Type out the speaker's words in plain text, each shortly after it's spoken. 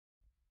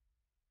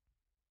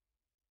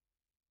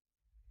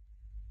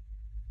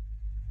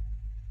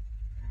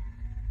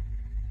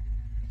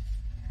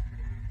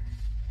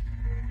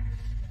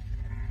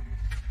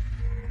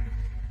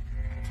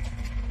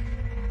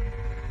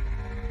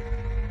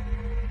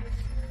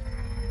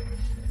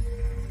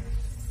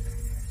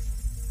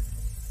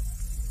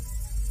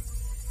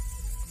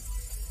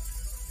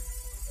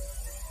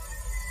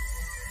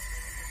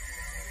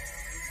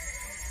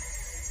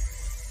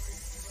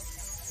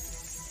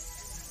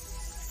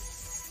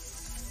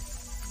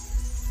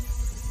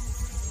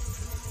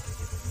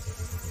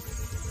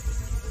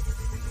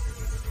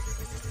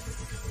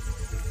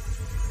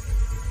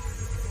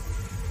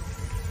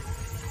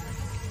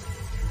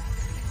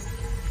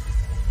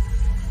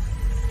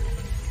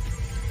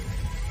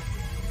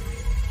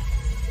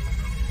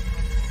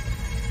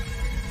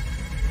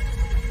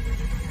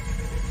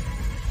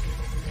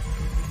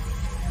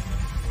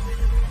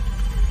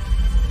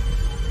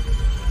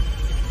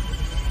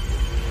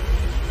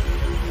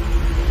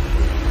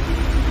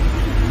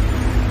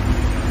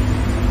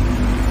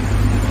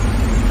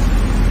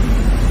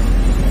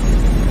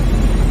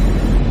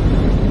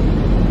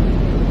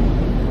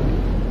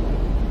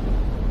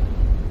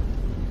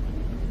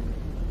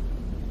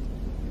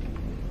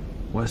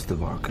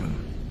Arkham.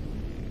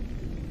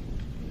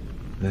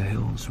 The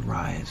hills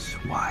rise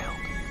wild.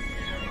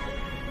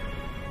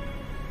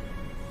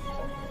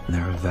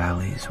 There are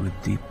valleys with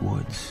deep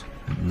woods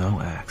that no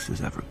axe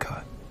has ever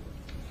cut.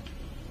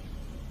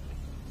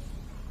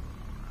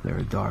 There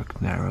are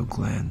dark, narrow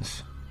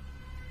glens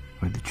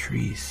where the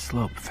trees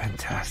slope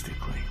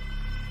fantastically,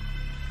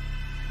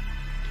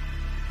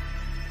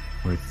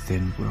 where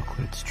thin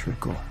brooklets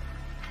trickle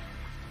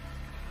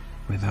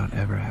without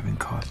ever having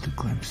caught the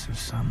glimpse of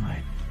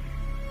sunlight.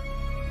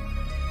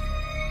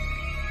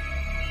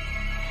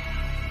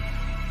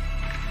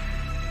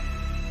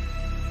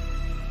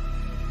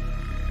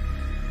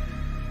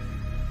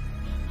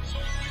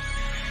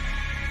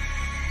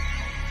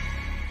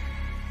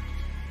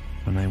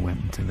 When I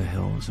went into the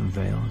hills and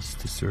vales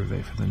to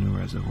survey for the new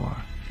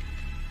reservoir,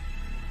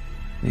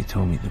 they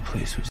told me the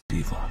place was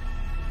evil.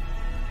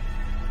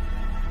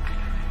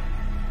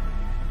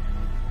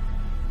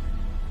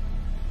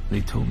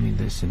 They told me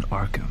this in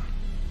Arkham,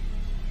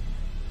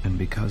 and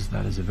because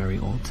that is a very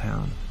old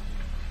town,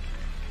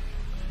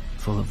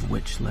 full of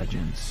witch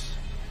legends,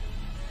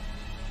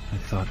 I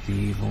thought the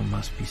evil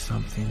must be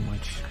something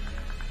which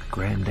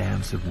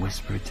grandams have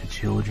whispered to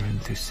children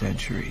through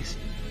centuries.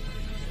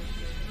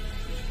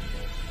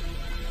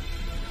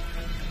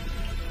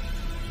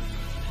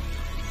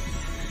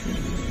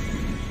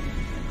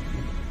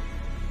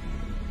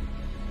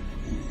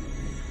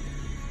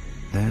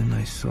 Then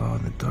I saw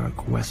the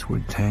dark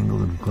westward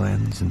tangle of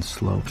glens and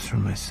slopes for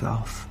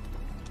myself,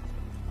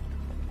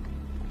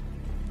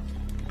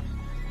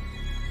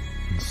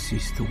 and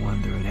ceased to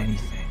wonder at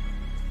anything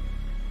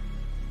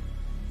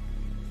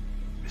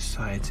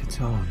besides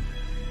its own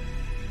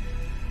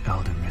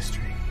elder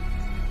mystery.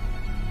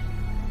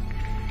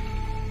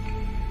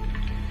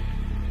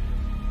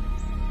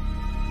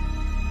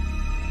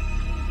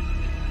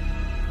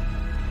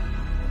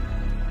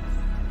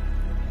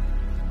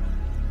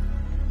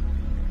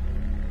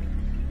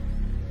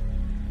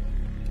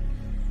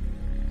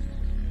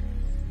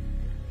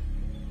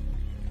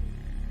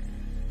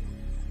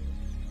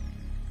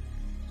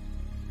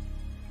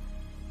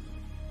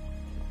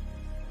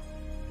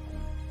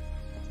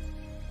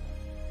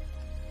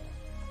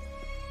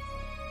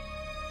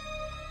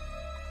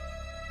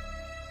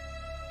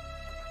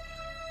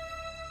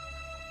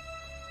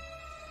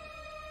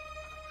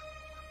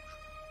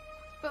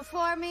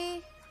 Before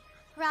me,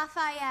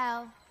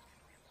 Raphael.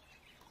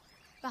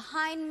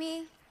 Behind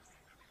me,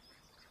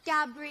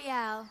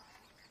 Gabrielle.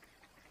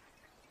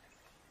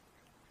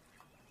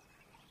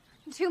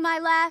 To my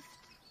left,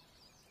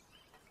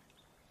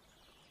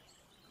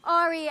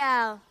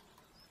 Ariel.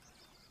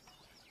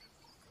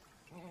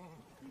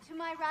 And to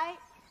my right,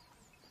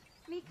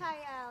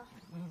 Michael.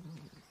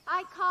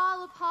 I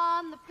call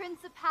upon the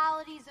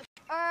principalities of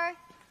earth,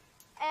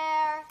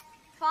 air,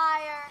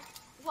 fire,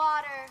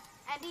 water,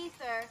 and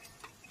ether.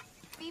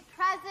 Be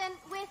present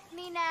with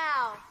me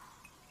now.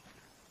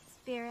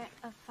 Spirit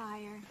of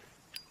fire,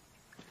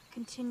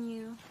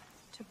 continue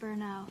to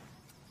burn out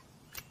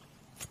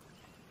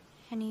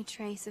any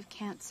trace of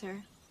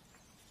cancer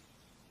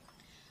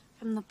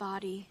from the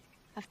body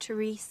of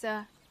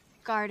Teresa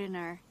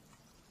Gardner,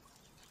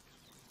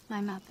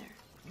 my mother.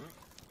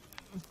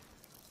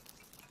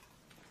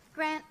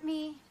 Grant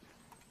me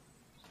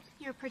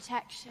your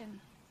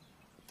protection.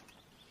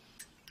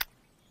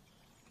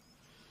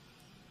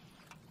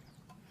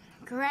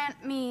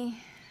 Grant me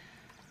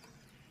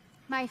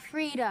my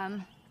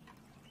freedom.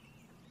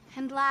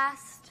 And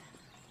last,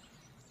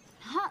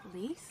 not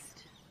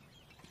least,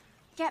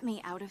 get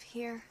me out of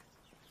here.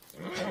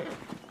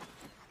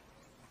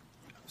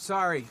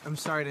 I'm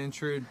sorry to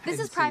intrude. This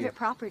is private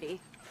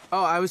property.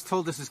 Oh, I was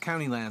told this is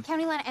county land.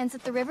 County land ends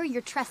at the river.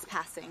 You're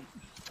trespassing.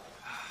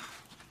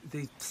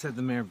 They said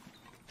the mayor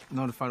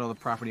notified all the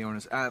property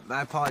owners. I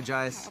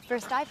apologize. Well,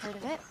 first I've heard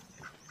of it.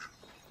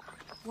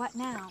 What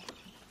now?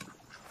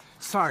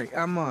 Sorry,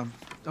 I'm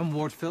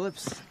Ward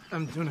Phillips.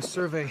 I'm doing a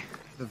survey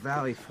of the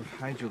valley for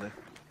Hydrolit.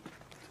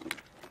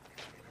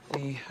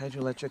 The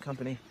hydroelectric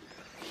company.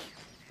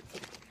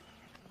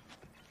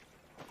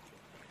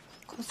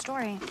 Cool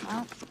story.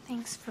 Well,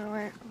 thanks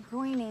for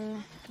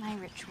ruining my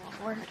ritual,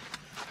 Ward.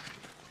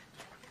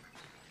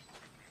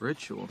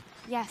 Ritual?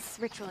 Yes,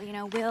 ritual. You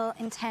know, will,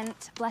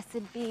 intent,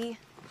 blessed be.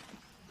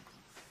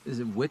 Is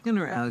it Wiccan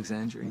or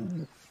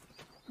Alexandrian?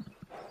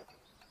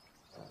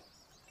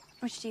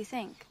 Which do you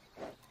think?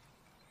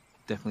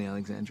 Definitely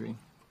Alexandrian.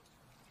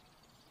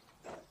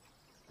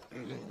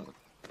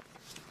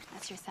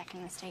 That's your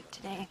second mistake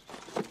today.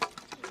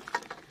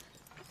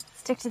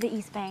 Stick to the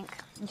East Bank,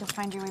 and you'll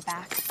find your way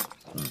back.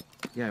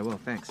 Yeah, I will,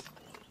 thanks.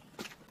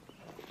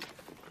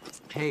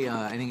 Hey,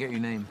 I didn't get your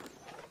name.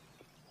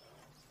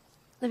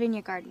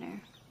 Lavinia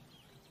Gardner.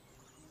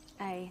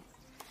 I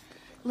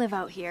live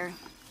out here,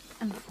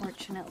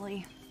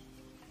 unfortunately.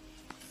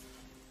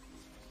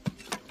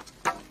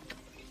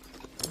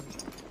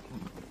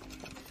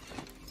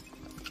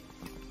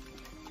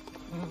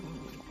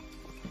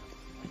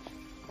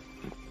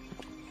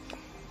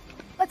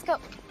 Let's go.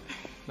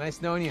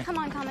 Nice knowing you. Come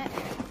on, Comet.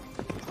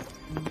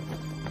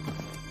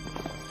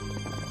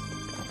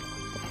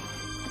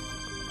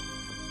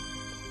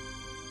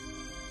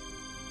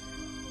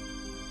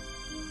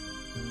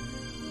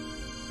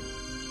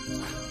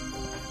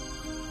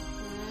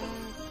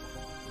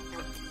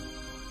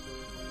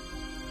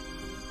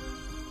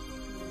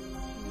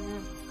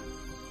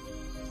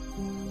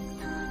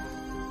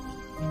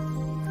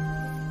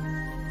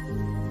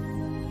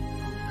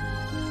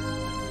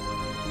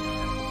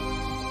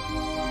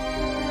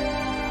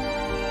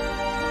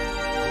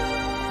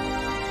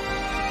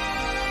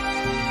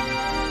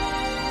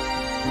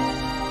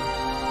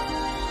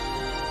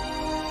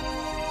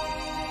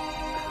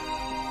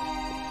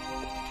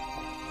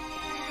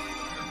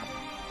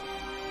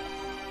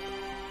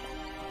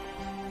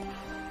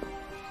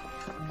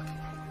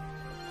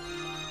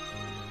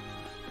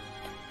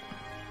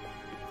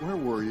 Where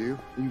were you?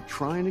 Are you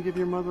trying to give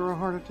your mother a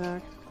heart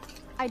attack?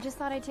 I just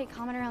thought I'd take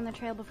Comet around the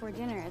trail before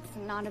dinner. It's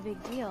not a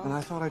big deal. And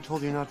I thought I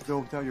told you not to go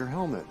without your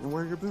helmet and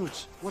wear your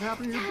boots. What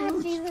happened to your Dad,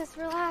 boots? Jesus,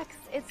 relax.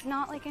 It's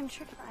not like I'm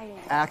trick riding.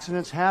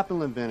 Accidents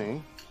happen,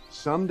 Vinny.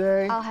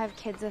 Someday... I'll have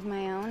kids of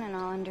my own and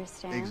I'll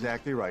understand.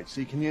 Exactly right.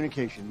 See,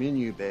 communication. Me and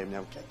you, babe.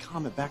 Now, get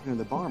Comet back into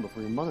the barn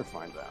before your mother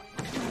finds out.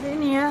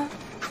 Lavinia.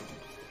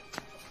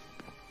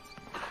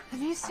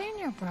 Have you seen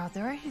your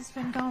brother? He's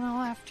been gone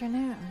all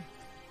afternoon.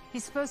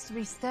 He's supposed to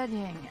be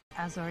studying,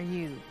 as are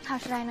you. How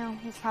should I know?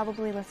 He's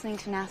probably listening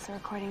to NASA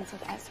recordings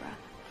with Ezra.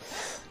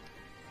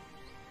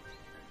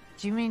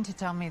 Do you mean to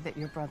tell me that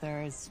your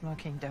brother is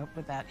smoking dope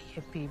with that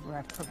hippie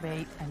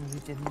reprobate and you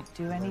didn't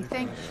do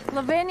anything?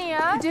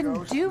 Lavinia! You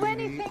didn't do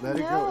anything? Let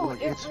it no, go.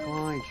 Look, it's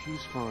fine.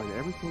 She's fine.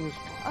 Everything is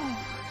fine.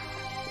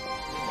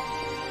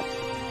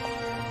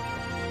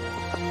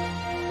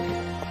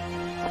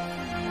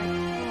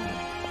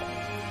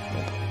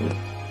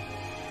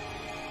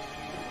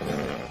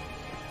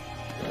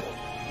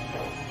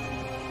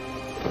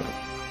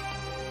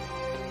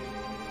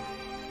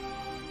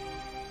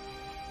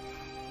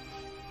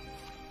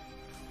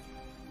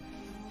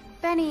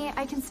 Benny,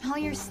 I can smell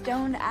your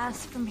stoned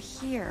ass from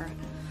here.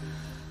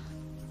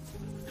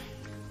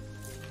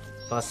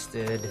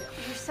 Busted.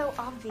 You're so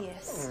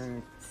obvious.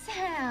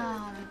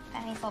 Sam,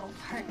 Benny's little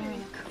partner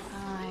in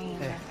crime.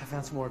 Hey, I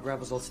found some more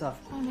Grandpa's old stuff.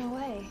 Oh, no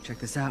way. Check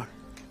this out.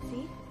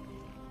 See?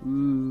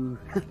 Ooh,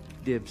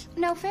 dibs.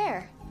 No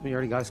fair. We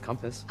already got his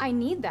compass. I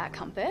need that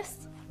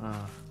compass.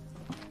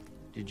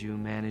 Did you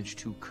manage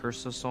to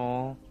curse us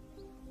all?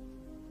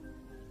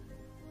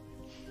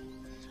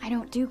 I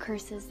don't do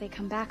curses. They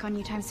come back on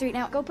you times 3.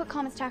 Now, go put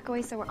Comet's tack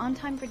away so we're on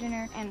time for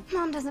dinner and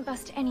Mom doesn't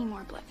bust any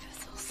more blood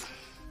vessels.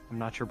 I'm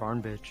not your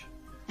barn bitch.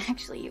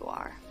 Actually, you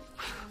are.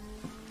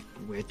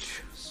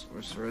 Witch,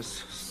 sorceress,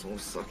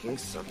 soul-sucking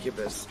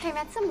succubus. I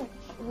met some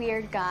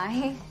weird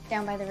guy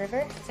down by the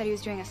river. Said he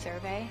was doing a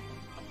survey.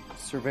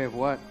 Survey of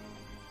what?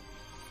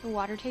 The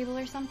water table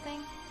or something?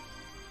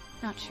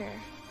 Not sure.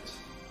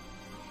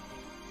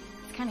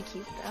 It's kind of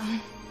cute,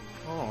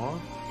 though. Aw.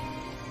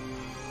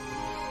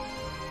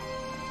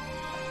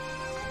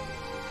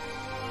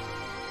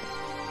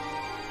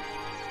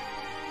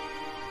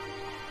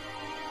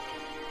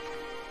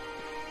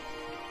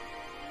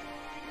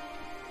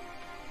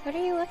 What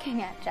are you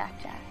looking at, Jack?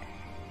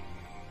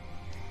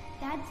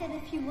 Dad said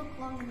if you look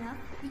long enough,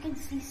 you can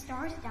see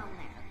stars down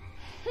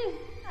there.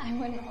 I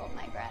wouldn't hold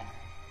my breath.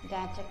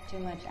 Dad took too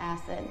much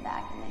acid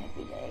back in the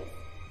hippie days.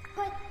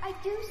 But I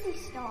do see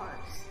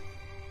stars.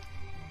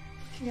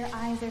 Your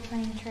eyes are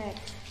playing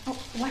tricks. Oh,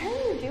 what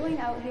are you doing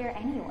out here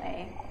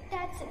anyway?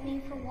 Dad sent me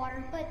for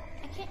water, but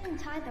I can't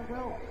untie the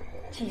rope.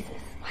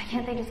 Jesus, why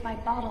can't they just buy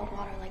bottled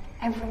water like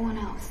everyone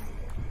else?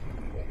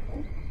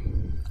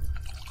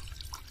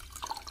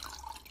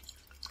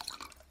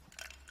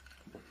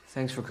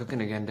 Thanks for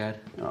cooking again,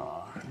 Dad.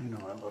 Oh, you know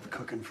I love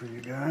cooking for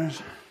you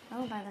guys.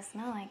 Oh, by the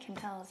smell, I can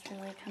tell it's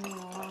really coming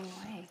a long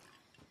way.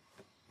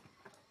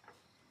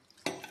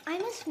 I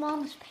miss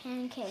Mom's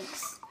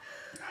pancakes.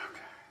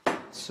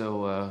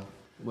 So,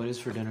 what is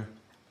for dinner?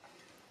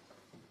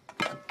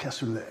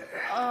 Cassoulet.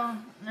 Oh,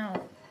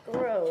 no.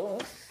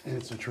 Gross.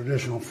 It's a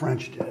traditional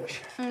French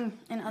dish.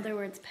 In other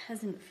words,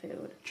 peasant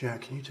food.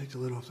 Jack, can you take the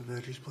lid off the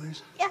veggies,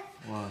 please? Yeah.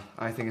 Well,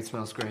 I think it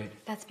smells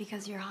great. That's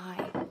because you're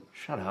high.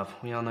 Shut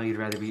up. We all know you'd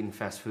rather be eating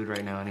fast food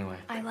right now anyway.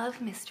 I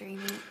love mystery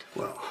meat.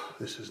 Well,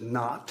 this is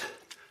not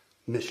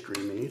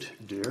mystery meat,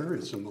 dear.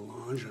 It's a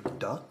melange of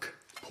duck,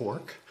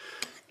 pork,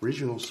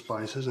 regional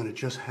spices, and it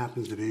just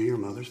happens to be your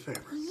mother's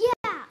favorite. Yeah,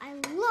 I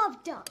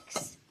love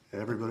ducks.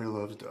 Everybody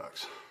loves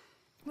ducks.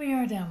 We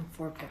are down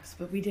 4 books,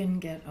 but we didn't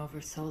get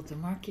oversold. The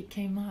market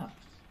came up.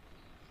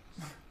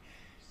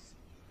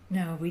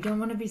 No, we don't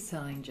want to be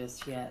selling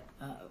just yet.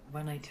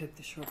 When I took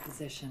the short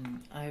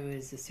position, I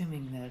was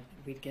assuming that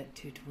we'd get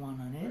 2 to 1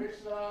 on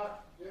it.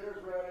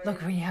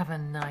 Look, we have a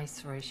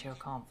nice ratio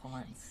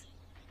confluence.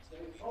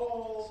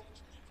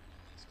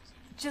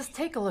 Just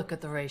take a look at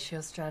the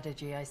ratio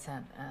strategy I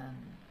sent, and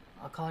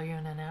I'll call you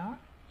in an hour?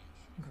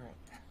 Great.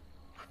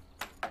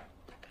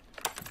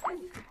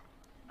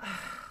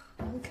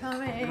 I'm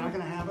coming. You're not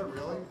gonna have it,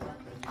 really?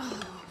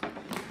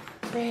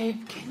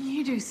 Babe, can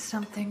you do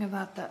something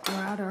about that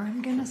rat or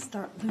I'm gonna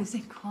start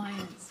losing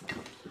clients?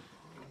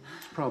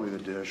 It's probably the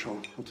dish.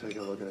 We'll take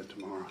a look at it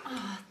tomorrow.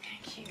 Oh,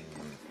 thank you.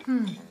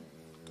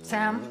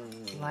 Sam,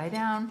 lie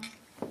down.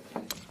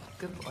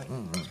 Good boy.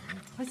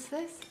 What's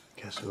this?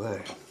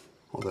 Cassoulet.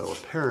 Although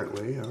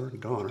apparently our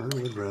daughter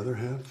would rather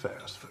have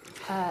fast food.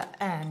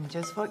 And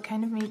just what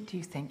kind of meat do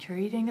you think you're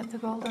eating at the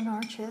Golden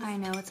Arches? I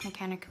know it's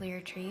mechanically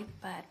retrieved,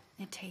 but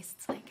it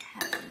tastes like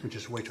heaven. And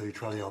just wait till you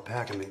try the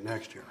alpaca meat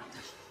next year.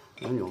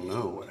 Then you'll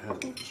know what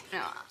happens.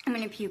 No, I'm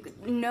gonna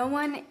puke. No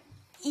one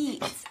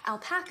eats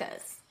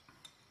alpacas.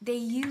 They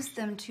use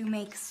them to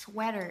make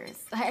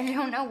sweaters. I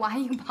don't know why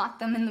you bought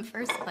them in the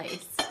first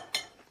place.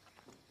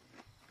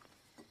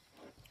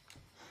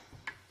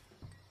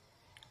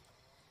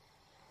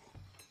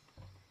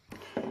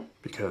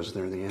 Because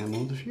they're the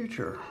animal of the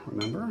future,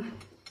 remember?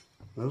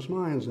 Those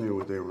Mayans knew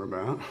what they were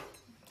about.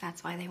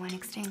 That's why they went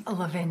extinct. Oh,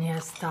 Lavinia,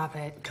 stop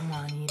it. Come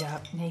on, eat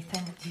up.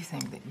 Nathan, do you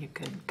think that you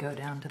could go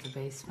down to the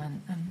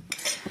basement and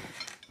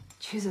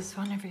choose us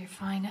one of your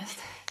finest?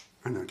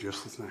 I know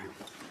just the thing.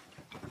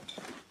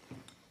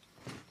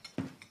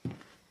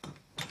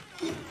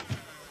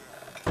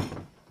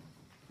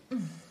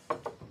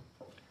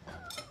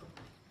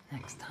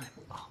 Next time,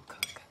 I'll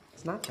cook.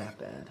 It's not that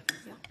bad.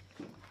 Yeah.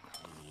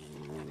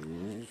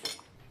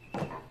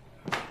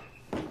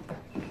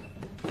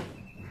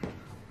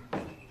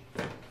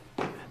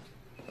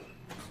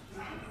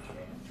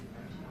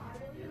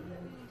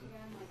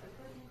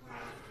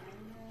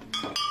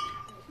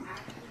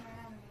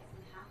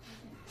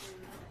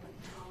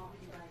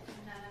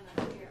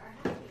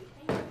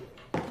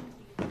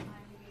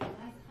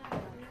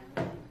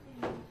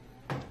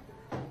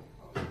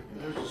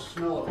 There's a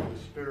smell of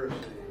conspiracy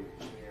in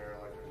the air,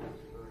 like there's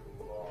a very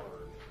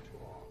large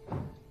talk.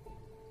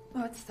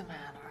 What's the matter?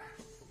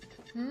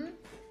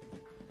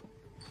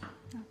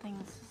 Nothing.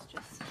 This is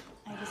just.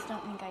 I just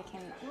don't think I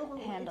can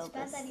handle It's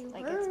bad this. that you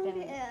Like heard it's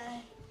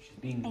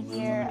been Being a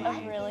year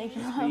of really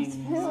close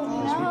Guess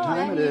what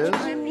time it is?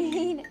 I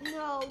mean,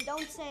 No,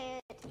 don't say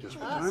it. Guess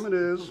what time it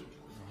is?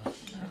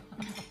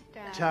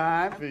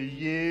 Time for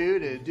you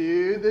to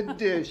do the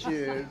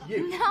dishes.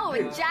 no,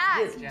 Jack.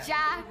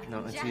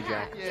 No, it's you,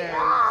 Jack. Yeah.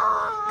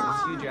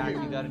 It's you, Jack.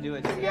 You gotta do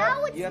it.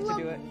 Now it's you have to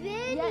do it.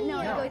 Yeah,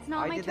 no, it's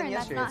not I my did them turn.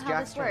 That's yesterday. not It's how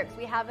Jack's this turn. works.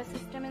 We have a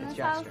system in It's this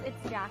Jack's house. turn.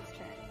 It's Jack's turn.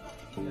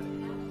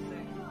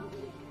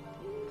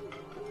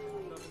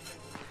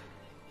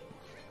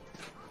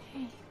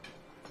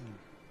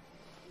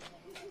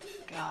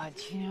 God,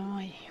 you know,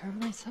 I hear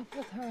myself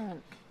with her,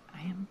 and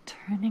I am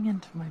turning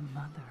into my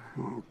mother.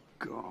 Oh,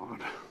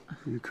 God.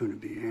 You couldn't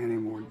be any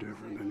more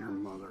different than your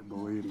mother,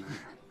 believe me.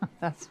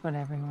 That's what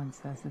everyone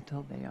says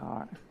until they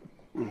are.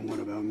 Well, what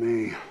about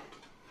me?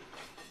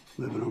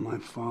 Living on my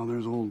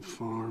father's old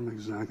farm,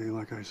 exactly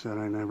like I said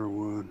I never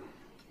would.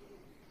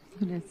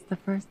 But it's the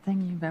first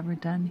thing you've ever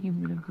done he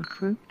would have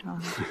approved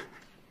of.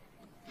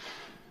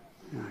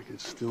 Yeah, I can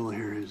still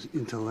hear his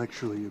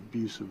intellectually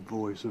abusive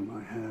voice in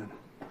my head.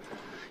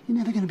 You're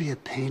never gonna be a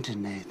painter,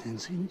 Nathan,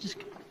 so you just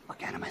get the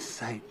fuck out of my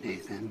sight,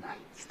 Nathan.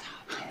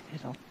 Stop it,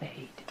 it'll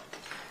fade.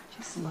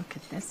 Just look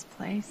at this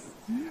place.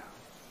 I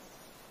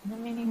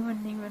mean, you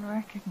wouldn't even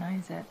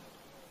recognize it.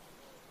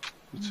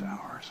 It's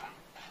ours.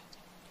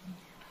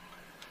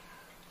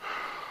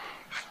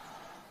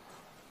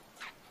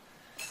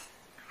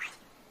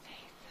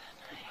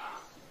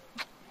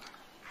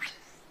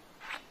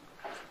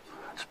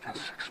 It's been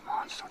 6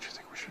 months. Don't you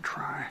think we should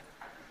try?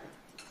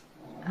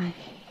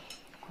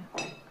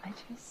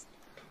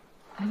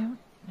 I don't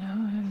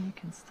know how you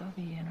can still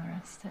be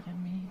interested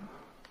in me.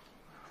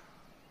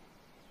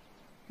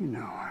 You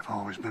know I've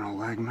always been a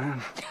leg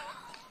man.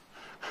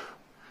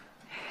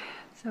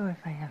 So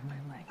if I have my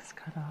legs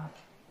cut off,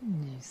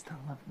 you still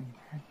love me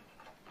then?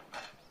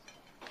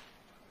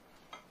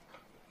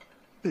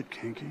 Bit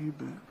kinky,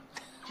 but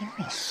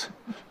yes.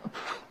 I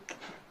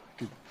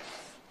could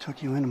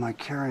tuck you into my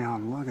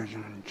carry-on luggage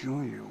and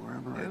enjoy you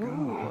wherever I go.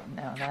 Ooh,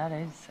 now that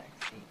is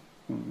sexy.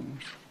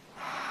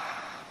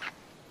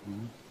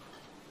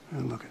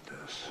 And look at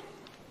this.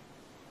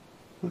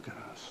 Look at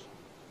us.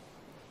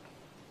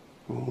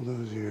 All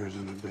those years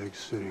in the big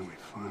city, we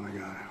finally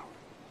got out.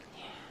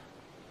 Yeah.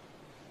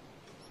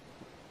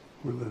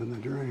 We're living the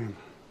dream.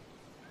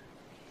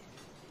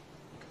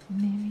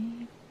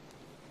 Maybe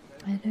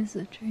it is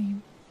a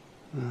dream.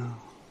 No.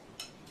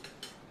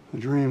 The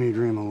dream you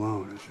dream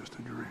alone is just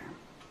a dream.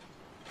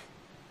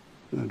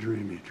 The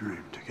dream you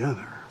dream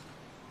together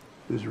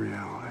is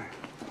reality.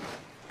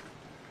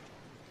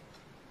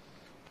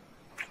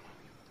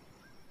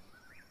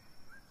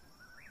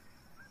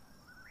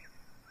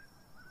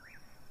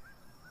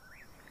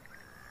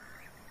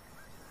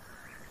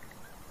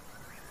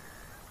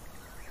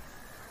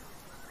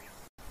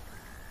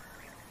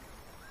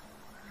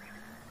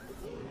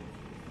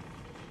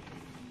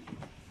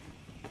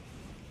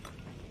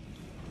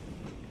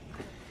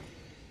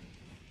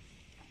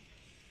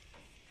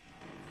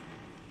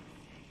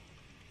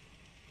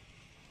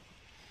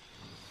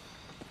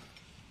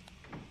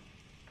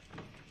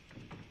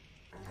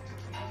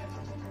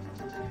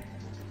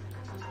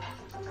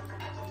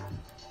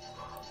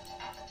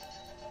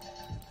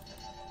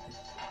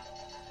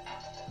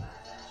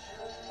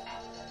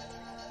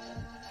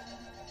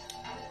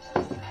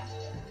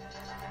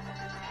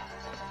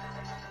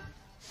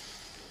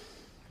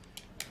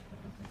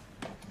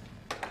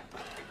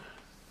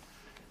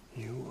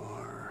 You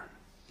are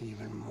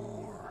even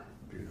more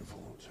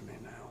beautiful to me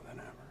now than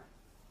ever.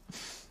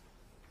 It's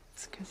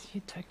because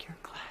you took your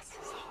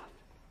glasses off.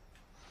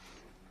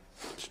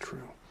 It's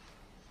true.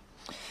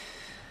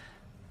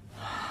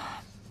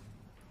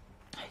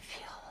 I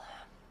feel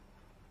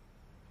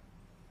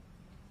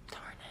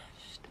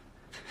tarnished.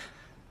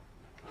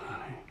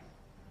 Honey,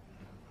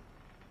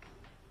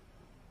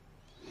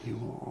 you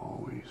will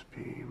always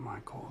be my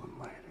golden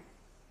lady.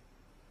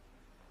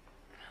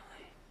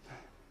 Really? I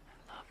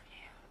love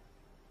you.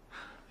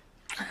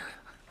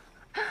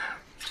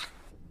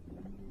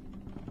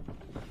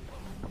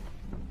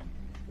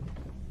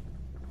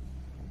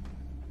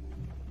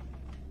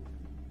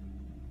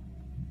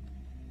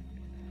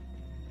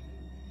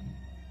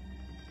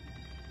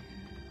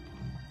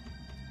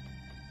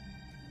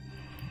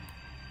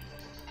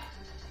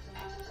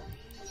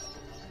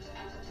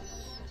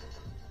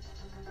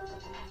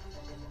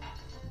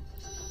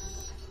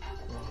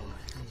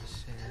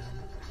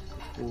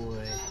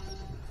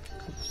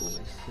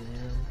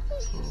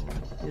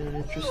 Not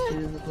interested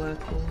in the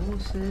black hole,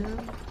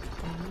 Sam?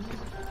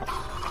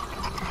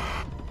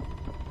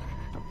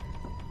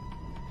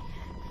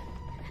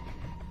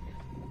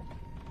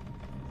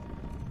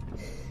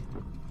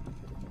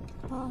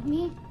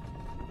 Mommy?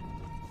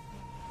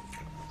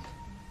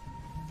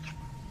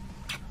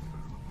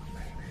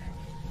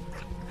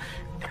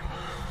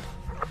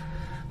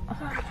 Oh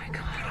my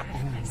God,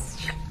 I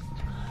missed you.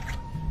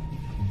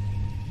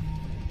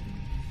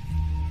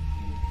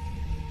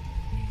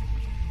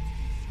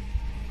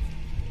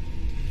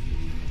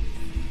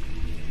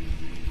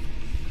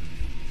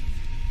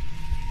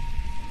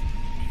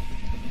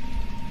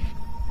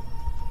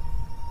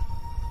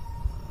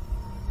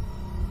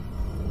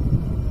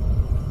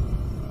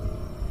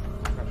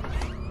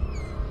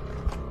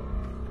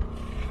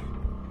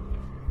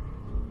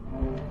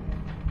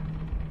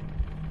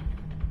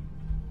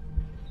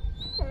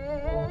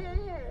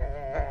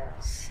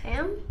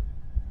 Sam?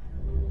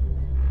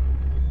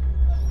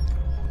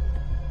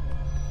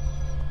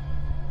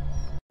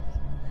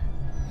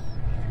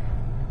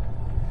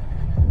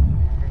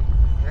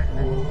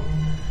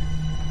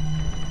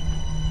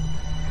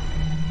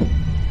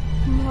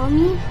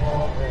 Mommy?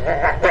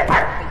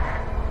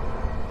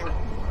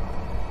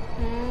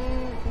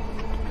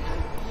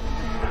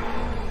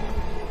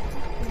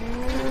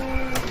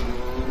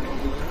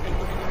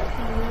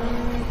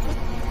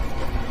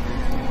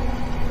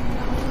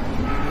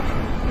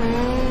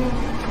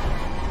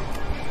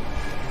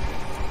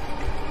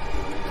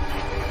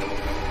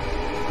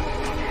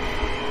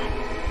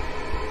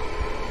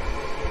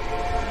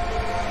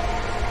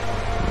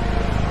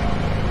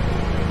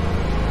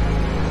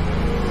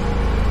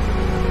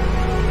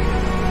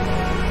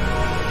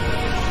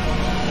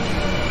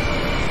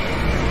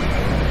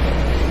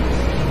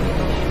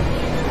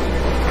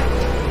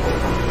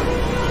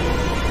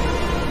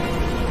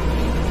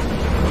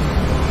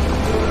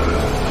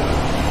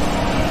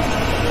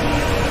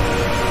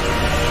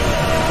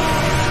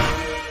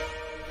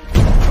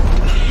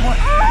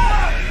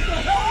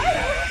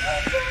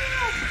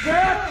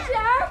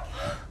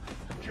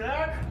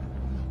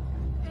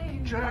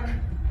 Jack!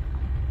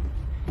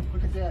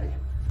 Look at Daddy.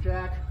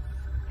 Jack!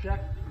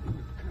 Jack!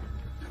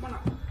 Come on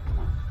up.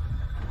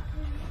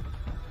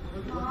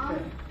 Come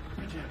on.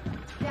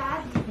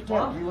 Dad? Hey,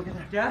 Dad, you look at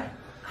that. Dad?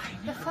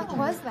 The fuck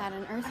was that?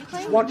 An earthquake?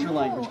 Just watch your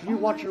language. Can you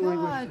watch your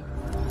language?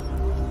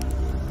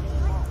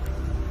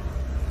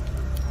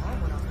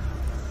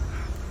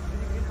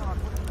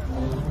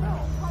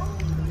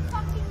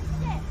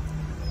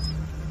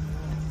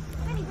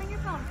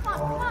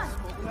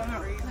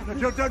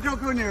 No,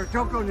 don't go near.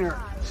 Don't go near.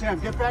 Sam,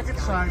 get back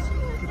inside.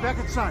 Get back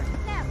inside.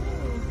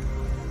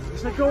 I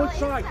said go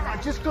inside.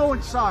 Just go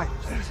inside.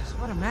 Jesus,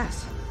 what a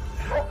mess.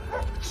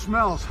 It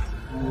smells.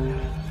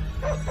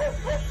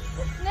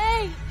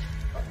 Nate!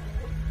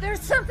 There's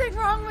something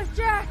wrong with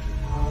Jack!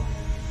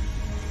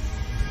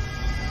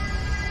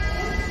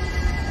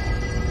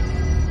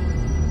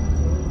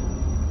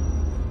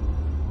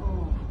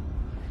 Oh,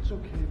 it's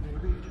okay,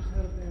 baby. You just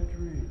had a bad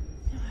dream.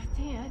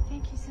 I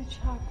think he's in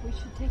shock. We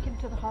should take him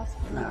to the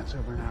hospital. No, it's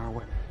over an hour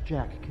away.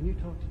 Jack, can you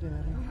talk to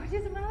Daddy? What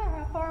does it matter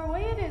how far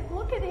away it is?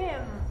 Look at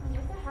him!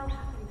 What the hell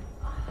happened?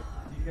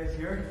 You guys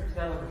hear it? It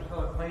sounded like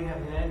a plane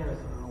having an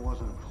aneurysm. No, it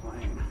wasn't a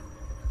plane.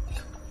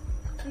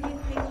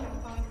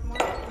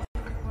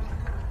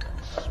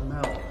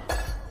 Smell.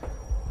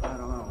 I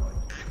don't know,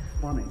 like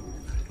funny.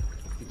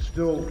 You can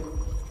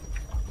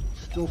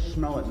still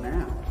smell it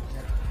now.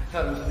 I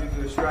thought it was a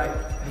nuclear strike.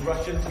 The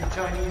Russians, the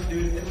Chinese,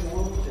 dude, and the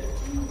world did.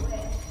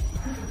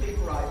 You can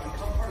vaporize,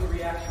 become part of the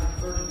reaction,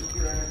 convert it to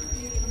pure energy.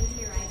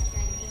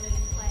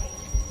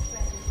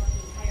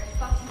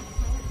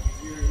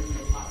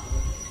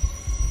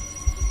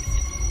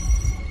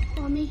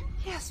 Mommy,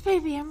 Yes,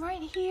 baby, I'm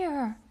right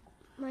here.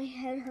 my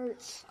head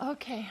hurts.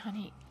 Okay,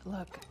 honey,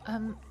 look,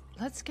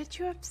 let's get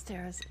you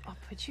upstairs. I'll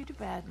put you to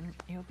bed and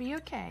you'll be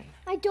okay.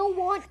 I don't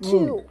want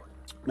to.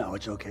 No,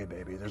 it's okay,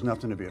 baby. There's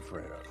nothing to be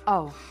afraid of.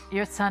 Oh,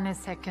 your son is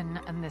sick and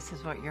this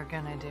is what you're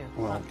gonna do.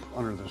 Well,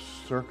 under the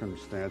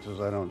circumstances,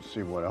 I don't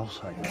see what else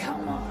I can do.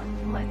 Come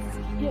on, let's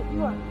get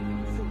you up.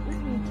 Sleep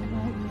with me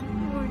tonight. Good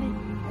morning.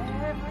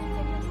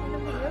 Everything is gonna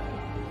be okay.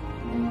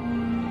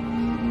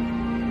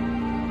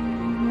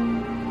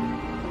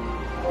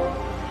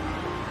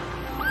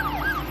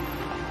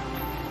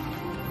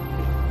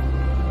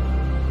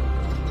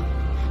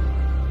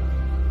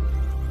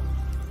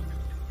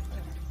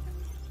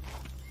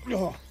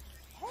 Oh.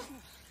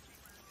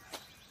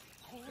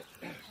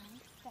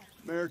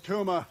 Mayor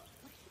Tuma,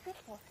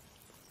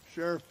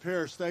 Sheriff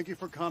Pierce, thank you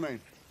for coming.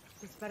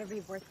 This better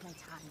be worth my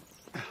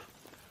time.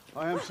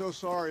 I am so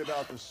sorry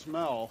about the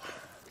smell.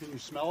 Can you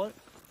smell it?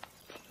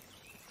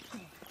 I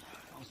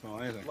don't smell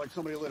anything. Like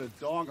somebody lit a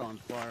dog on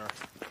fire.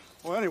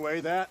 Well,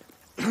 anyway, that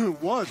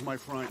was my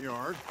front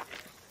yard.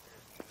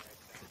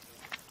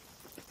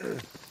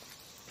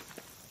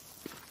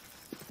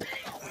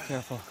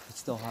 Careful, it's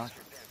still hot.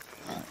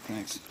 All right,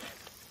 thanks.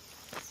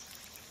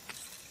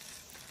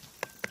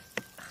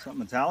 Something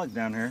metallic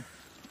down here.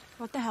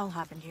 What the hell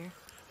happened here?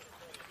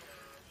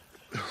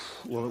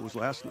 Well, it was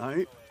last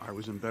night. I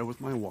was in bed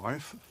with my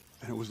wife,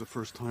 and it was the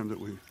first time that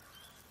we,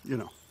 you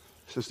know,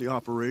 since the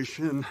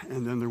operation,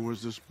 and then there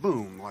was this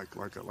boom, like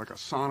a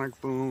sonic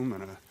boom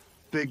and a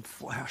big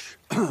flash,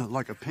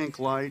 like a pink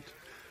light.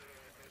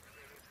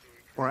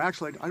 Or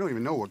actually, I don't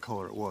even know what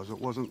color it was. It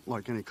wasn't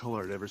like any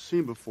color I'd ever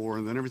seen before,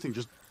 and then everything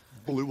just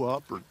blew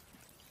up or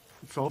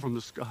fell from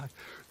the sky.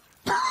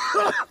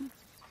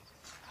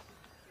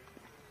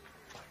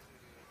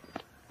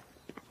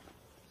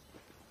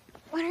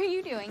 What are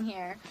you doing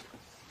here?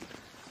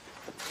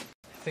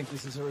 I think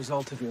this is a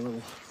result of your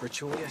little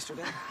ritual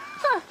yesterday.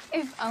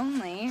 If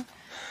only.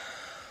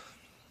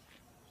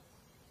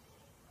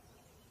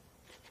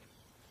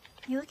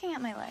 You looking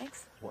at my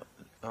legs? What?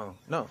 Oh,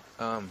 no.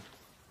 No,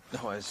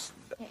 I was...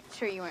 Yeah,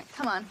 sure you weren't.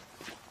 Come on.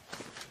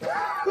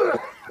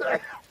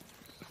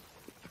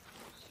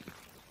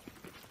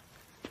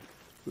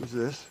 Who's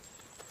this?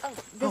 Oh,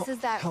 this is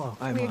that hello,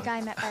 weird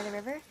guy met by the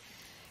river.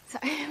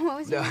 Sorry, what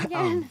was your name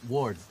again?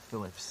 Ward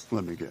Phillips.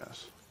 Let me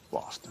guess.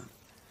 Boston.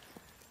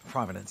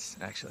 Providence,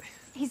 actually.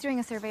 He's doing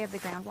a survey of the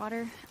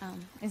groundwater.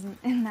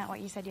 Isn't that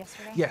what you said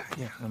yesterday? Yeah,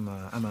 I'm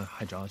a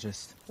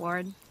hydrologist.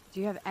 Ward, do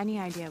you have any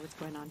idea what's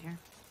going on here?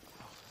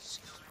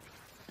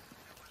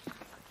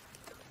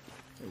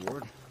 Hey,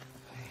 Ward.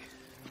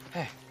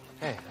 Hey,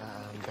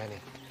 I'm Benny.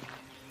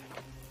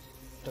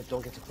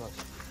 Don't get too close.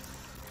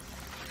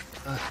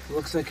 It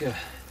looks like a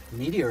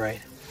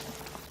meteorite.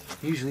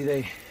 Usually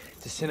they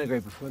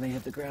disintegrate before they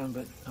hit the ground,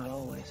 but not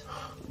always.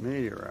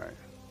 Meteorite.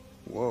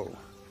 Whoa.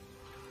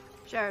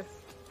 Sheriff,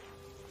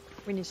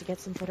 we need to get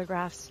some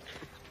photographs.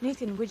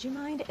 Nathan, would you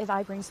mind if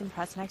I bring some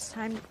press next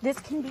time? This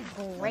can be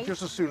great.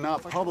 Just as soon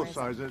not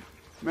publicize it.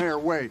 Mayor,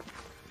 wait.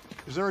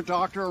 Is there a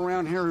doctor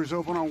around here who's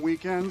open on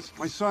weekends?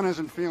 My son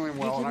isn't feeling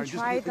well, and I You just...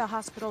 can try the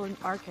hospital in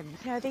Arkham.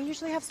 You know, they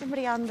usually have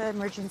somebody on the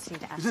emergency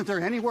desk. Isn't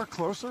there anywhere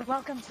closer?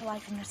 Welcome to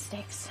life and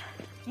mistakes.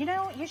 You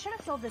know, you should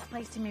have sold this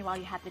place to me while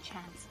you had the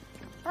chance.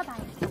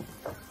 Bye-bye.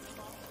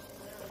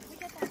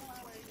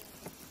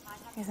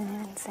 Isn't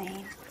it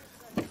insane?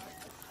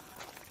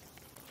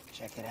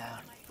 Check it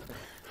out.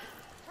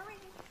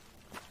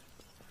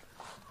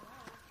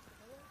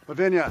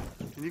 Lavinia,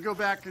 can you go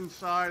back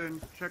inside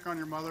and check on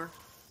your mother?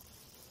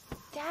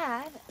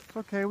 Dad? It's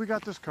okay, we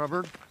got this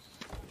covered.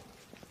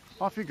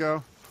 Off you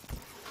go.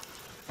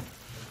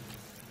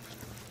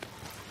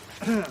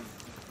 See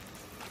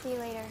you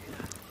later.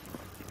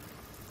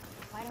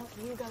 Why don't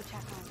you go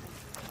check on him?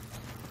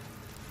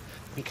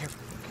 Be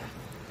careful, okay?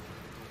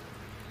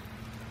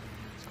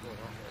 It's cooling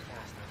off really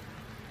fast now.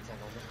 Is that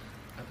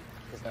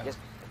normal?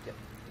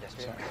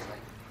 Yesterday, there was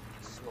like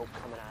smoke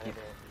coming out of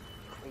there.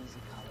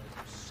 Crazy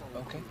colors. So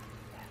Okay.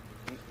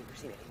 Yeah. You've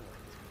seen it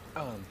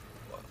anywhere.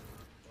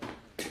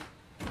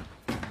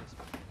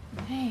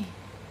 Hey,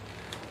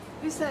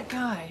 who's that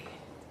guy?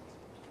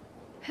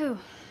 Who?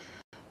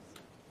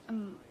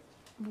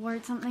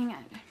 Ward something?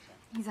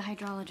 He's a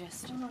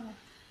hydrologist. Oh,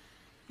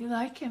 you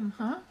like him,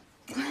 huh?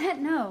 What?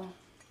 No.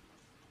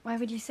 Why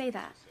would you say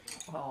that?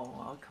 Oh,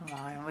 well, come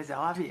on. It was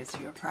obvious.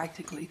 You were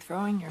practically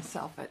throwing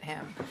yourself at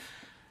him.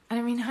 And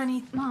I mean,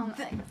 honey, Mom,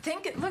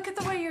 look at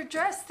the way you're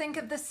dressed. Think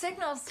of the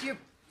signals you're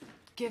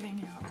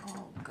giving out.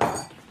 Oh,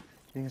 God.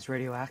 You think it's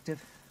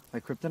radioactive?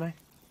 Like kryptonite?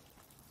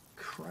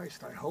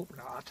 Christ, I hope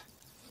not.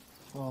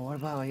 Well, what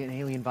about like an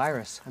alien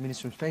virus? I mean, it's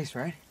from space,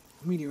 right?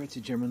 Meteorites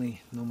are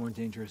generally no more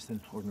dangerous than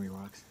ordinary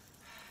rocks.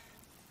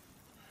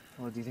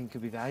 Well, do you think it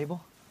could be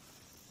valuable?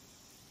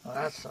 Well,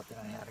 that's something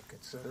I hadn't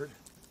considered.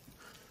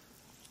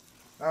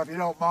 Now, if you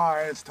don't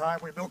mind, it's time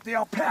we milk the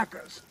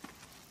alpacas.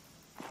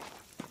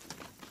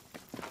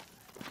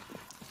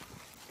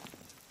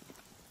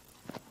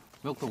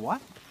 Milk the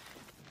what?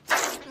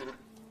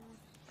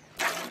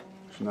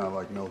 It's not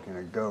like milking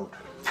a goat.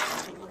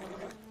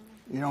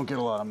 You don't get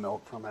a lot of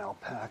milk from an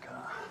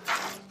alpaca.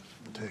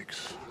 It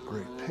takes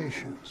great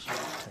patience,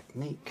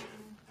 technique,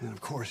 and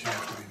of course you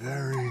have to be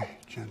very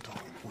gentle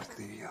with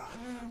the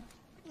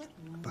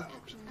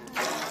boobs.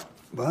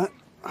 But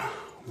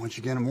once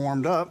you get them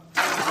warmed up...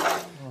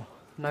 Oh,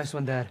 nice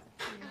one, Dad.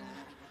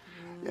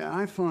 Yeah,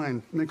 I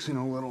find mixing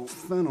a little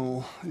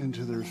fennel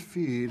into their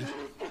feed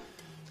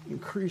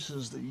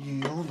increases the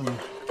yield and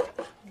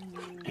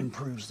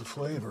improves the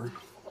flavor.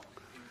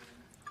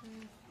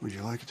 Would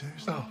you like a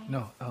taste? Oh,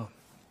 no. Oh,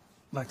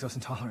 lactose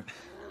intolerant.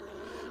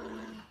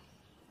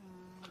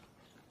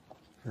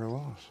 Your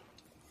loss.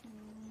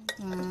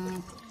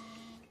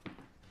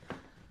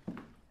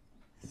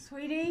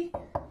 Sweetie?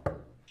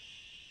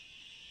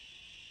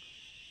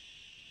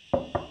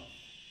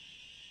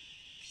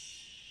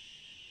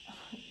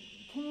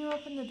 Can you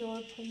open the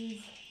door,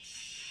 please?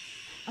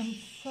 I'm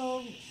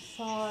so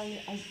sorry.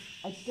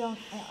 I don't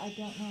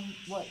know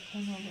what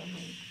came over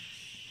me.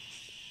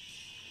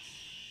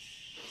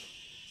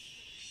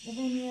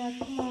 Lavinia,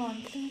 come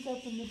on, please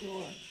open the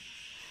door.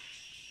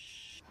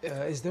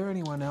 Is there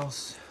anyone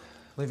else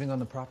living on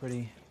the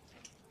property,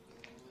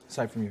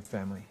 aside from your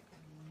family?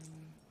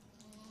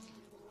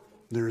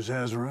 There's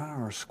Ezra,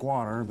 our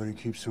squatter, but he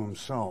keeps to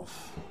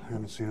himself. I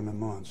haven't seen him in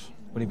months.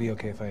 Would he be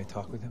okay if I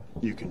talk with him?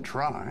 You can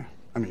try.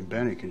 I mean,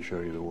 Benny can show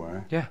you the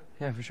way. Yeah,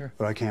 for sure.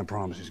 But I can't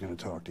promise he's going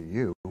to talk to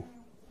you.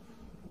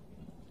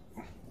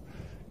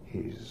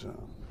 He's,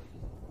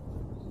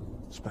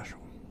 special.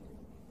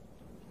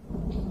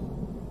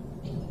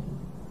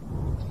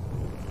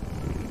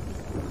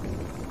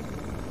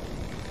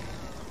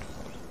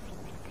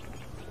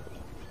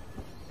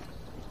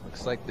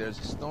 Looks like there's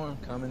a storm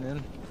coming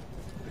in.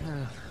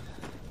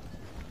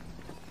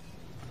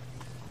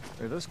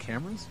 Are those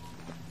cameras?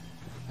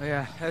 Oh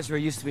yeah, Ezra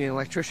used to be an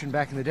electrician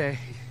back in the day.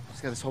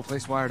 He's got this whole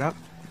place wired up.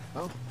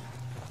 Oh.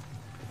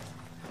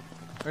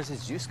 Where's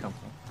his juice come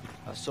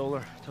from?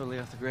 Solar, totally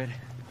off the grid.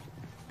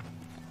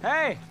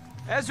 Hey,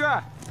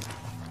 Ezra!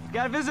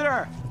 Got a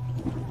visitor!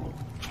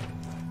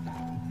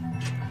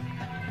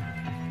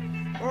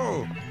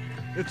 Oh,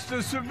 it's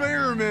the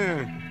surveyor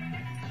man.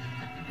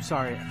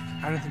 Sorry,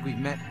 I don't think we've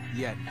met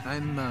yet.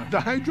 I'm, The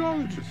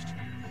hydrologist.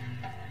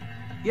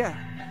 Yeah.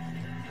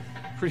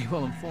 Pretty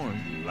well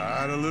informed. A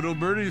lot of little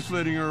birdies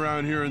flitting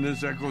around here in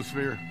this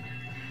ecosphere.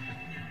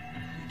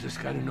 You just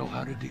gotta know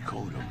how to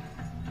decode them.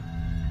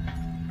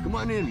 Come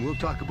on in, we'll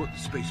talk about the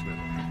space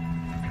metal.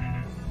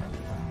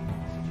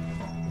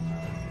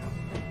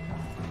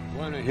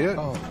 Want a hit?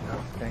 Oh, no,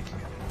 thank you.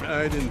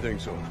 I didn't think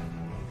so.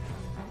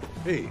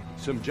 Hey,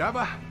 some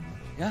Java?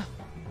 Yeah.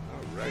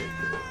 All right.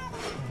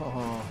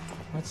 Oh,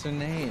 what's her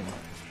name?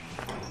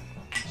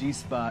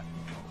 G-Spot.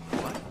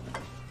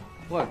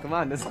 What? Come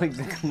on, that's like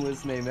the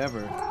coolest name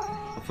ever.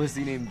 A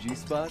pussy named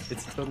G-Spot?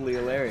 It's totally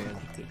hilarious.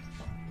 Come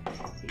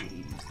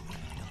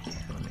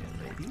here,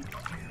 lady.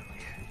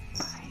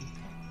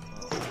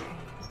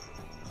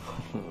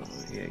 Oh,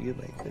 yeah, you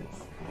like this.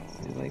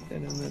 You like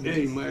that?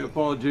 Hey, my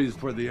apologies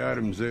for the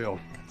Adam's ale.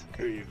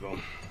 Here you go.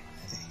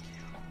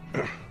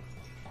 Thank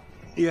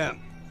you. Yeah,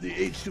 the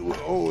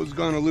H2O has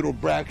gone a little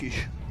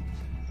brackish.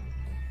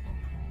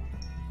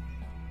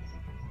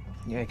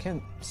 Yeah, I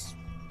can't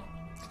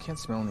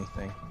smell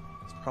anything.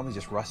 It's probably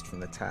just rust from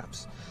the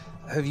taps.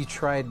 Have you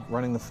tried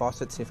running the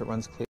faucet, see if it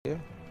runs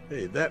clear?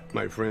 Hey, that,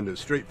 my friend, is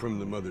straight from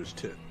the mother's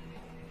tit.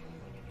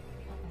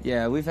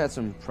 Yeah, we've had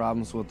some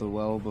problems with the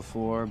well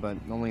before, but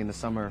only in the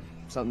summer.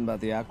 Something about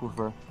the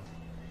aquifer.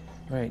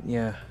 Right,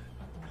 yeah.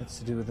 That's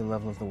to do with the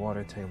level of the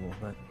water table,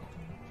 but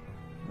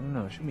I don't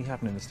know, it shouldn't be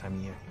happening this time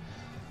of year.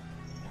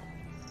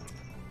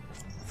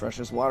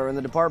 Freshest water in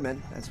the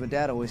department. That's what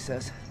Dad always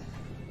says.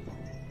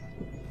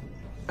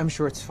 I'm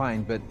sure it's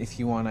fine, but if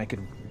you want, I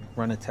could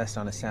run a test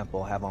on a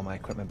sample, have all my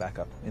equipment back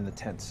up in the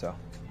tent, so,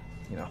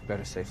 you know,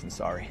 better safe than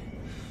sorry.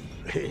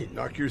 Hey,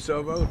 knock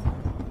yourself out.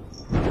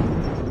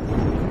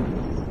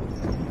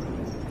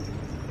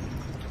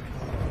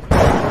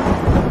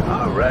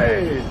 All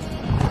right.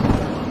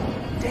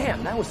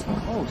 Damn, that was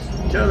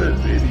close. Tell it,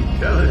 baby.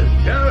 Tell it.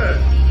 Tell it.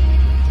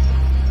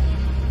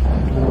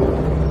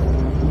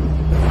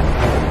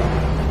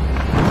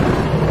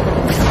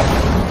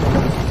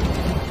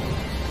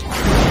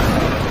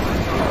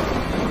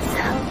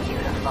 So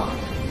beautiful.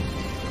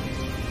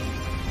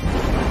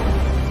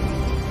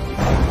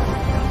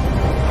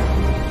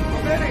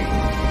 Benny,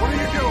 what are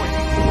you doing?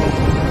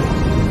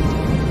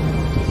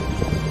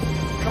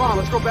 Come on,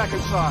 let's go back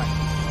inside.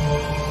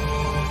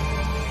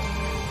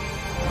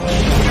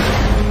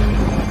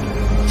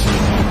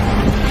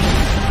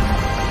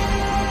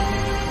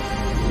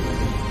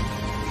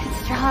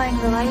 It's drawing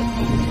the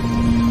lightning.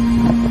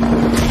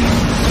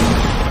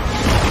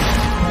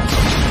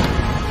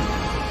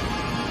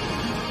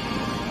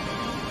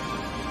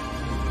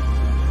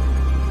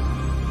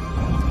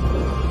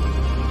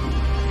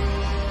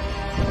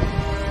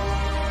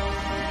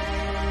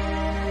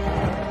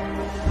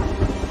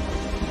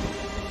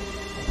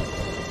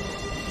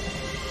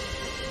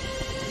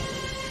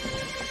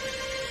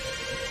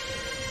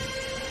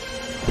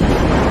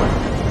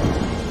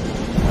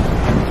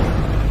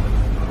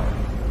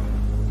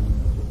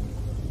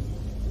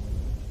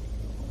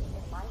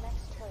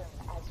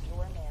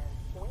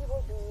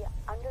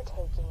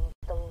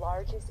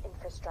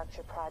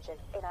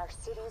 Project in our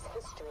city's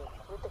history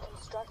with the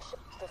construction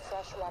of the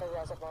freshwater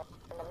reservoir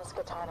in the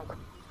Miskatonic.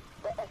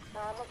 The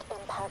economic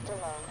impact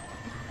alone.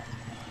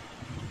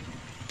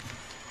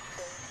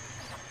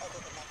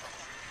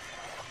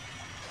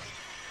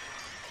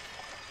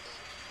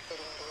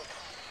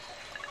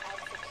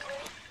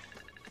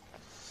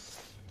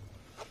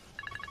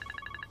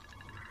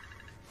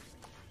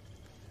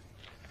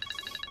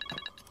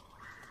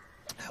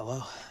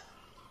 Hello?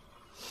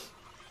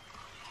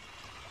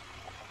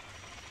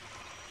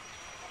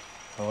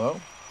 Hello?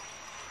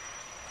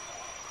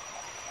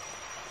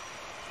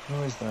 Who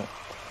is that?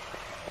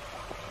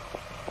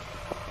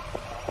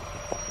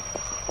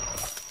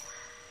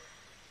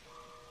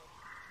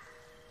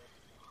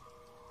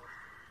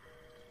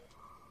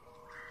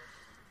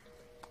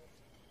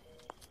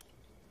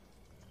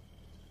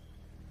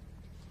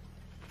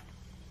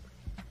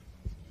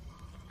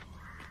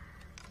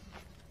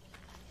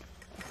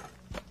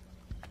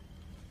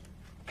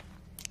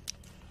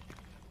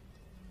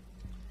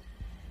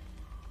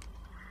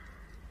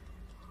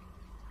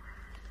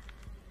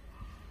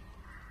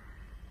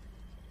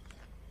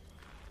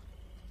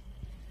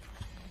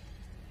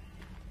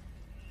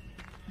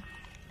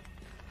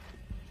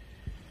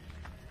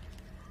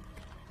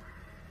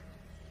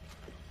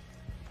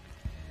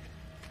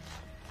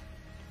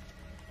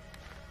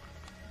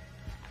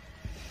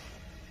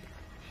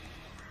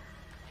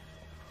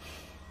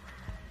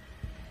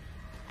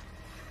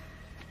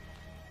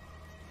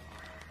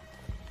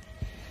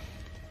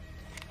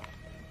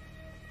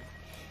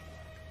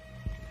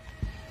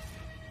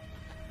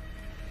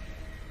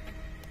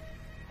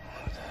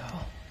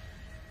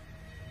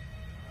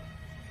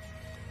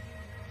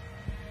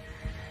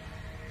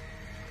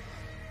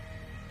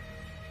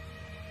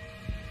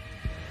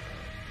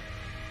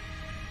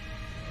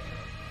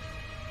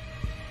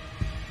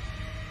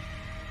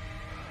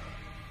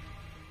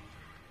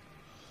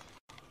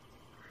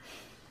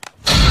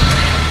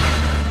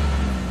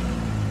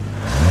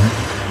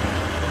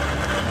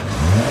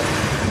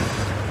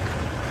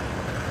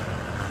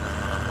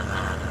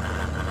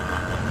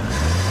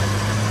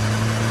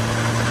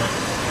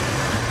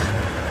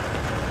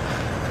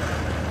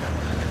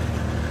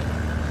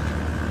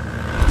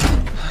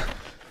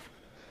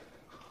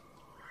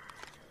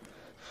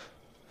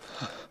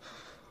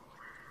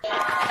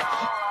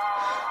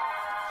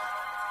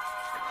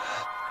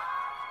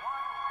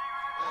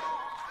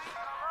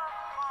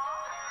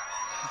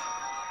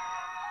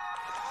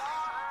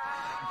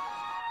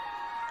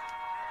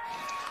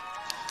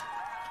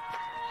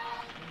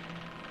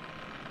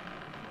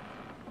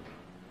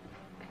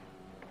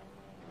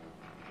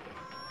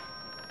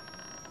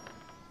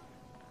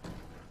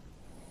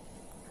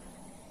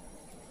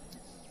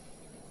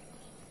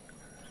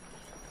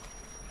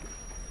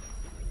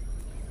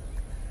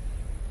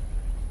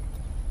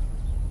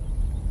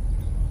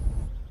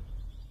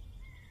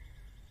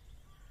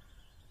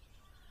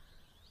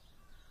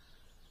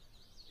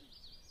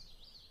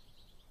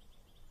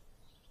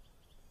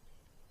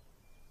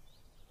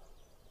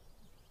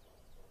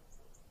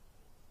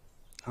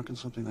 How can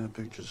something that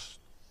big just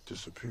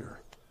disappear?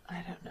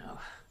 I don't know,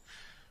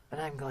 but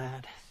I'm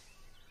glad.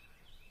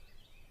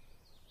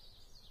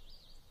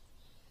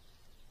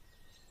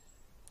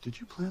 Did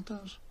you plant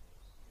those?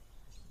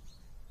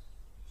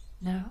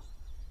 No?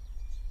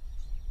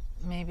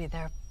 Maybe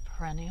they're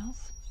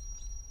perennials?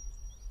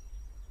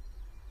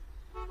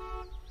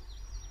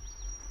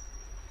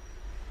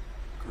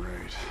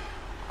 Great.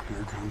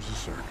 Here comes the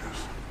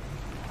circus.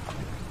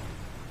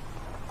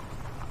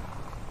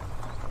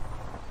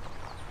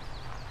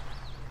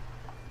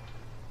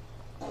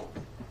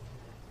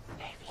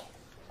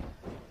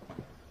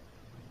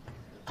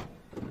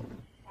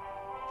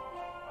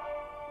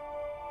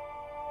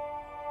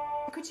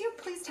 Could you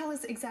please tell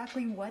us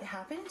exactly what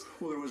happened?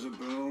 Well, there was a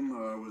boom.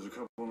 It was a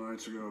couple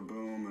nights ago, a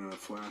boom and a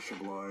flash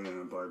of light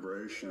and a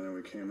vibration. And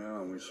we came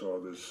out and we saw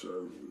this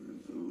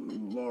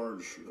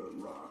large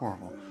rock.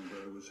 Horrible. And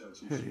it was had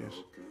some Hideous.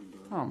 smoke. And,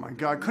 Oh my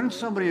God, couldn't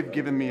somebody have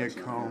given me a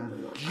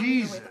comb?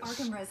 Jesus! With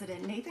Arkham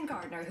resident Nathan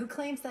Gardner, who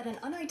claims that an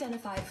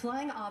unidentified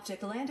flying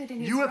object landed in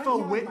his UFO front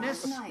yard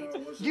witness? last night.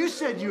 You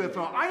said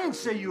UFO. I didn't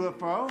say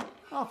UFO.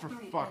 Oh, for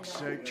fuck's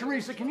sake.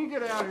 Teresa, can you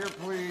get out here,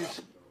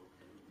 please?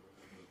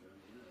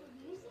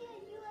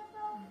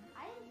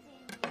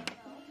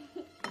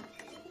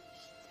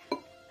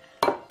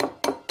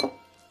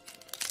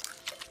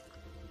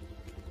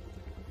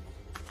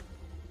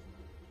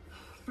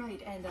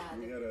 Right, and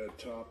we had a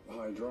top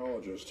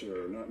hydrologist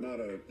here, not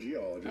a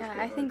geologist. Yeah, but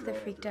I think the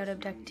hydrologist. freaked out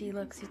abductee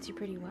look suits you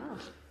pretty well.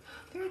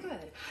 very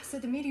good. So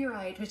the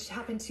meteorite, which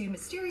happened to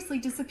mysteriously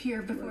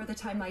disappear before the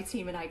time my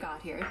team and I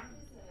got here.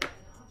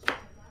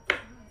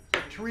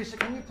 Teresa,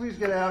 can you please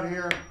get out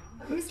here?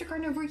 Mr.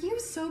 Gardner, were you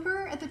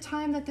sober at the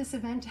time that this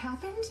event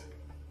happened?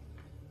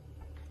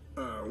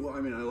 Well,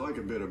 I mean, I like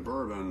a bit of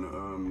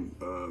bourbon.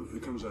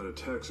 It comes out of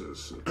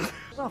Texas.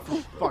 Oh,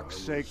 for fuck's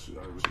sake.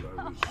 I was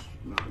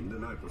not, the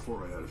night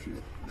before I had a few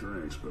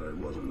drinks, but I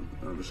wasn't.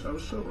 I was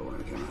sober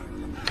when I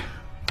came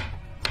out.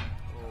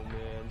 Oh,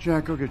 man.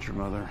 Jack, go get your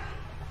mother.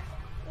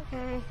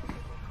 Okay.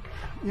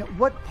 Yeah,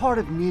 what part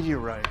of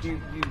meteorite?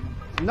 You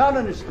not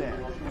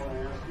understand.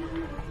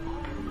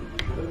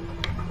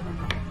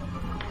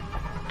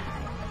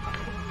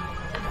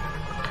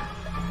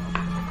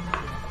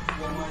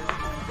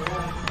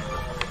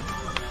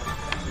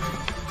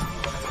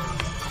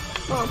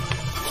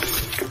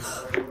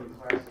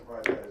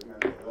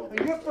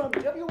 You're from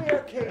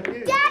WARK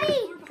News. Daddy!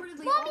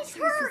 Mommy's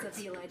hurt! Of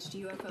the alleged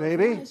UFO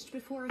Baby? vanished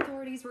before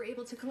authorities were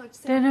able to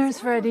collect Dinner's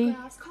samples ready. and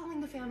photographs, calling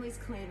the family's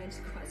claim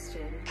into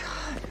question.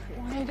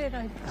 Why did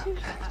I do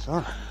that? It's all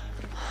right.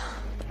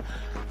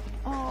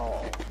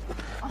 Oh.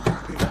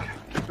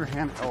 Keep your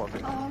hand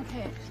elevated. Oh,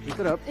 okay. Keep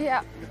it up.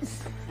 Yeah.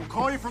 We'll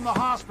call you from the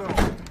hospital.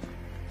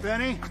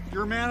 Benny,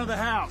 you're man of the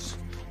house.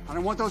 I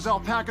don't want those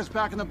alpacas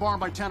back in the barn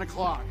by 10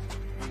 o'clock.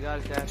 You got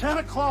it, Dad. 10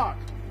 o'clock!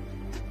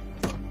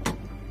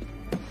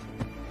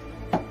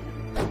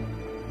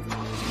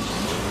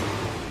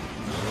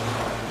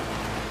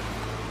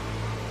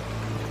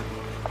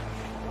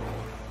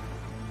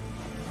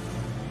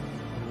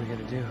 What are we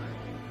gonna do?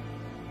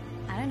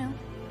 I don't know.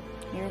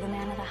 You're the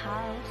man of the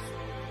house.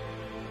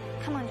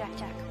 Come on,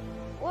 Jack.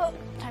 Whoa,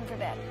 time for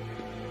bed.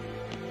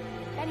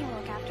 Benny will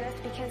look after us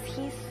because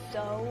he's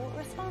so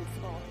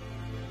responsible.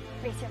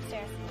 Race you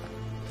upstairs.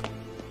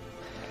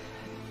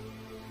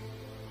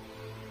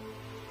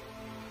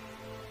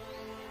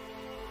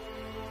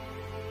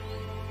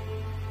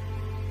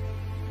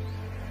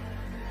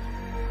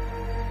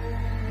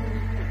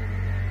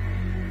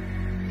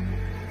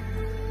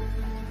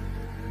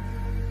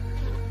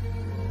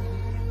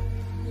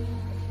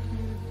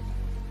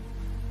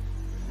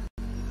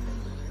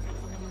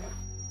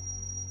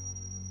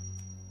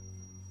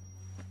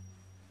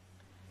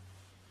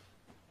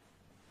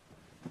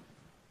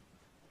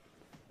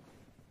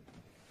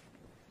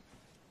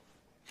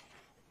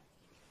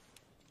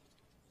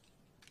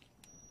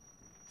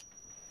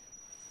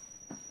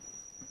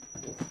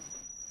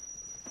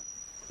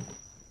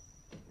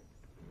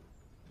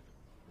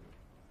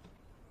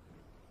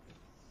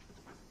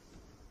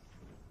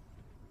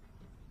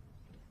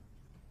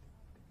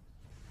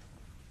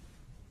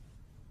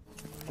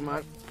 Come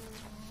on.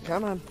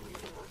 Come on.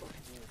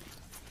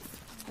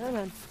 Come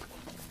on.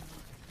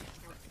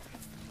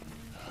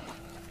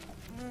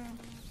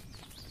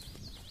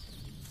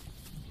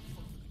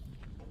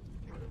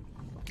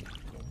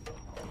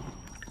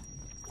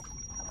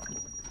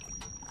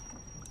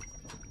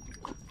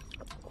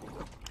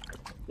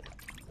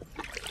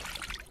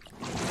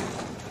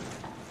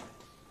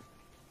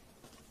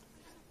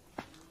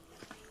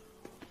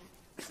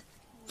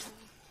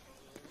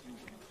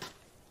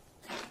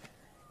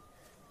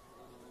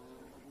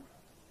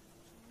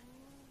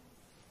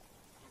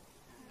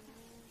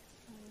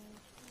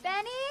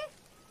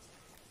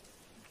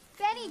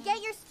 Benny,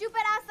 get your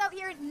stupid ass out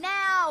here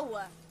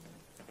now!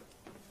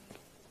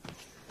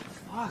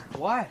 Fuck,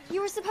 what?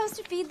 You were supposed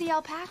to feed the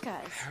alpacas.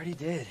 I already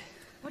did.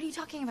 What are you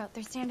talking about?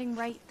 They're standing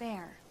right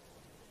there.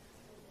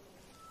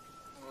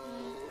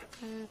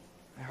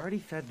 I already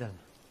fed them.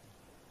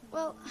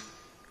 Well,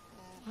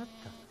 What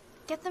the?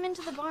 get them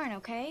into the barn,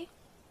 okay?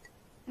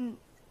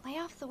 Lay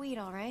off the weed,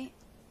 all right?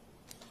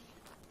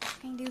 I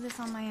can do this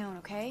on my own,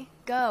 okay?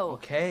 Go.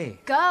 Okay.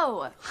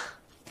 Go!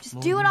 Just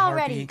do it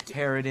already. Harpy,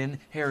 Carradine,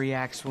 hairy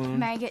axe wound.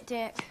 Maggot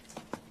dick.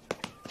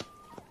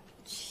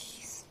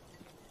 Jeez.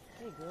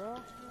 Hey,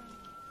 girl.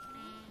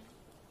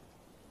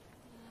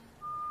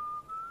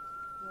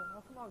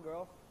 Oh, come on,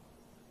 girl.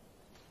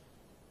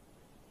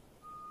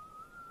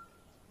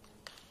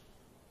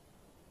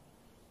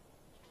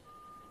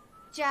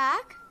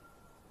 Jack?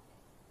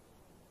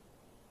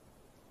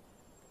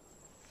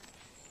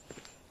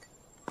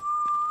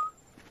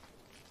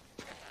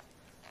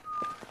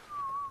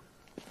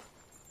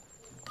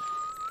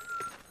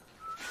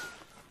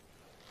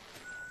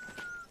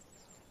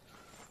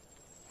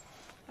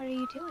 What are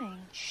you doing?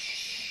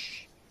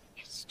 Shh.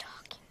 It's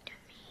talking to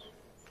me.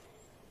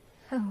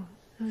 Who?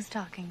 Who's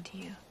talking to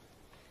you?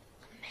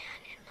 A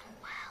man in the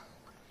well.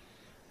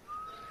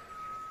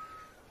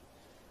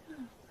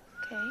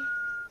 Okay.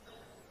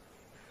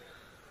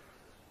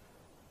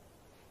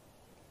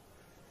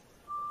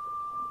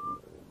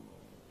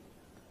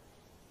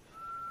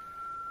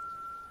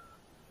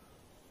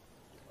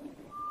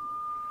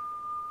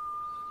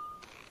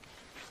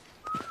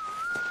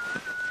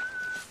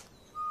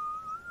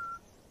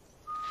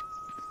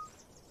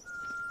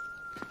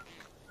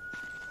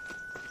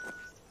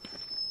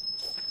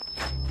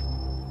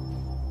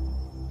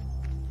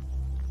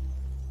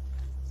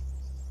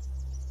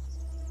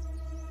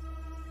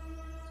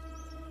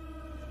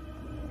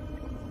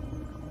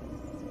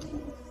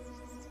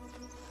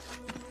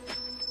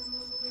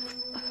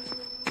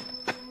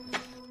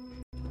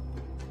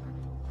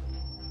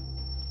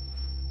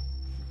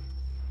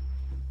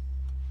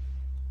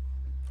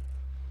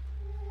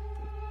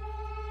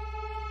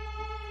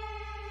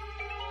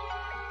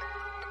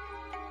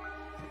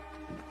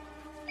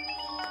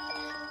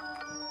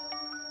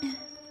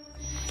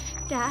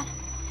 Dad?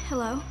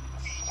 Hello?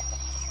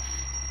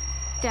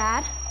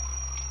 Dad?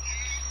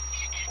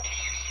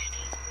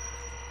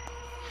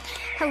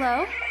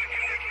 Hello?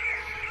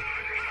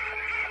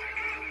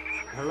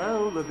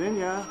 Hello,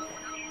 Lavinia.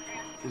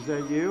 Is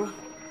that you?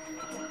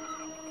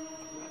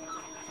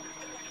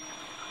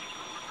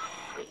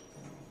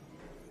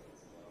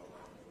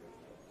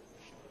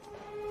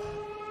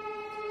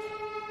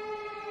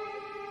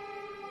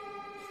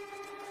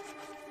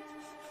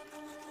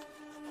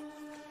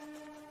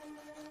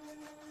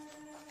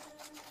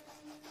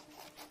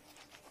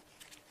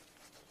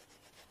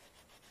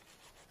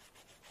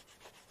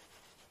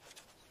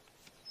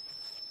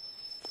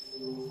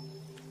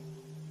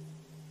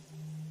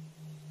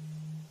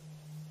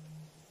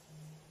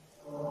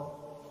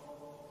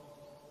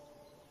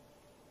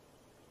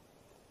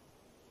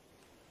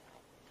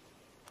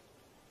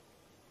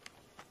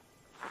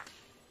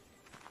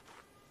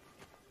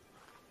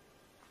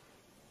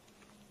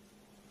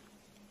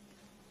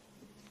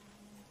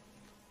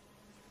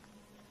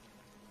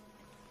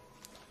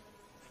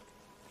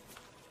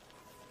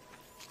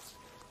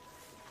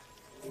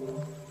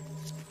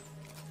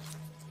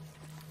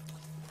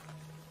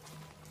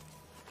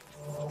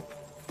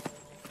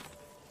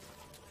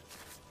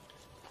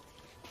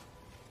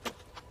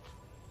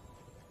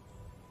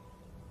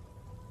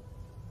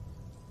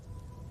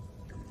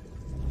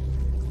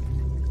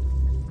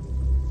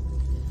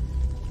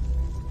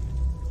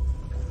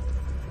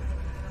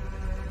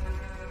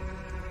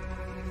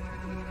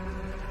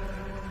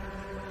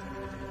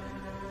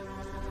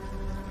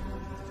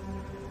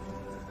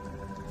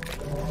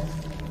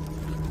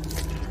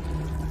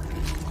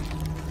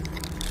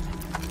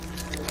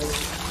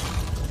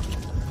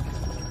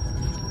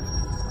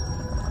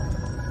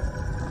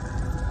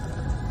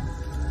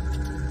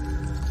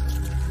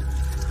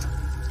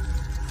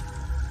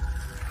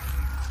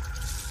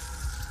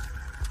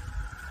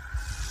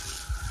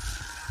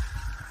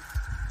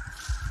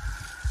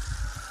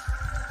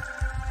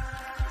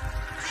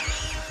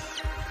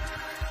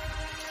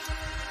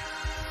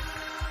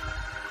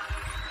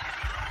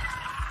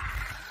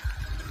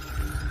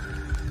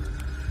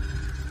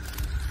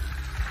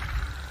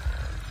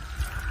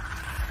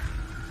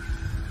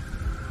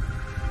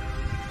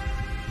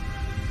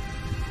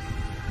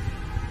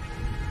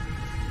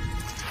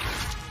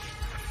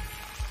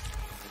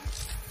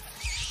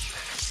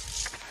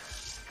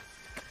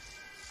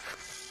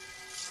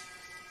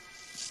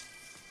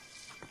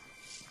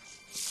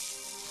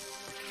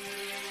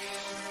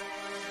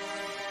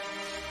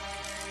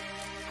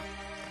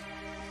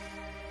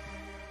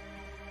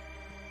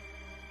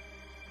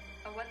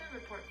 A weather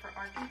report for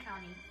Arkin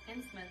County,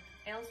 Innsmouth,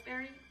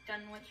 Aylesbury,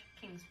 Dunwich,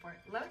 Kingsport.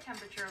 Low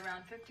temperature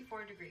around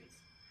 54 degrees.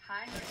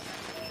 High near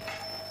 78.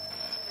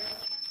 There is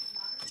a chance of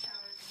moderate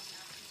showers in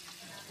the afternoon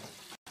and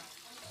afternoon.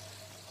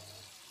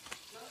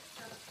 Low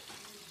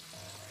temperature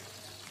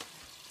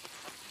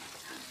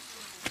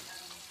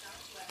out of the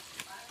southwest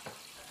 5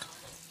 miles per hour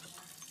in the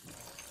morning.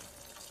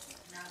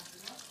 Now to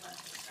the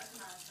northwest at 7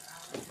 miles per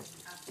hour in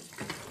the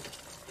afternoon.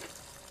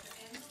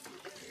 The annual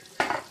interior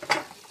rate is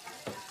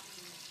 55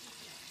 afternoon 2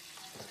 p.m.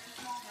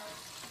 National Health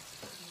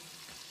Community.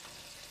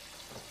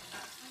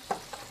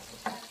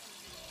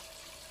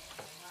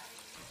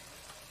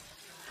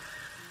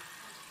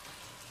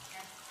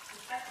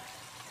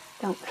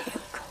 Don't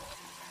puke.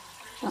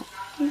 Don't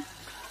puke.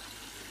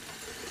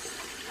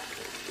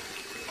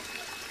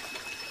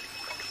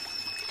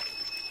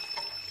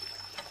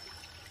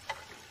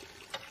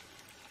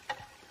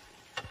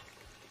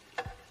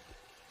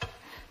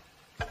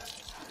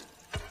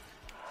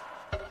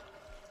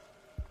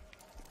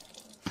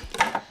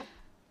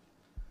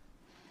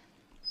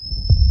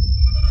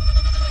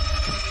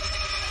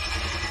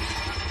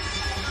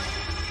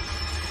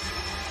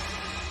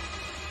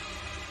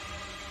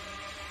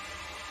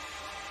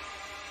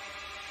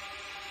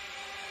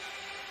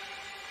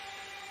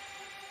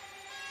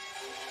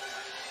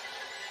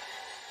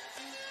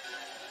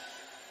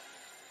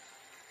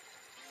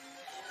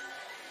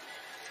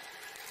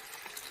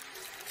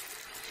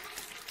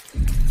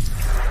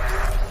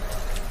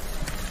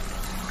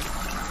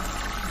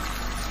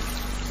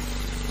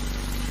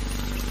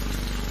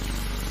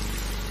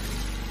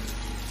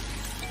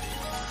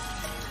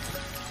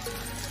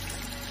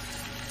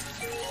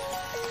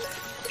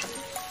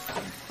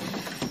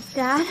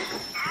 Dad?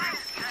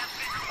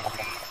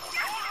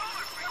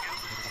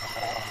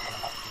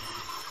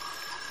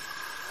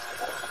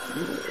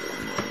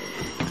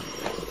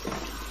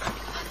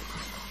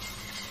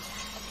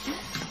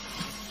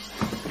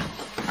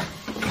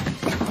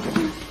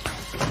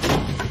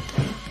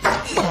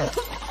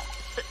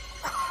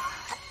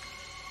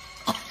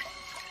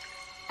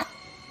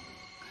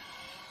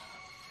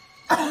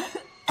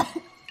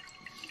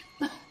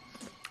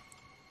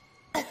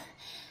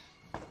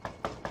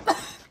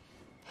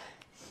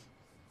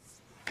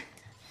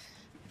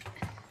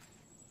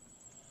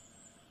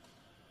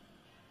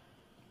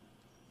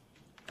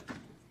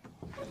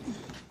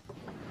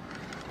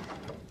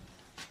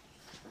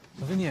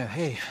 Lavinia,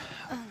 hey.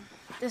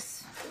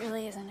 This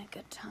really isn't a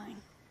good time.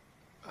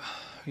 Are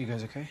you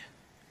guys okay?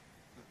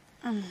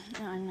 No,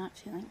 I'm not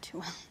feeling too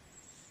well.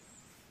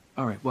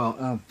 All right,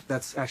 well,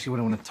 that's actually what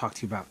I want to talk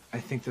to you about. I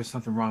think there's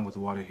something wrong with the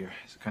water here.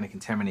 It's kind of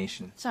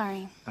contamination.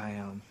 Sorry.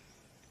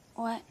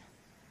 What?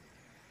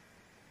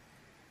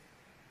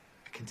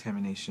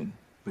 Contamination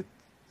with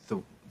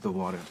the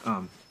water.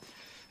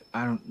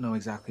 I don't know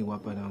exactly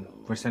what, but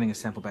we're sending a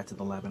sample back to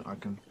the lab in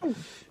Arkham.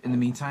 In the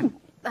meantime...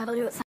 That'll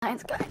do it,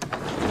 science guy.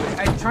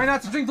 Hey, try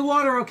not to drink the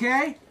water,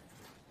 okay?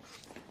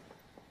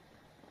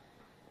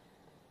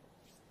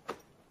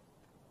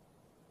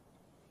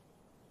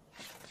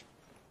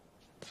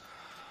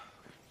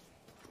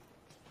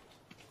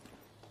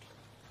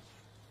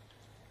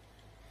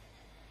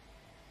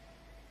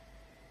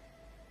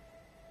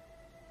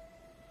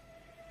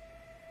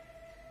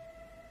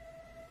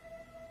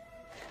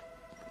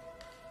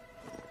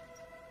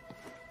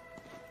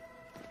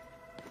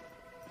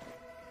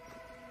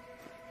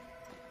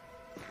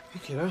 Hey,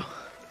 kiddo.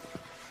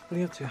 What are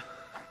you up to?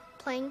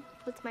 Playing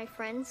with my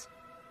friends.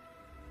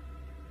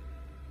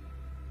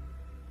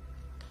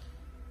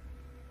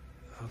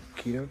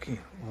 Okie dokie.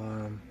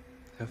 Well,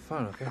 have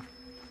fun, okay?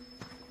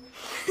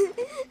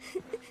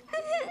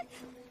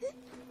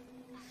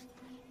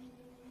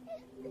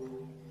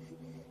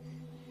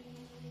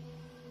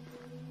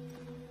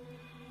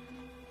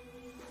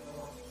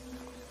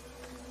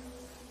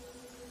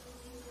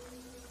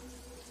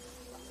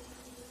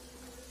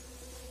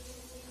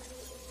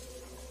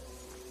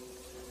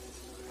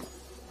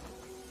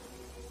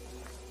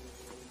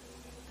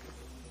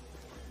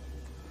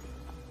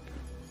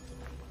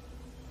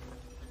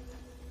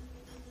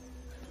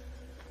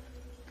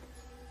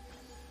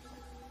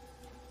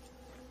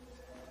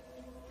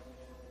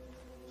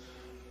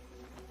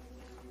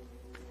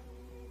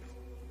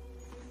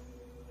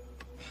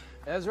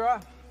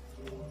 Ezra?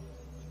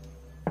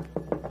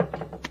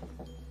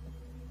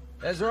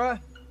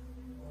 Ezra?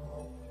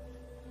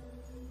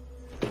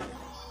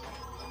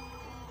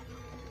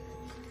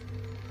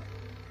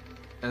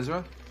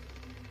 Ezra?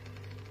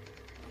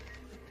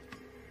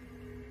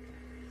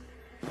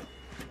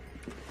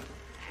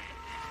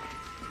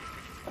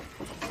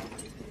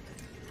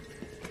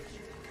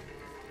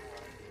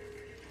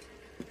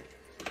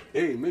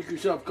 Hey, make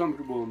yourself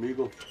comfortable,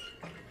 amigo. What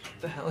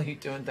the hell are you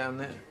doing down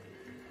there?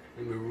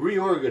 I'm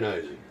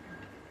reorganizing.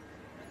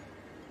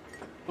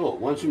 Oh,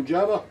 want some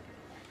Java?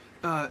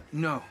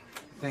 No.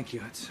 Thank you.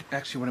 That's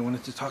actually what I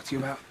wanted to talk to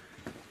you about.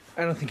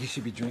 I don't think you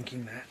should be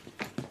drinking that.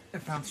 I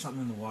found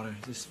something in the water.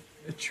 Just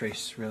a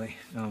trace, really.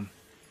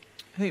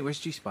 Hey, where's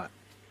G-Spot?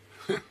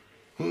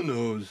 Who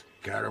knows?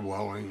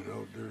 Caterwauling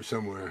out there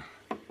somewhere.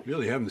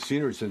 Really haven't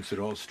seen her since it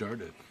all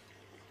started.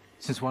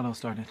 Since what all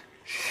started?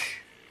 Shh.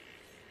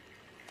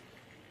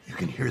 You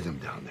can hear them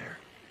down there.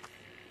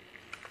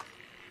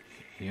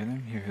 Hear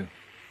them? Hear who?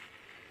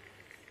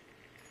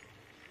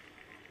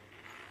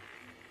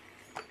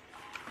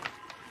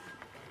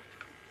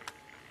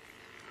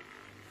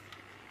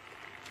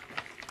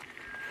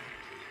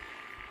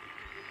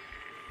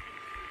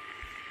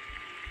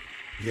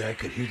 Yeah, I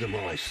could hear them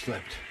while I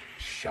slept.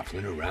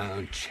 Shuffling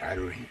around,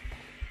 chattering.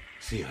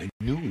 See, I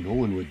knew no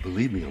one would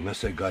believe me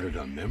unless I got it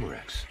on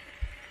Memorex.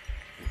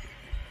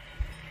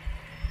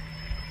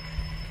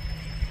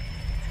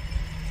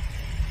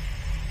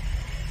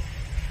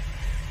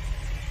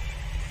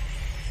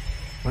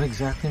 What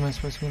exactly am I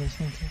supposed to be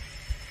listening to?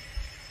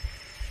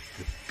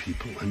 The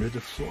people under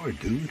the floor,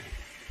 dude.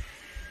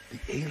 The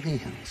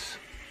aliens.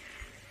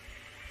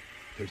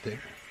 They're there.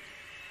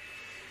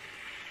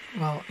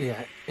 Well,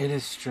 yeah, it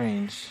is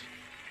strange.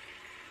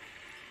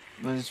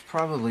 But it's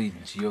probably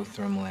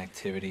geothermal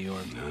activity or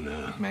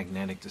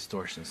magnetic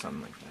distortion,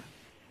 something like that.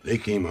 They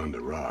came on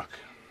the rock.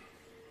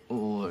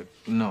 Look,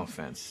 no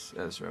offense,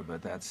 Ezra,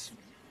 but that's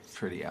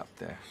pretty out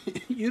there.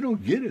 You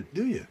don't get it,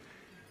 do you?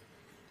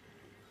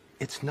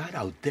 It's not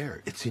out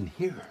there, it's in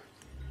here.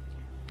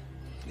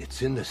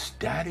 It's in the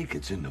static,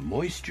 it's in the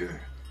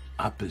moisture.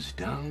 Up is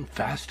down,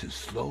 fast is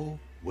slow.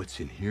 What's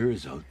in here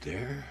is out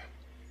there.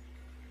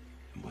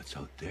 And what's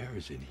out there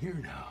is in here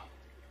now.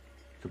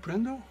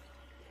 Comprendo?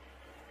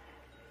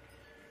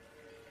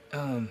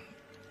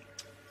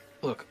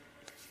 Look,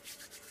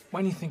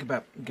 why don't you think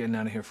about getting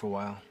out of here for a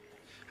while?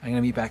 I'm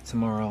gonna be back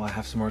tomorrow. I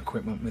have some more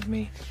equipment with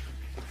me.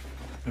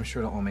 I'm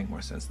sure it'll all make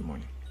more sense in the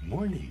morning.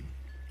 Morning?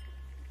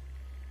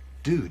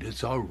 Dude,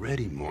 it's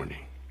already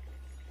morning.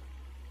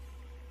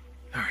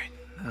 All right,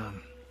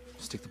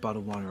 stick the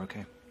bottled water,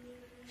 okay?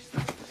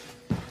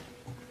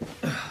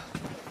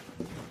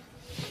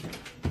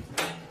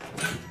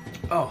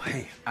 Oh,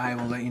 hey, I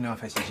will let you know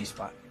if I see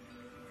G-Spot.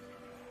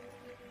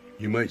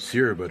 You might see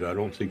her, but I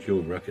don't think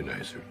you'll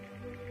recognize her.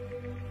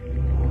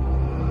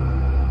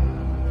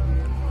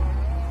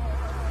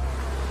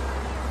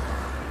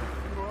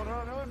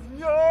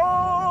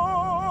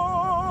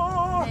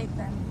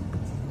 Nathan.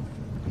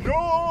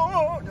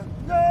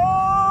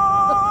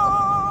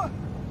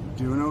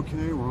 Doing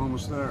okay? We're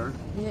almost there.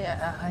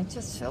 Yeah, I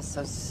just feel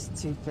so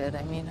stupid.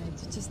 I mean, I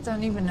just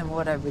don't even know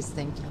what I was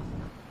thinking.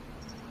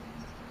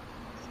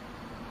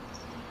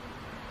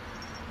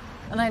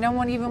 And I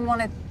don't even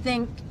want to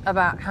think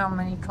about how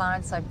many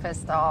clients I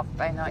pissed off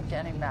by not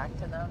getting back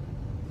to them.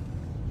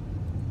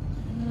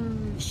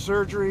 The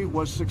surgery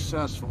was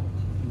successful.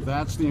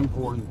 That's the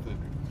important thing.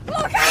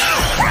 Look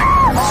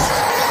out!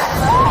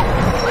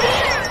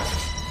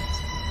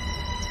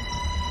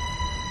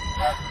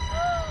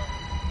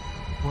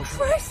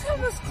 Christ, that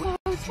was close.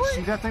 Did you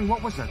see that thing?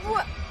 What was that thing?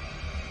 What?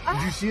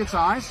 Did you see its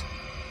eyes?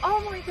 Oh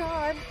my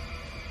God.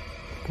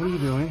 What are you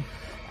doing?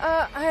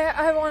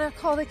 I want to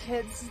call the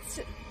kids.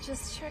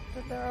 Just check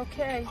that they're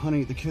okay.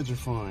 Honey, the kids are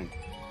fine.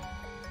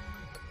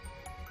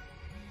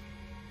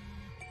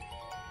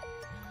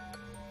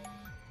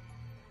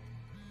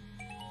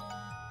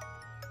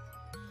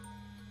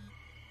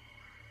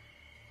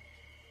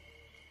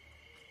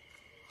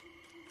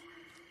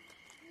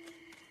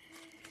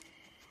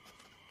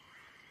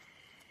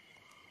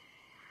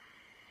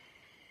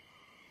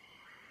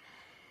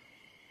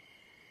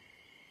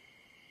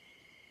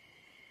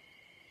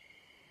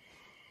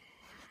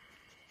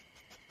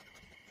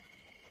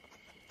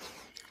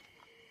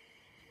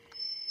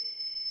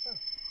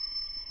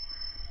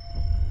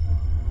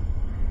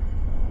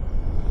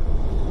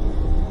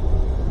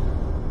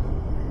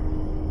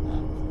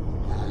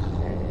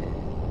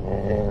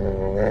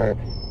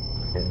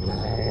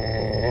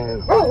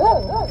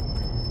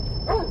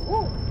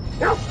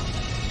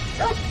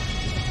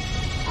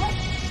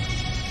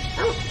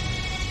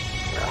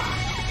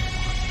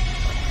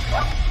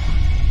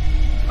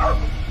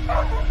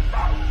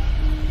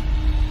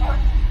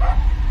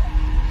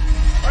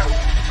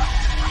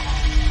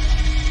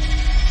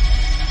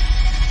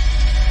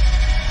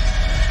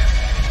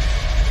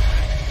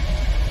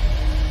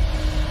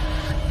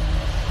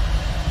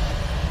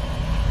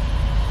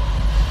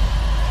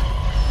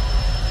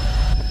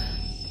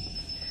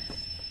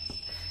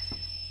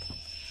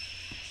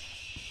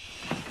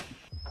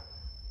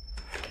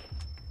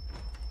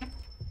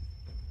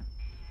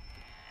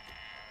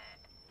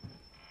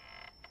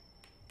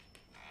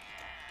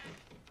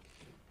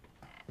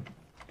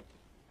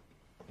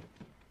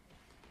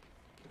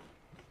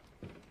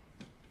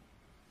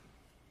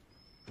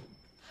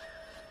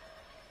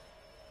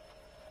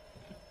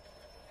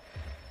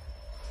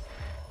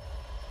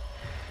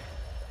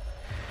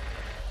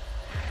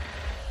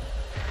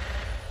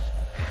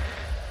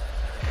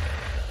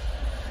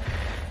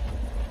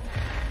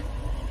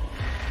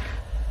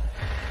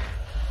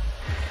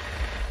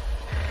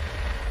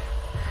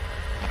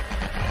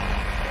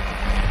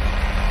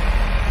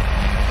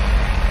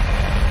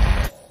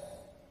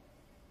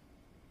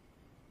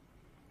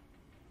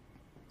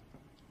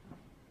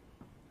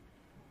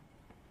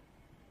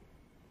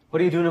 What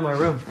are you doing in my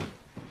room?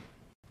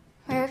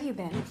 Where have you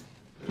been?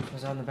 I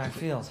was out in the back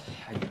field.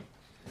 I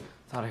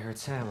thought I heard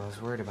Sam. I was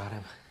worried about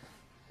him.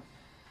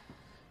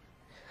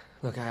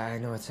 Look, I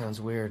know it sounds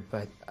weird,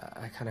 but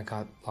I kind of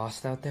got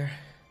lost out there.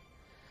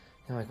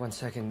 You know, like 1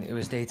 second it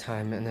was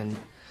daytime, and then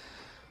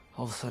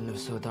all of a sudden it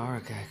was so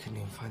dark I couldn't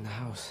even find the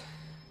house.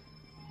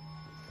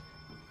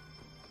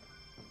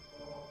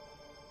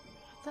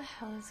 What the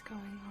hell is going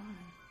on?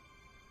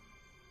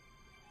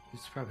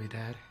 It's probably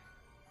Dad.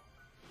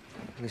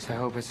 At least I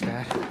hope it's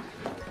Dad.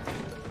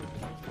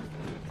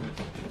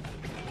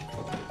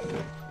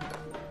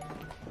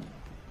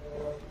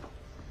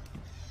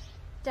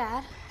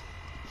 Dad?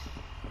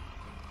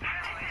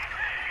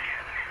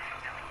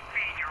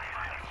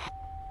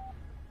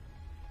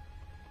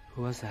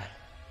 Who was that?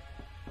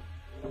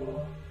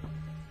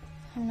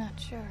 I'm not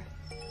sure.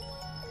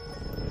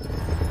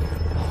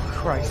 Oh,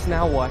 Christ,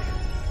 now what?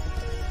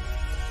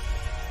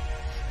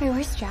 Wait,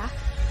 where's Jack?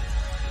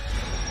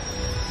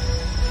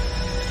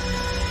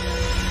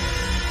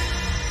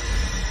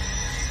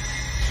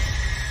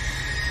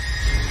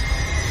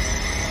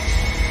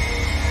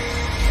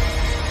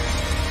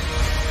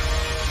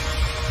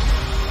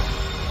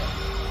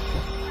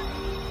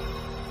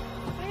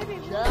 Baby,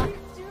 what Jack? are you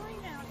doing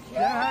out here?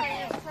 Jack?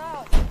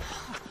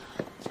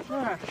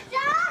 Jack!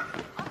 Jack!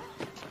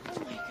 Oh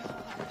my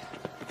God.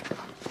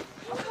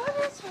 What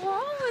is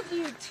wrong with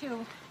you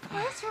two?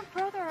 Where's your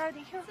brother? Are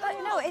they here?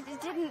 No, it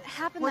didn't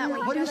happen that way.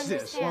 You What don't is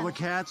this? understand. While the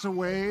cat's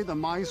away, the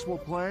mice will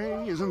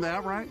play? Isn't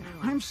that right?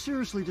 I'm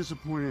seriously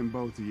disappointed in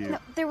both of you. No,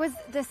 there was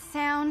this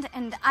sound,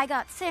 and I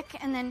got sick,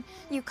 and then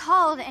you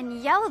called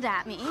and yelled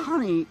at me.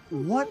 Honey,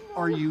 what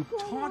are you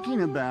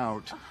talking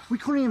about? We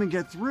couldn't even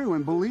get through,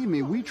 and believe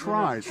me, we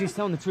tried. She's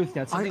telling the truth,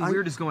 Dad. Something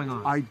weird is going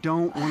on. I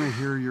don't want to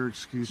hear your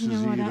excuses You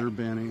know what, either,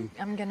 Benny.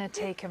 I'm gonna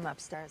take him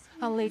upstairs.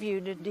 I'll leave you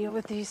to deal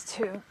with these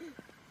two.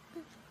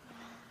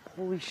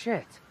 Holy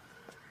shit.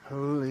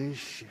 Holy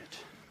shit.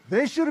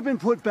 They should have been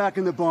put back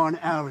in the barn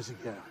hours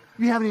ago.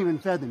 You haven't even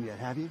fed them yet,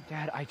 have you?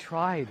 Dad, I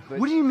tried, but...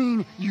 What do you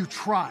mean, you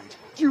tried?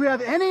 Do you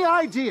have any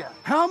idea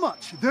how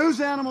much those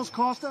animals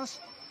cost us?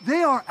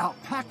 They are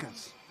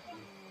alpacas.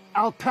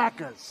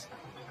 Alpacas.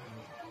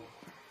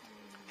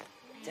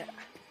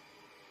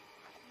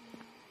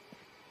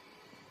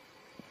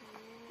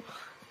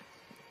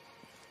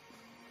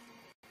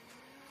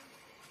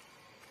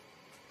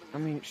 I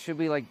mean, should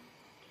we, like,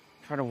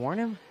 try to warn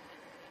him?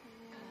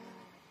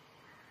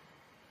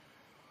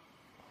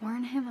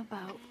 Warn him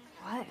about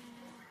what?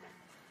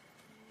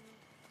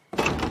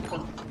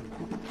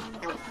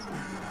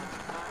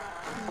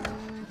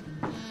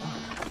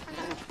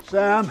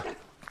 Sam?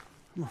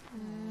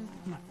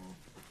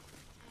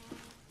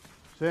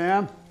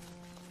 Sam?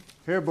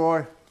 Here,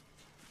 boy.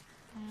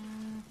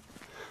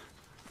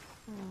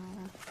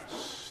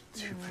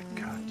 Stupid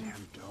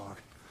goddamn dog.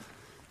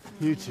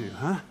 You two,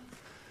 huh?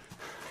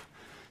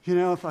 You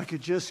know, if I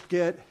could just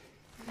get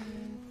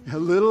a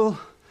little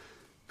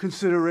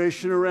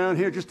consideration around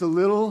here, just a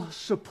little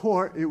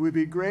support, it would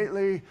be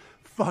greatly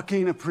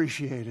fucking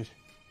appreciated.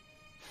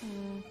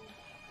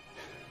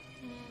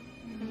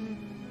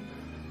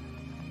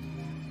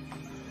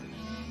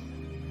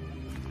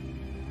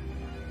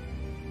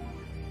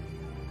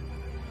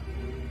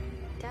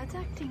 Dad's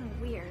acting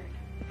weird,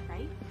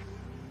 right?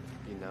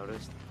 You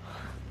noticed?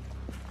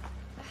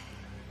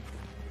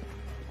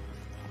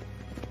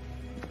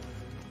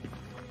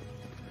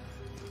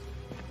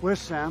 Where's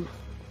Sam?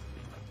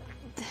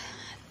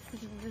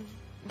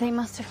 They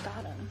must have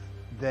got him.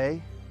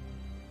 They?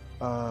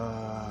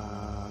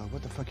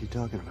 What the fuck are you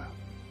talking about?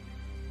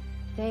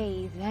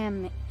 They,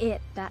 them,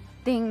 it, that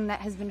thing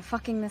that has been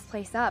fucking this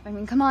place up. I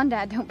mean, come on,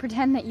 Dad, don't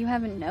pretend that you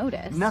haven't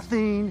noticed.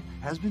 Nothing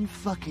has been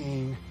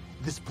fucking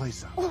this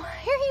place up. Why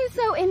are you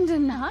so in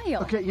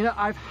denial? Okay, you know,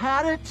 I've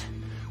had it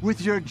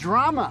with your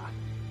drama,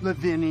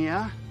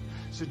 Lavinia.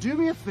 So do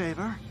me a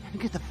favor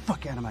and get the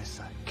fuck out of my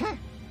sight, okay?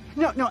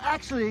 No,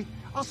 actually,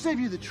 I'll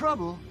save you the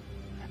trouble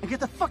and get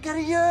the fuck out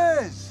of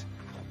yours.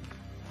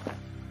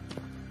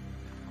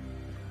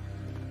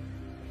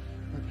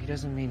 Look, he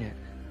doesn't mean it.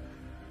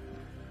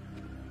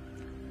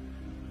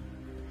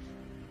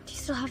 Do you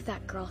still have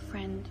that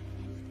girlfriend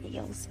in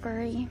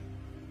Aylesbury?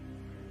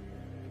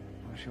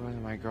 Well, she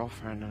wasn't my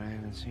girlfriend, and I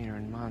haven't seen her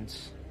in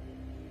months.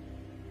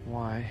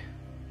 Why?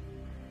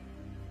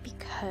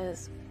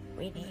 Because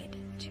we need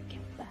to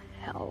get the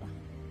hell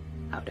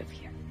out of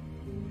here.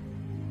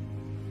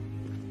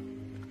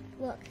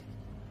 Look.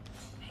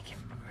 Make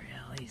him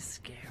really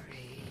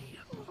scary.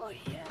 Oh,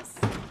 yes.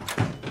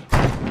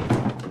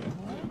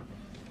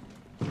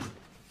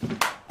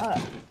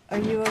 Are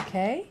you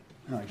okay?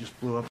 No, I just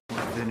blew up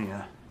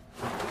Lavinia.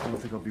 I don't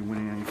think I'll be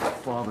winning any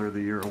Father of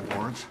the Year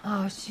awards.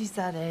 Oh, she's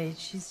that age.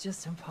 She's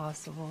just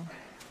impossible.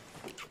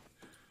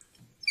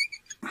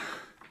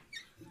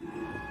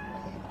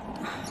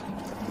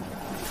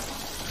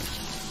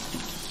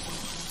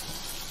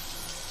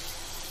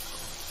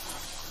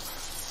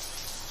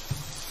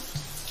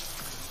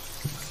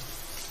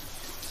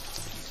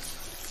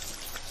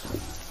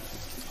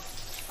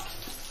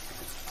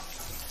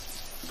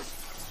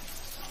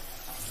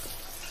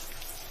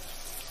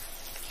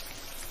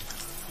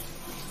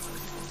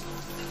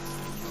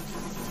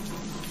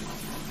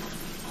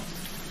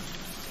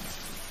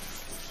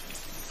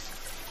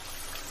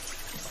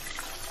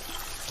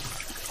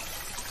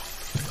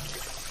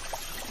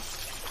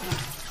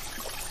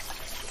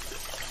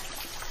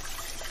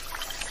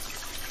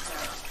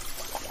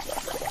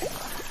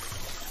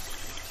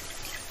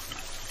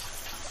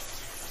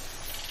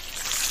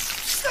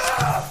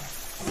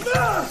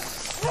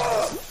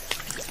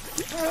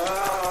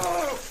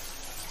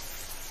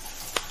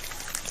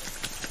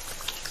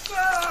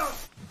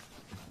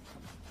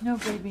 No,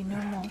 baby, no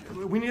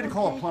more. We need to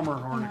call a plumber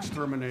or an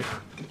exterminator.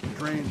 The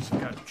drains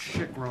got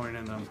shit growing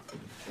in them.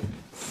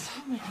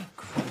 So many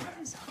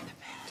crumbs on the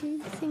bed. Do you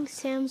think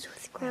Sam's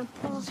with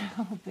Grandpa?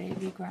 No,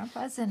 baby.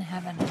 Grandpa's in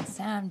heaven and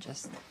Sam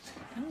just,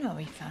 I don't know,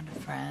 he found a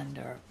friend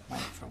or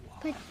went for a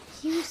walk. But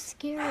he was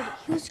scared.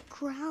 He was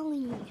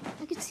growling.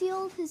 I could see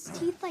all of his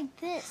teeth like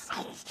this.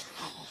 Don't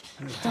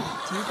do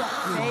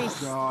that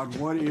face. Oh, God,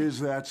 what is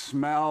that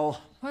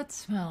smell? What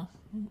smell?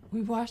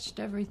 We washed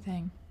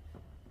everything.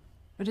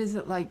 But is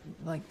it like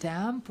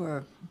damp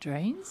or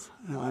drains?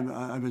 No,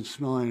 I've been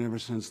smelling it ever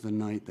since the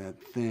night that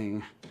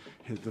thing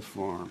hit the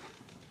farm.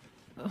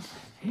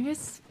 Maybe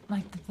it's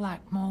like the black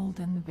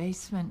mold in the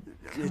basement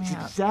coming It's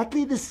out.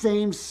 exactly the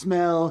same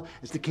smell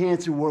as the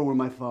cancer ward where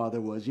my father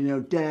was. You know,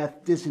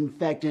 death,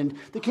 disinfectant,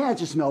 the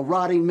cancer smell,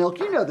 rotting milk.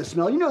 You know the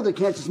smell. You know the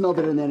cancer smell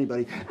better than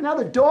anybody. And now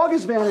the dog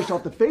has vanished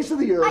off the face of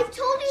the earth. I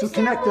told you so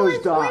Sam connect those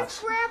was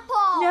dots. with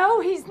Grandpa. No,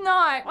 he's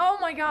not. Oh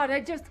my God, I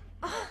just...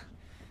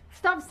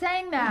 Stop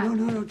saying that.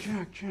 No,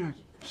 Jack.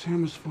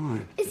 Sam is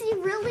fine. Is he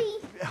really?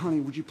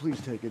 Honey, would you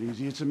please take it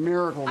easy? It's a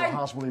miracle the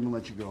hospital even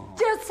let you go home.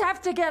 Just have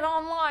to get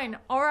online,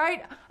 all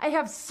right? I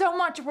have so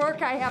much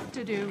work I have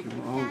to do.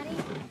 Daddy?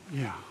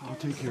 Yeah, I'll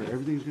take care of it.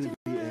 Everything's gonna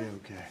be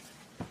A-okay.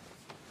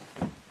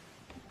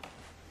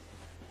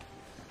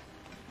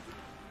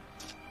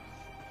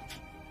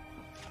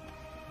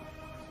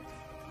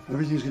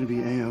 Everything's gonna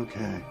be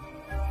A-okay.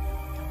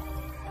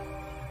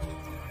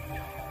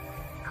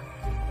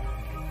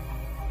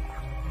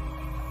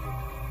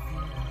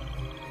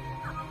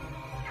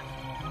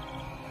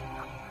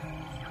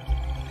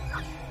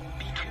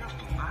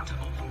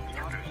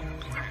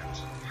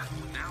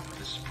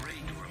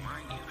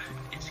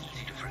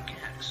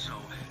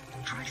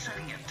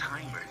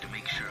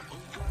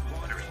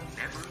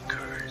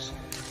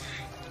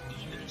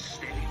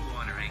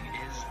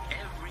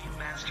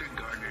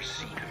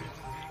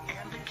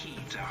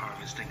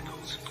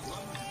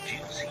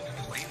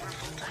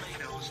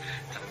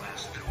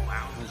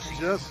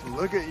 Just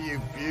look at you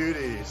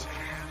beauties.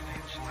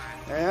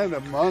 And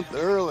a month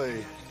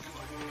early.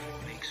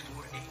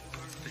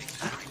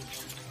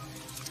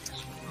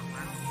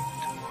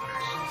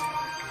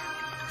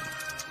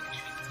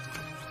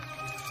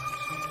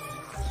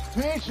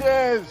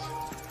 Peaches!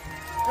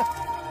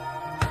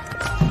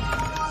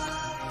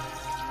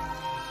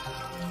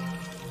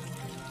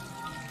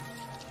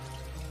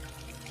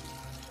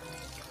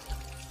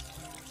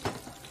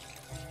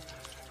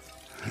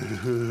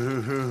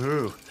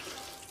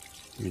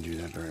 You do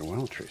that very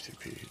well, Tracy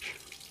Peach.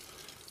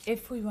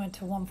 If we went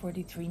to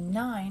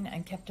 143.9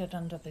 and kept it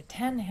under the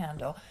 10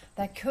 handle,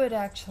 that could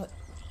actually...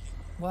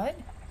 What?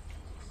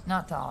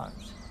 Not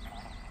dollars.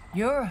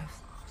 Euros.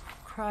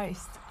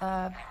 Christ.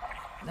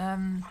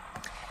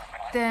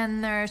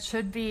 Then there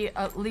should be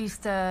at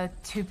least a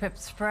 2-pip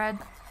spread.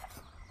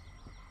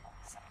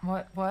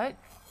 What?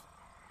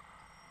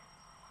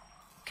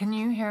 Can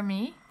you hear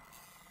me?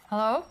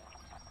 Hello?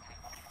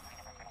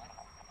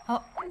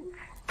 Oh,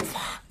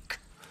 fuck.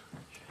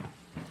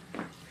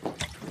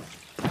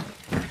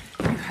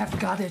 You have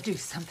got to do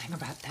something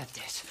about that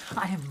dish.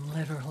 I am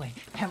literally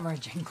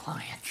hemorrhaging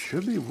clients.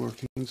 Should be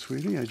working,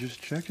 sweetie. I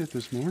just checked it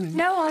this morning.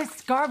 No,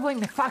 it's garbling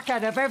the fuck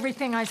out of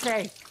everything I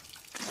say.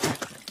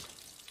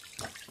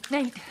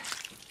 Nate,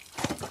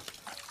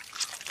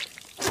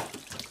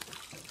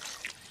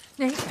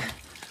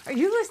 are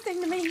you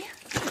listening to me?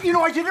 You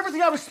know, I did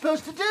everything I was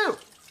supposed to do.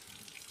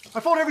 I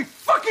followed every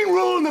fucking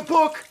rule in the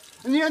book.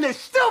 In the end, they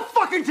still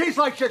fucking taste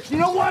like shit. So you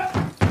know what?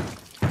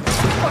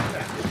 Fuck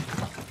that.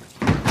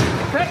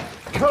 Okay,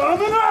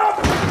 coming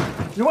up.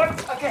 You know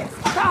what? Okay,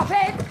 stop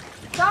it.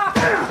 Stop.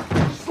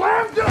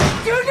 Slam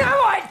dunk. You know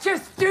what?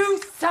 Just do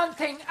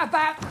something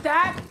about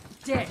that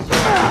dish.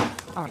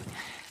 All right.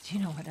 Do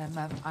you know what I'm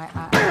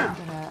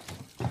gonna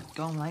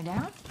go and lie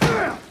down?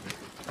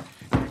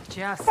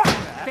 Just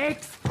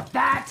fix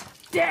that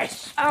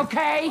dish,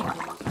 okay?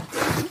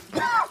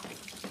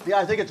 Yeah,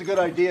 I think it's a good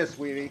idea,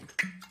 sweetie.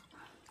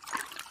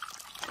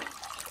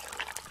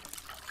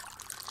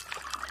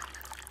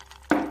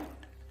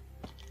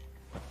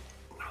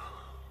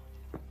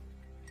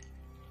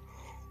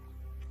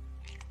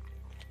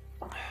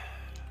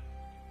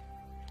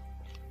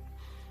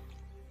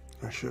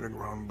 I should have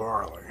grown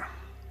barley.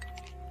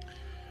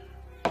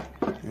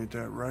 Ain't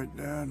that right,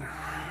 Dad?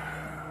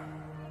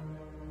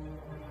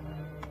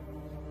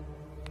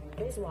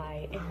 That is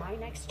why, in my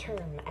next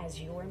term as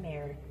your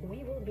mayor,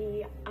 we will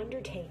be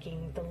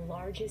undertaking the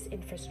largest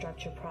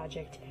infrastructure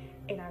project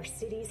in our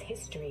city's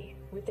history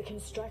with the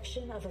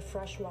construction of a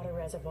freshwater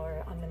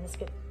reservoir on the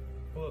Miskatonic.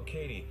 Well,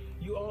 Katie,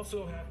 you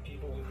also have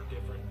people with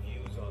different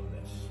views on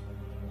this.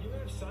 You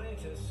have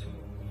scientists who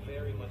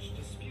very much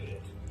dispute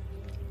it.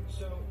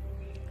 So,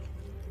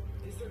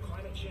 is there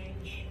climate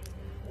change?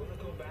 Will it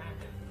go back?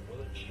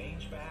 Will it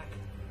change back?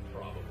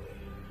 Probably.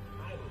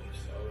 I believe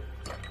so.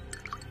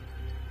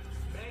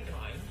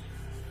 Mankind,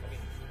 I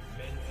mean,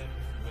 men and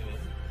women,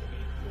 to be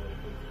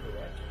politically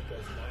correct,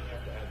 because now you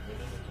have to add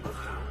women into this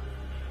too.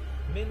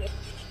 Men will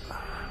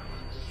have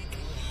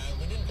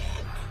an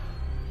impact.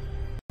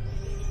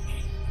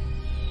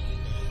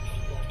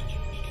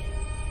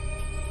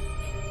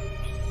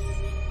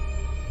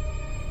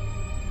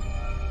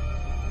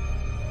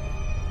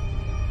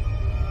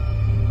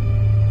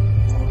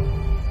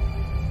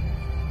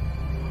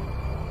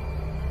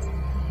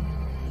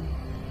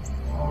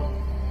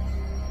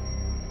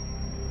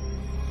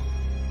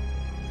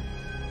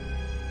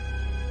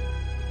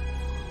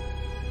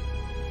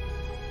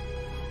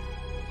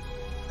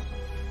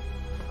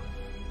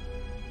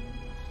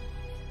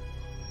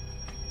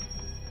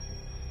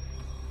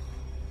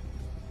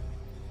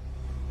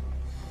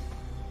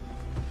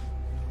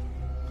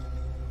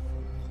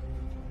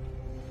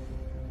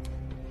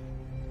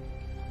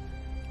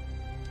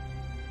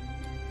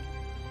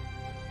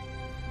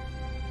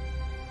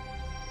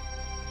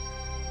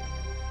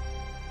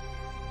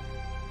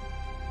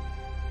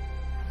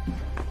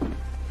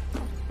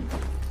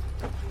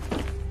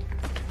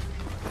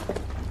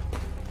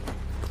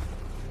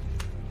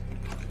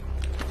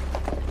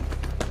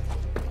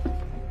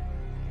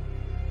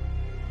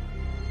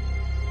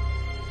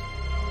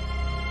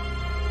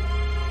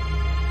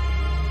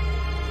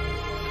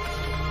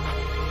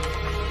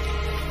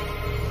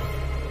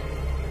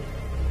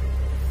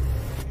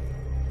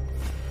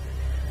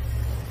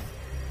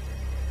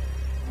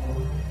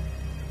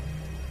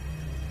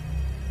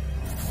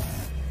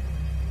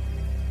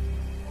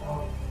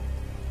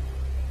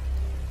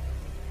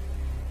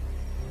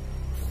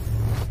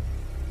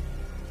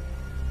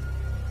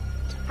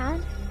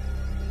 Dad?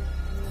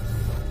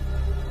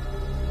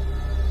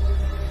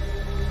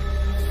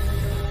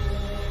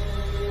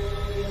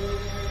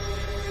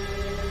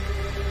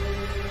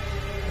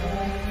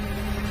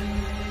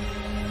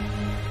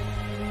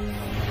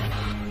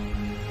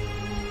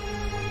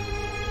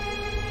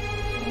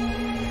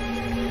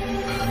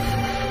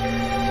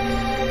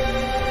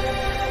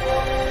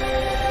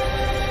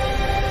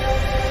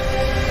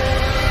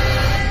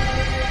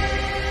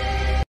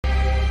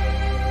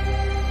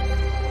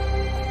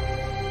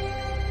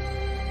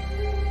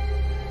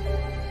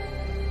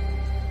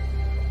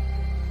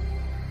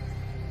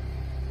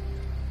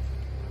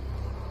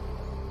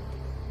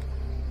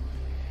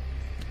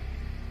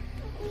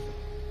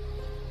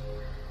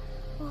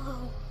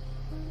 Whoa.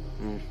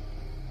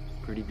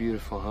 Pretty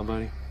beautiful, huh,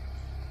 buddy?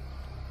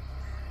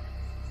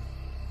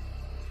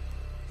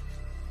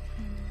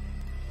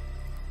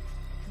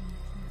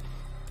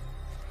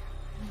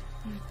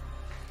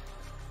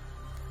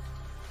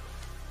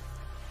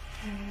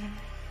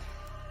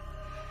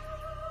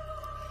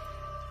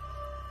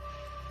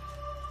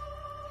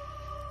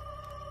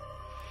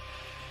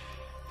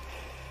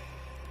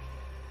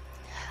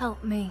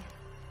 Help me.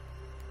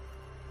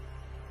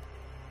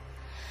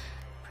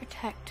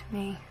 Protect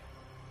me.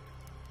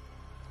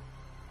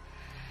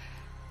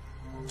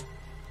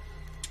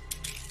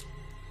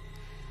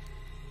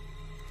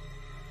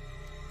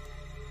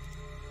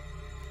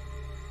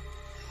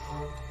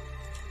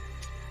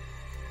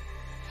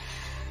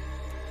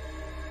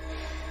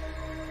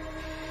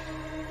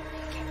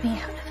 Get me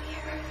out of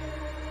here.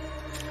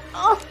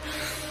 Oh!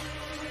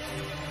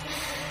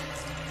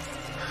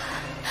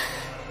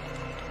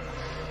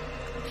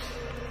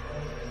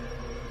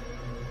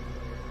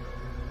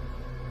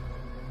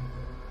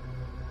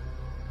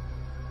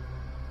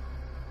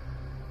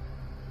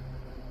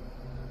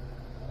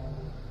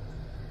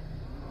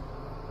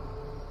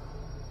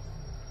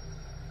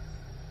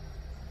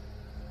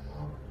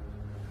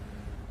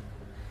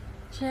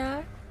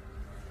 Jack?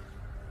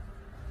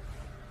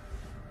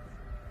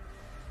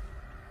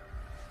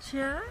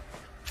 Jack?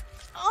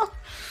 Oh!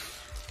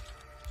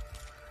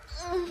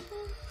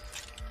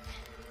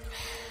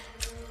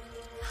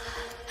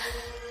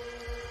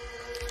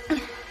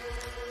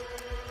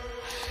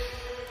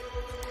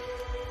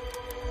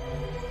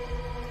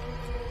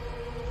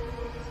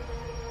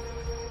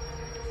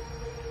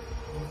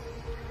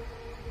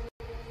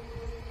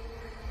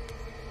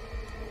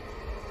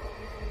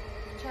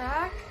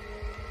 Jack?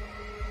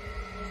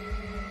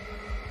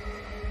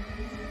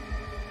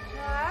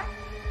 Jack?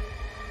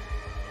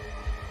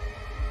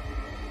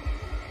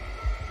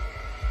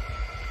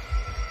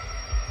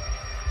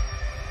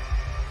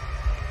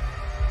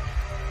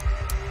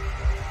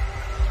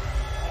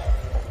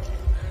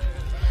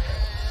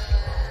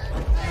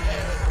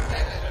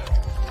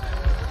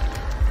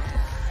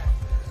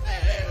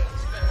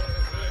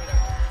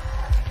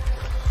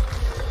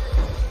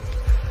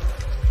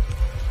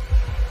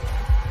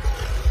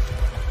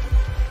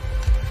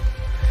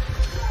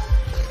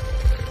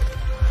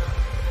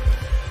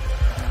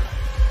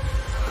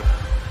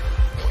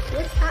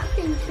 What's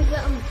happening to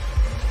them?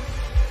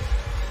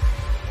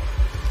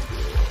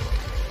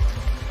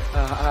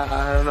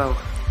 I don't know.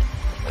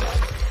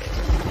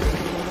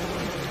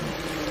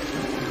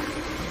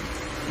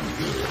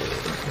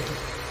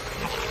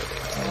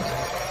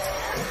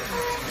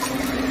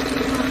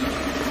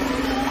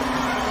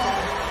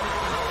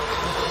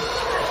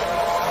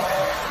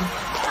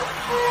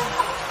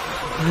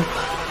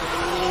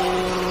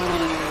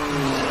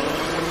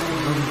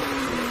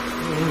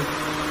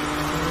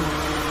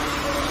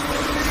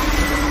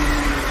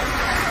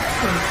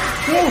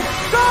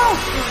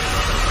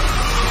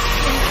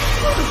 Oh my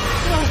God.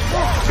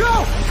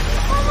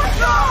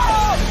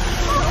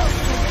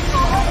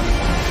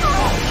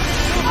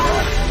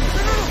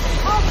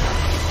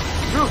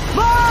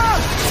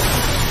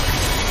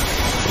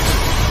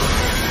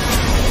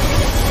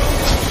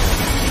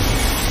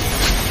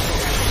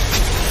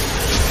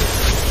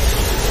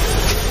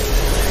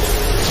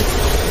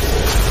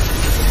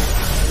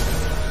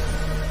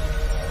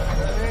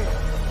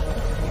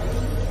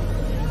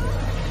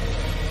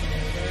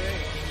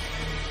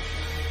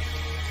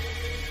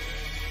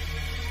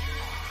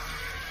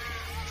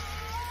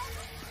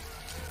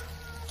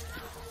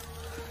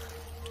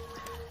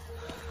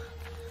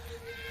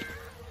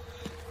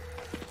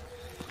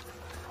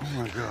 Oh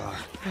my God.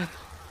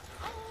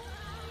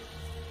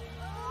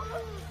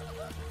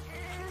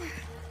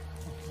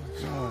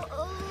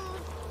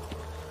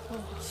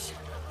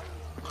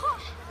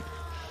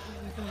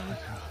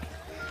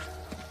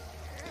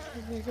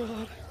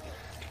 God.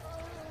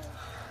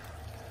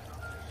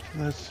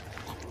 Let's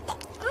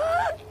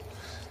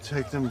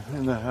take them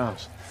in the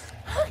house.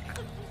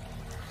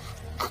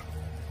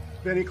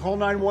 Benny, call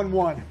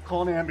 911.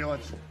 Call an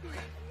ambulance.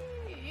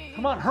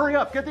 Come on, hurry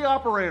up. Get the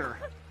operator.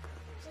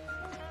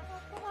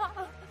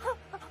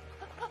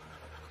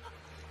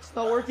 It's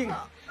not working.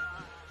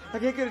 I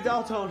can't get a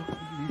dial tone.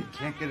 You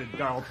can't get a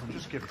dial tone.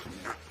 Just give it to me.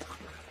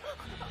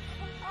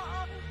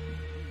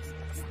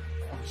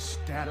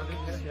 Stat of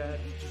it.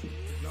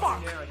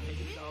 Fuck!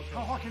 How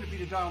hard can it be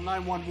to dial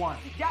 911?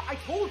 Yeah, I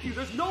told you,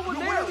 there's no one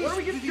there. Where What are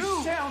we gonna do?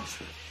 these sounds?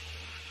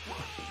 Oh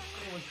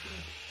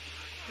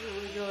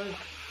my God.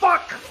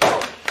 Fuck!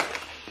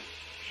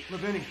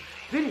 Lavinia.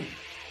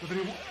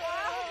 Lavinia,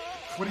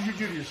 what did you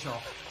do to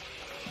yourself?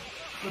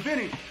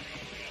 Lavinia!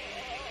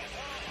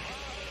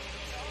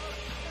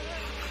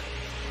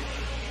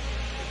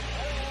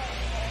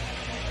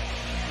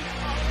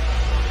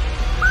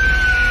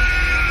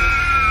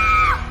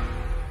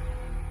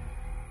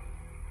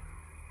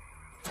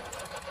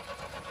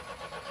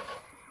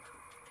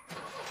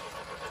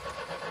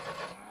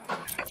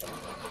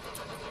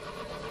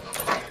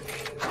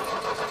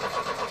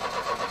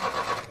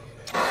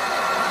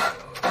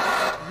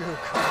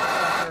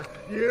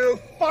 You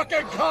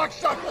fucking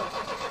cocksucker!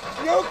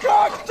 You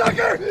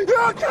cocksucker! You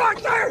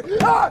cocksucker!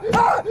 Ah,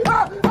 ah,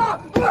 ah, ah,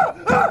 ah, ah,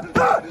 ah,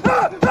 ah,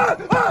 ah,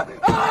 ah,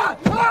 ah,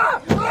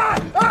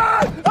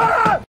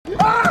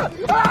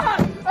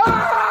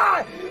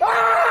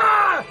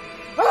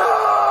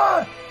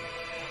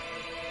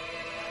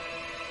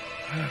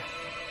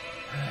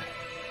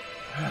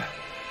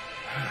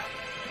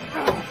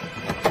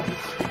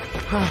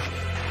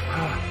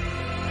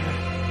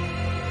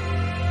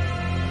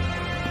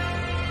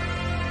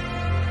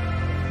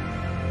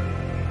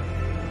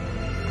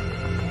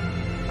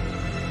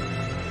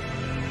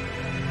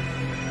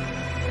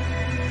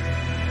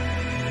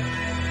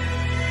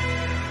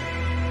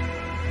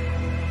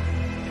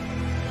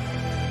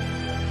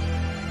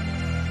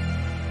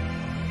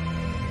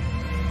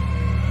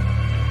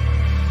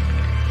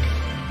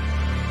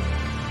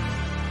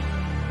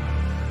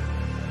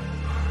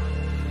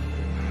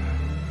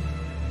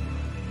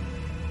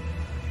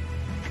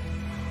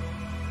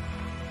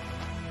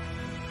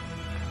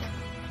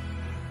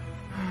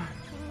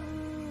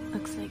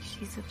 Looks like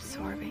she's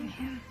absorbing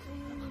him.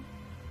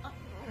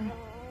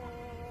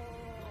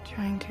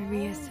 Trying to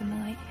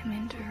re-assimilate him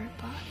into her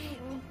body.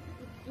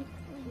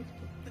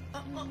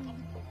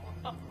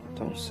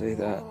 Don't say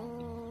that.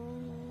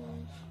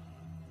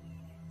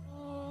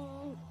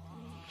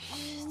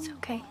 It's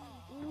okay.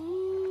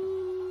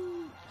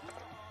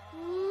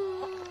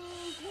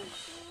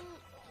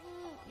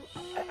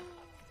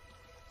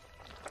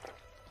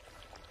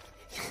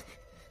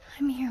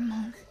 I'm here,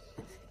 Mom.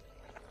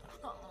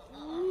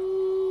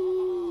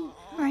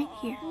 Right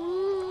here.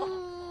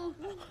 I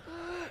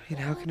mean,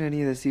 how can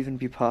any of this even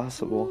be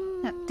possible?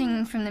 That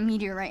thing from the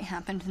meteorite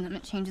happened and then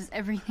it changes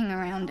everything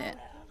around it.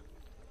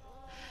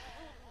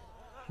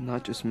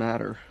 Not just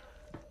matter.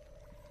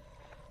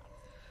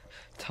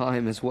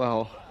 Time as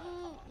well.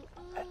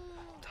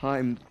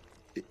 Time,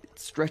 it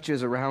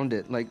stretches around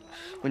it, like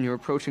when you're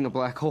approaching a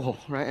black hole,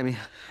 right? I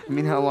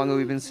mean, how long have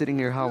we been sitting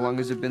here? How long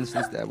has it been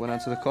since Dad went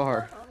out to the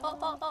car?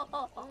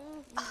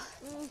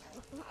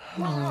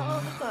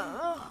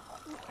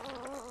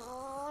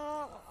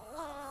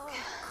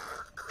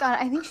 God,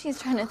 I think she's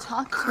trying to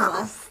talk to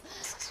us.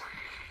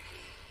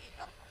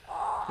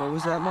 What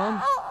was that,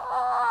 Mom?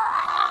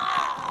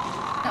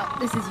 No,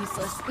 this is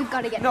useless. We've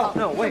got to get No, help.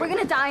 no, wait. We're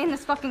gonna die in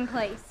this fucking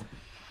place.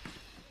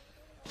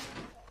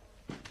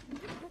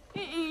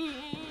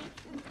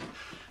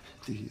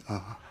 The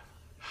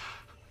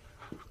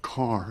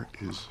car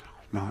is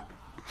not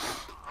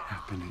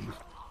happening.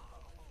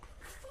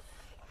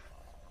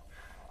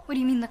 What do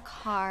you mean the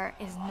car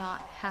is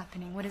not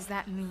happening? What does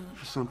that mean?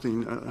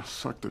 Something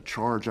sucked the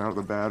charge out of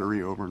the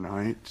battery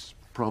overnight. It's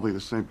probably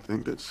the same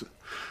thing that's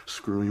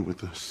screwing with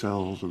the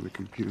cells of the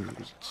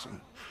computers. It's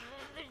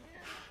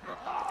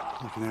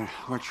like an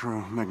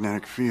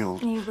electromagnetic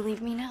field. Can you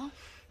believe me now?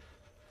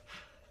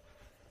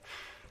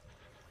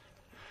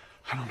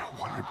 I don't know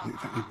what I believe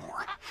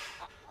anymore.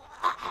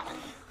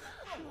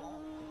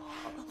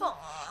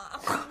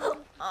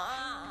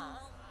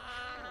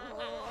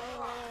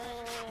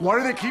 Why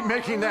do they keep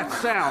making that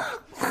sound?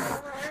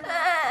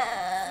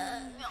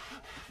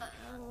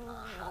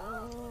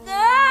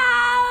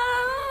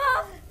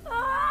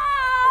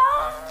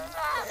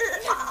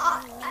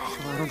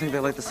 I don't think they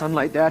like the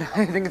sunlight, Dad.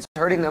 I think it's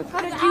hurting them.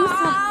 Gotta do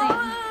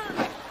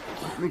something.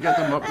 Let me get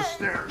them up the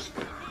stairs.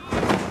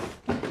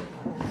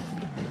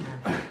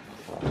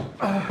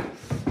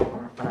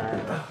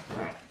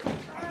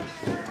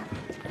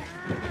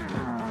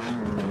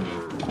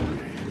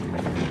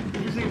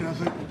 Easy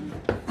does it.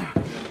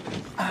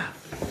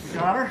 You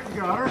got her?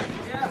 You got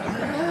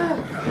her?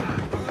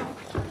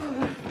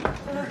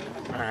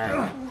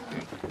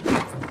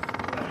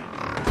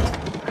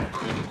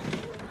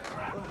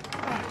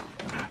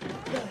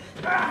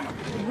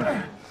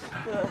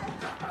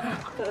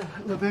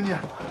 Lavinia,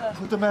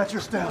 put the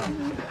mattress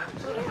down.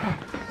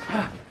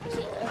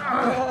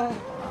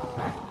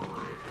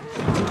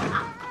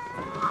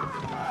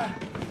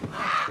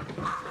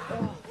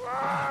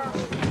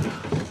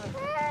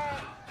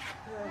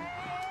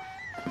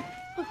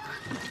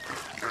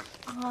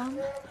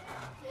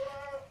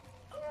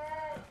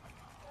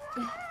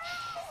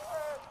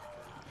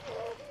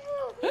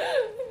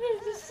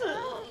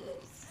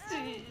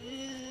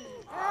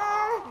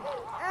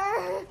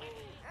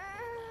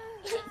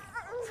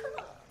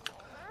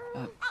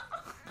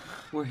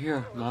 We're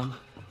here, Mom.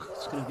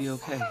 It's gonna be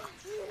okay.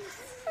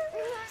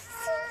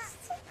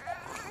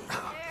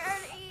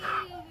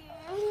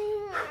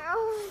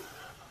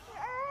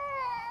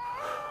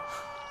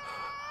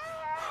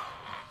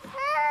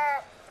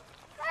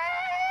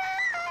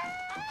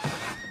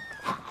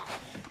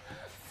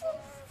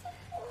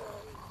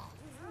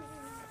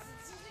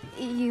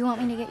 You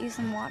want me to get you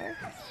some water?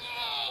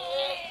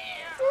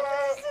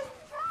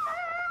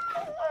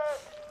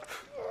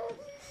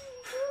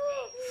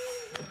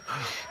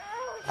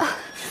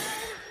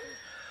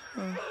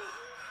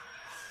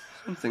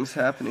 Something's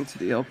happening to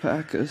the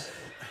alpacas.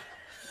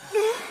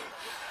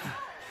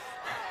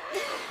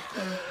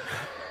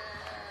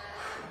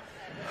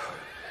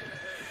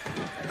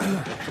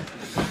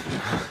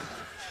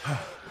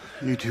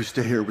 You two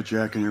stay here with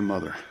Jack and your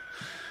mother.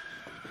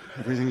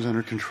 Everything's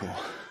under control.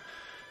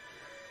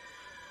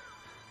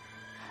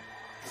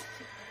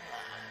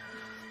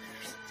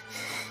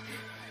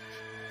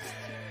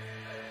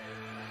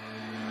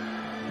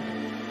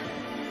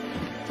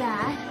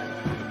 Dad?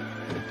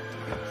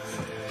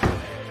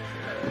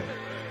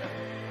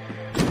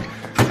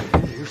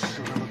 You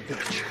son of a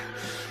bitch.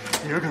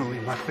 You're gonna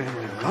leave my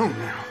family alone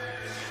now.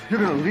 You're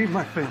gonna leave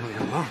my family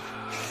alone.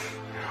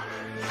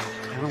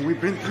 Haven't we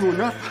been through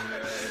enough?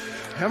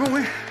 Haven't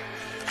we?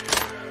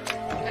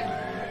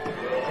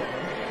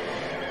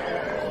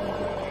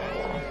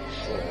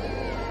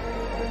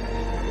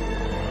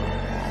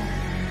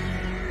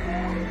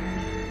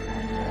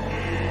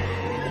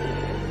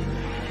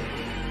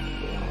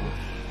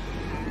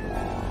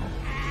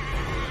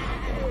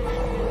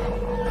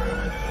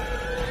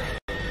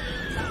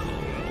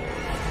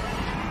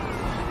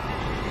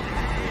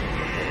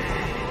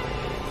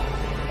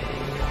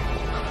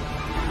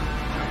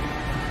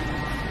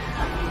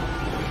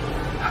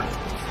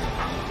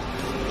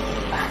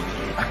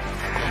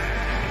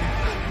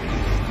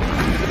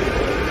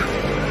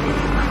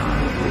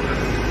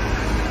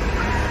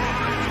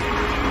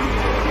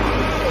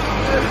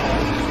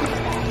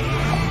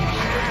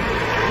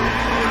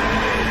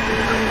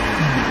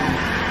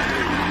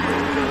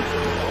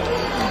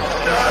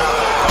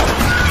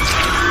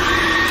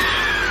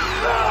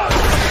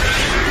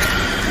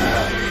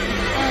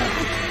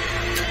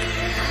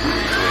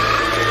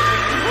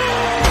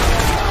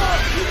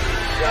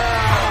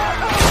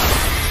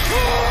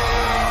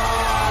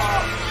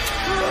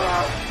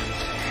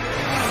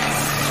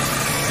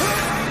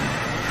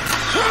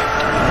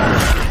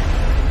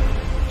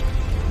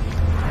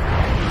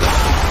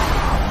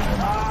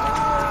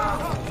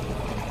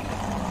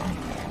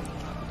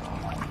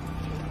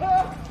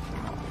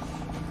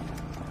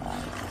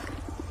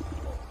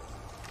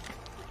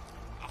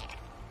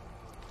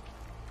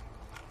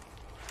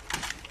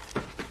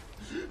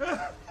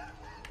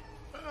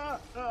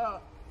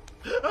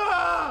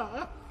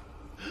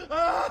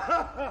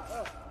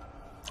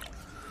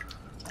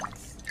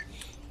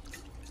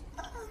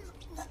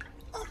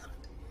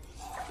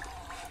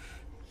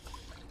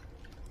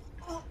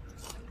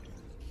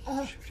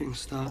 Shooting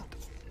stopped.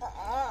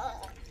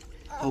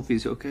 Hope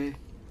he's okay.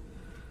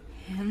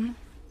 Him?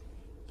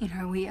 And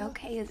are we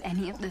okay? Is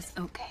any of this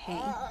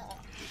okay?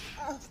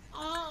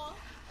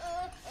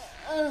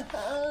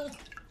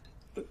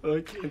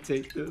 I can't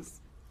take this.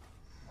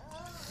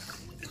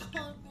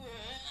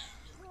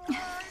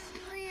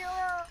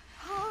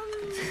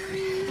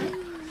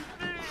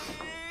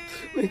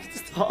 Make it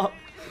stop.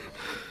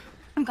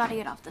 I've got to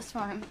get off this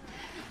farm.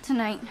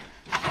 Tonight.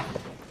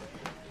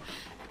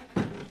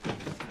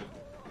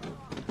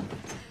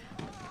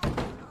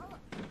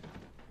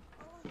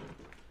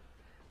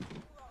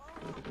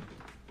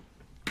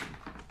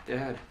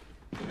 Dad.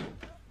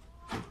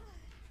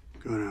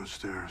 Go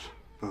downstairs,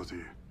 both of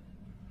you.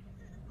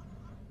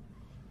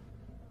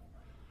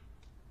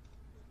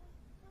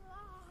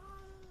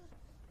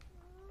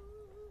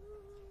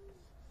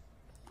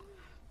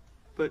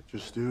 But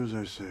just do as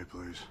I say,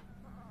 please.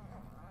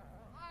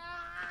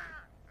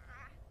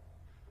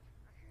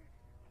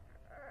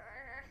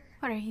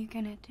 What are you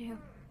gonna do?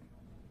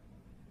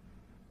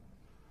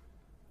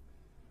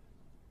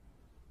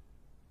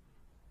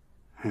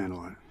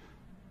 Handle it.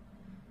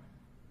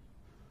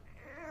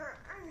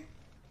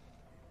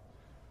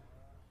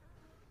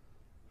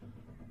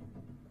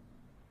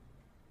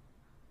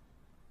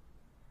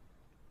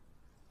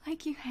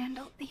 Like you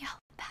handled the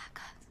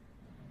alpacas.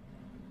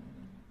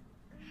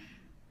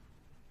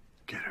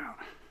 Get out.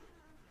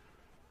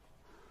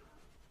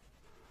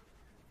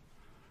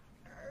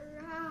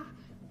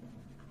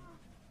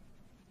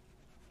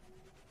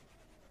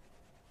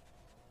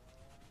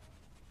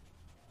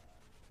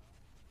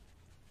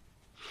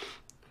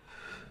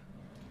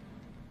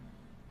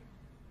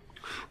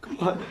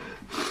 But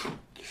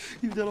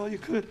you've done all you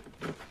could.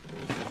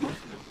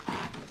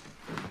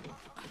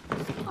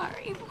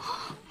 Sorry,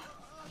 Mom.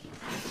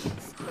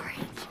 Sorry,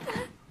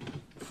 Dad.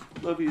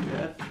 Love you,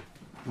 Dad.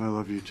 I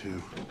love you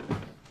too.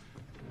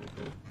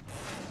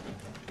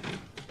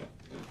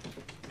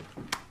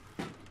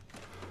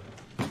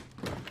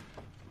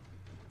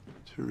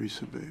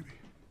 Teresa, baby.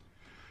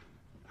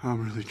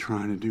 I'm really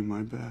trying to do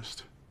my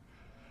best.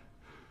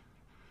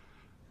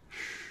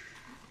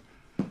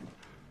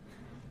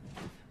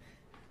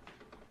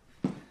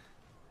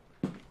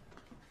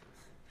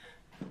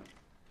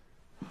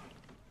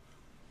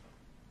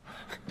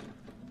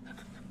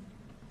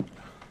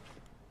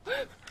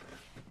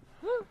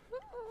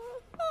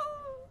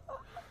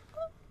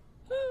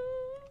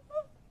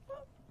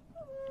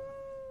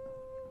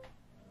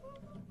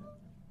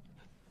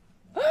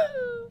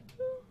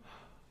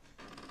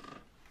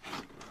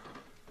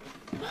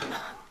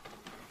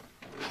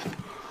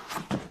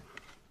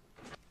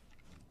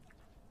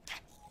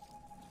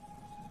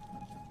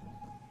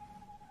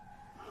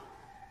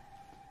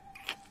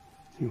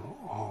 You will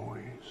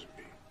always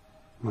be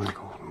my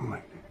golden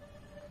lady.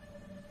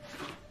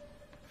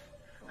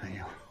 Now,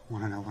 you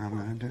want to know what I'm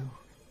going to do?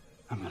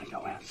 I'm going to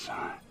go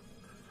inside,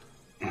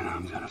 and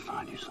I'm going to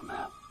find you some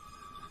help.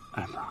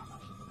 I promise.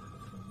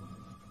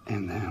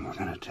 And then we're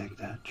going to take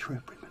that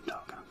trip we've been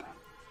talking about.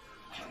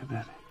 Hey,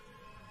 baby.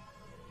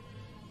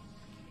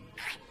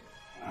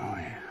 Oh,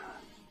 yeah.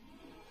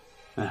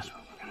 That's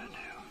what we're going to do.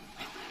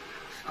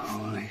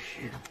 Holy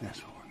shit, that's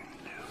what we're going to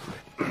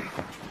do.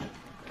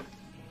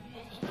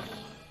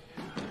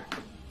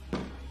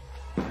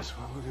 That's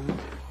what we're gonna do.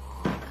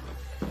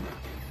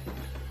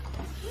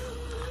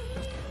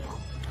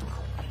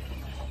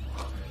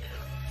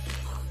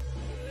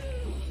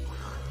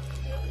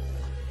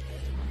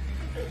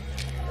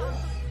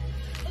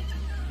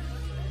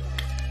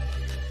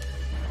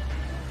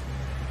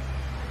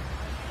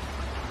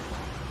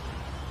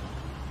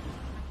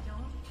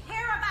 Don't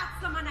care about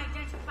some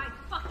unidentified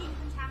fucking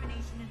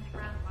contamination in the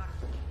groundwater.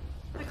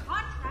 The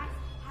contract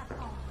has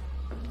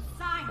already been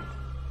signed.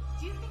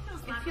 Do you think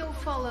those If you'll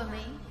follow me.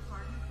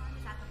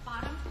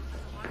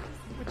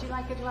 Would you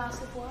like a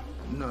glass of water?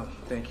 No,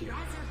 thank you.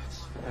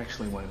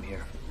 Actually, why I'm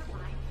here.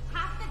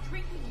 Half the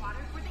drinking water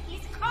for the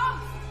East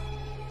Coast!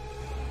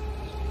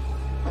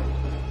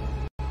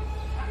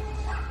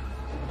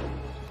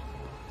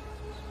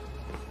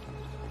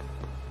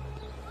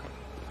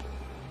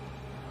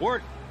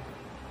 Ward!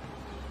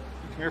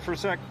 Come here for a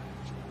sec.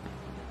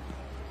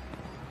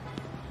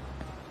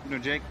 You know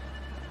Jake?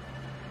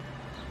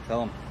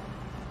 Tell him.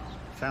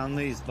 Found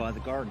these by the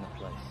Gardner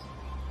place.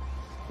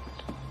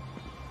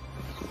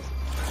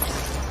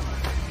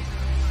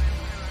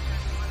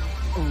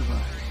 Over.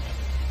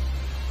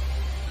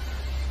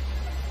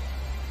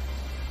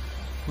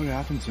 What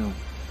happened to them?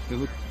 They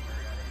look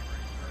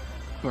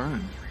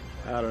burned.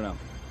 I don't know.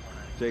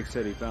 Jake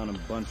said he found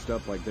them bunched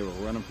up like they were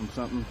running from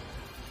something.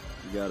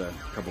 You got a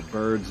couple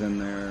birds in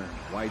there,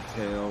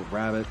 whitetail,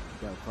 rabbit,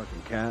 got a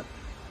fucking cat.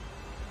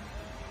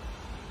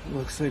 It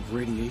looks like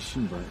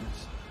radiation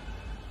burns.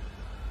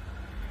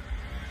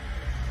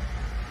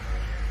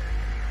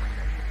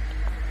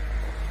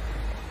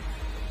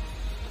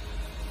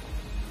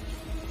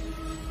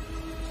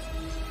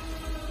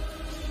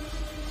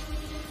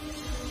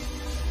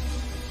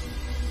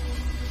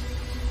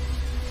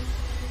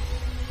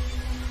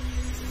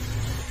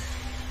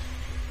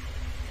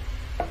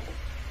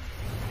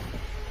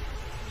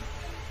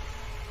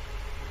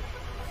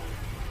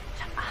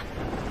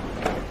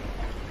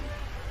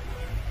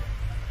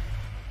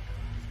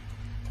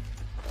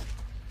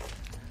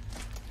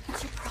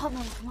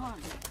 Come on.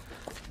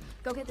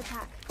 Go get the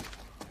tack.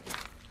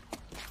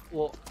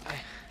 Well,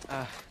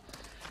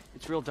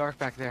 it's real dark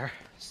back there,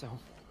 so...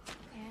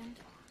 And?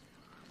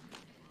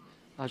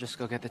 I'll just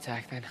go get the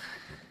tack then.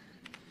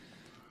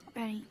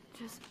 Benny,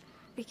 just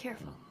be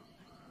careful.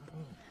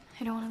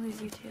 I don't want to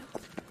lose you too.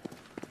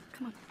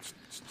 Come on.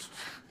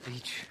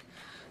 Leech,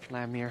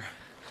 Lamir,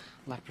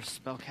 leprous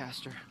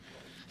spellcaster.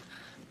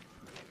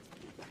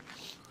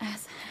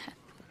 As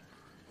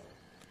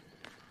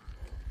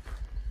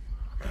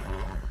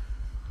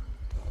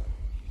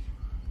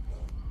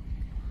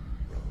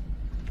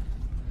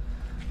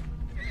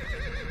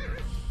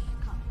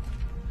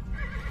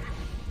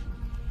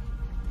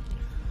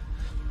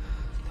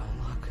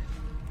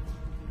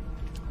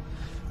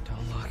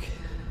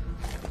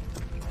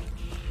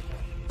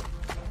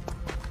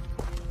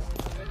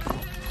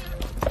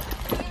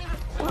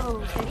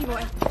steady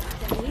boy.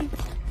 Steady.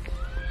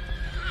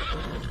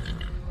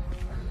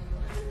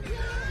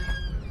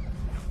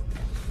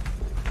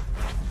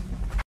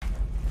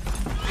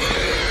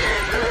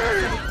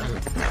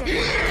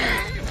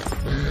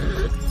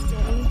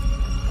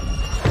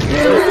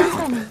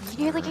 Listen,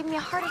 you nearly gave me a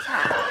heart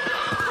attack.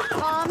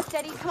 Calm,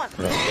 steady, come on.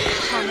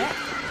 Calm it.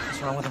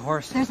 What's wrong with the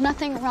horse? There's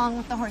nothing wrong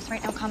with the horse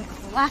right now, Calm. It's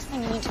the last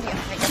thing you need to be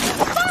afraid of.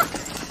 Fuck!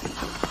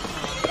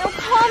 No,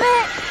 calm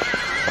it!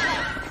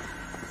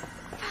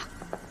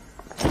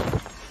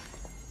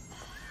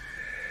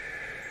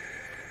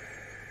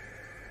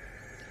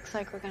 Looks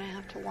like we're gonna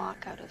have to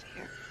walk out of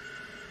here.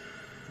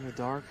 In the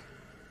dark?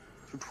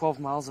 Through 12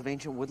 miles of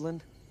ancient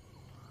woodland?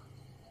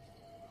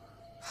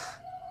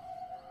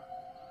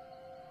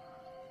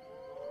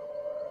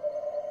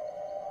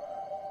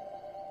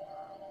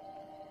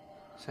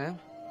 Sam?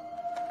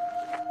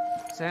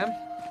 Sam?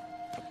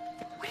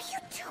 What are you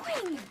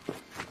doing?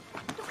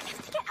 No, we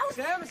have to get out.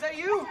 Sam, is that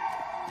you?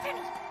 Benny!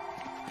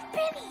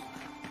 Benny!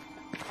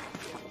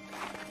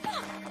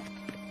 Fuck!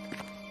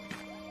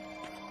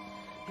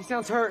 He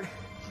sounds hurt.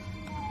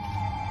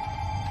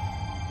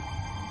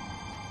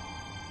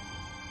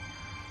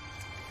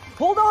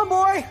 Hold on,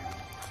 boy!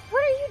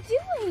 What are you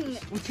doing?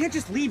 We can't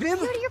just leave him.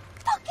 You out of your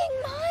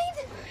fucking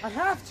mind? I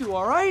have to,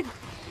 all right?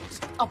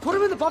 I'll put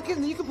him in the bucket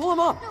and then you can pull him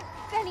up. No,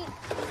 Benny.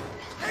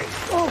 Hey!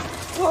 Oh!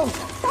 Whoa!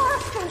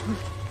 Faster!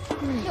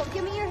 Yo,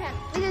 give me your hand.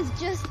 It is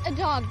just a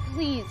dog.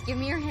 Please, give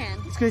me your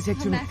hand. It's gonna take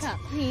 2 minutes. Come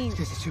back up, please.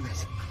 It's gonna take 2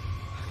 minutes.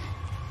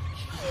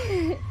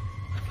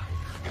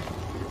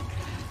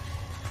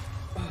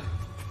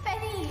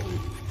 Benny!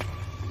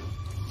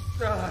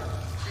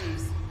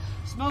 Jeez.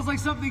 Smells like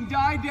something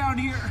died down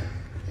here.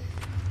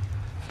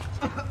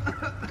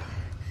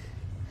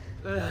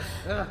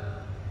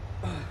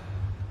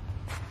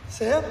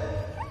 Sam?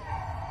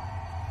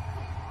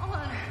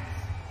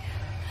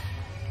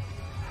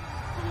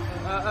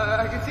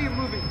 I can see him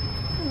moving.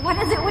 What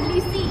is it? What do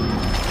you see?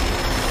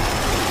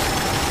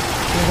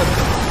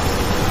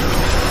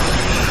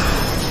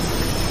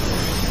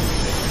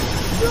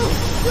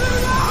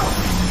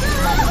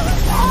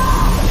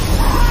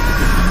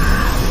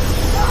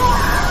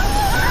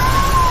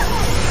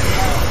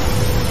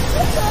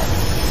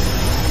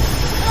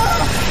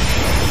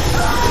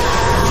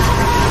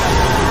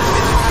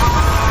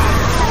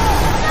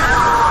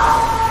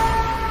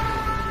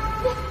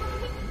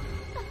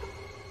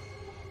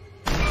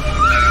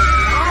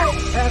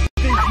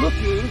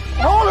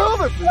 All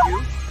over for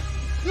you.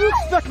 You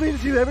expect me to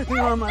do everything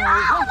on my own?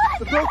 Huh?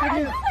 The both of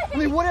you? I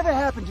mean, whatever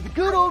happened to the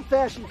good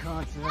old-fashioned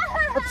concept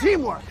of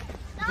teamwork?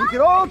 If we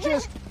could all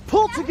just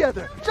pull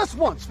together, just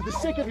once, for the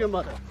sake of your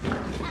mother.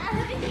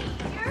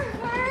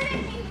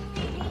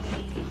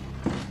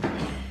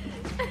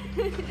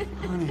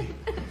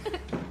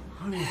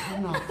 Honey,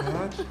 I'm not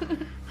bad.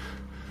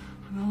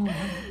 No,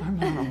 I'm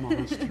not a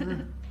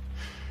monster.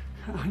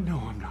 I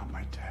know I'm not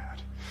my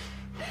dad.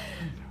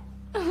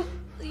 Oh,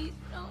 please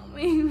don't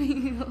make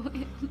me go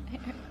in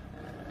there.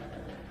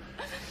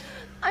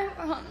 I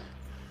promise.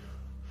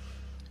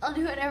 I'll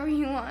do whatever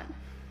you want.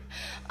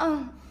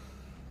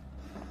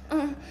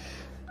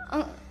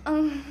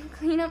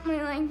 Clean up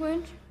my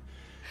language.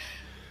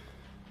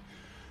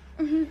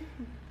 Clean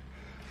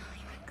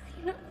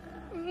up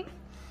for me.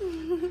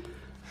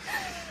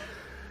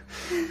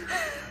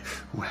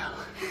 Well,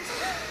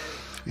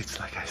 it's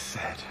like I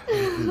said.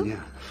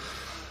 Yeah,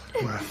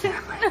 we're a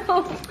family.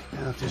 No.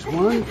 Now, if there's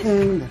one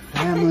thing that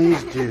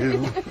families do,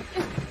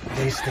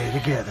 they stay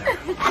together.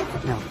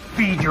 Now,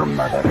 feed your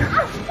mother.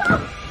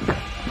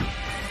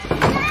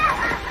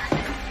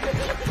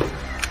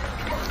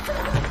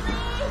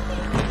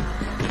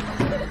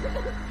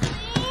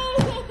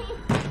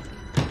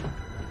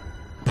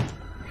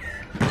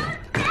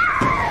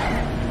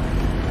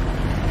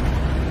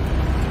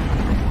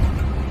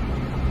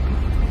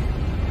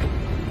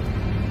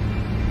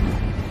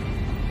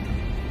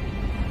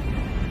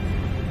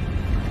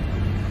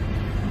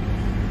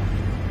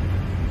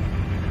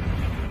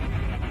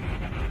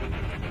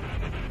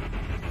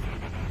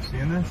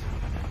 Seeing this?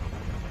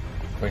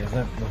 Wait, is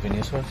that lo que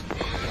eso es?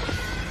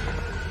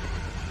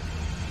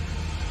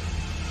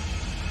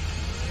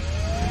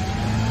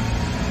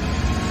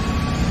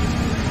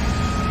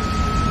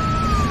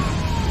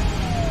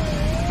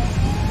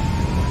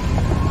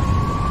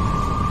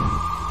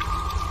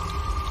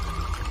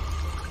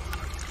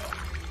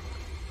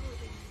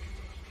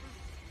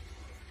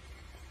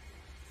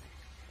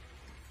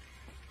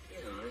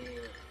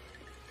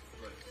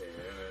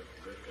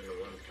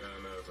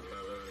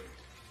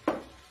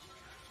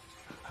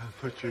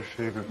 Put your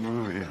favorite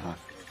movie on.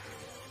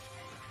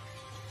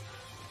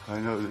 I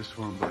know this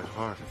one by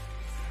heart.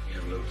 You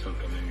have a little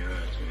something in your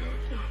eyes,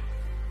 you know?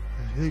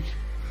 I think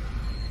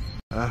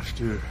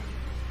after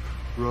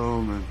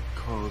Rome and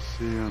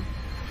Colosseum,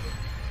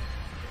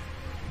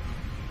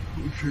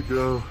 we should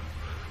go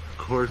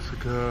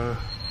Corsica,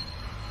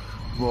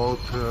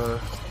 Malta,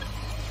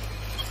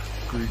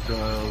 Greek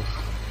Isles.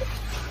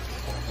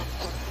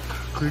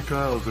 Greek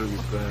Isles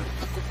isn't bad.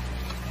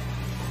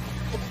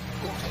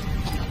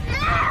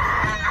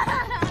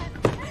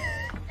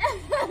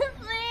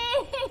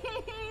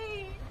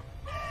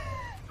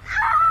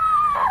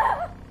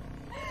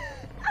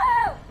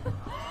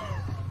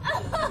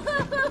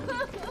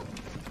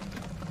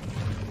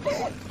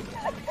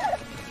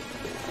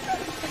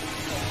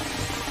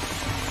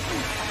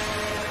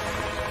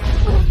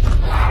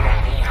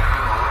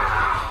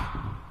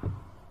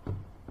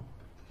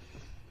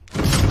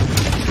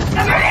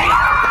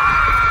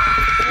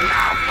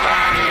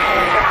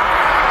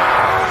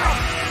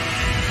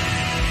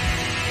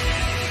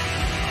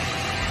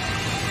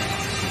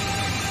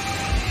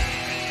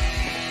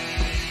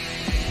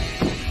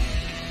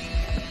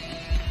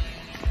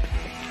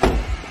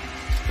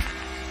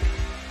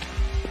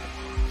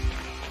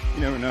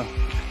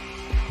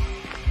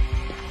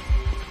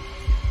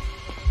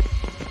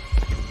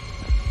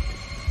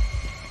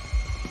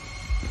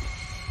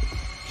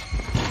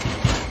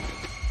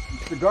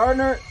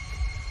 Gardner?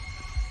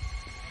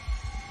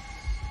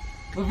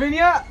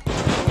 Lavinia?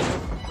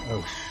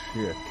 Oh,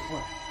 shit.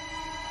 What?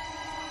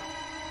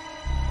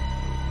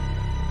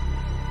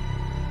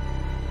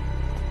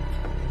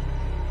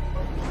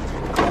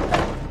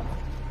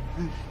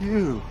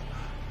 You,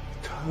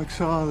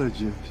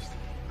 toxologist.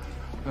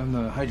 I'm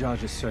the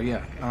hydrologist, sir,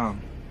 yeah.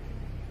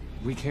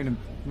 We came to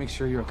make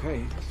sure you're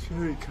okay. It's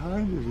very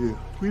kind of you.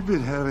 We've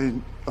been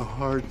having a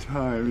hard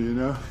time, you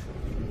know?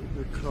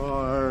 The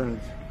car,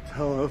 and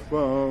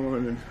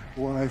telephone, and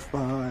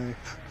Wi-Fi.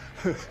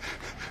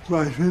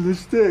 Might be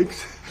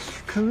mistakes.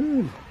 Come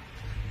in.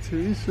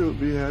 Teresa will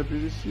be happy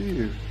to see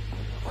you.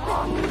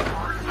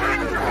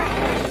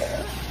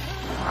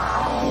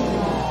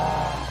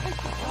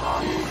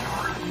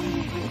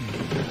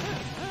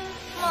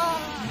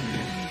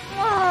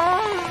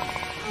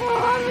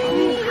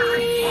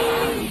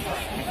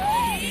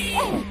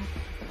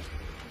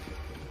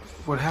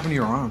 What happened to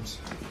your arms?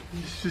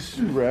 It's just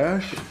a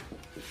rash.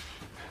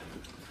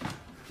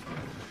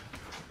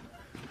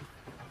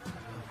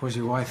 Where's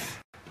your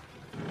wife?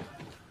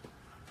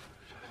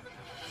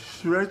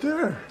 She's right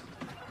there.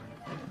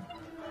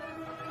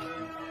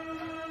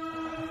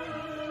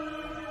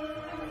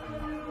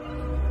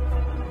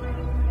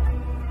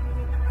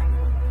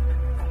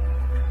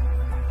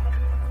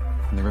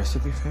 And the rest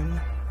of your family?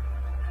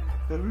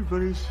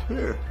 Everybody's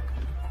here.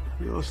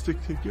 We all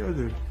stick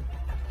together.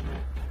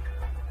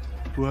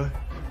 What?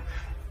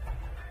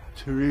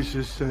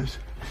 Teresa says,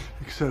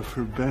 except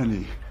for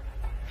Benny.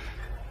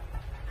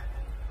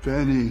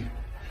 Benny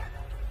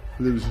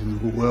lives in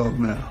the well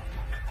now.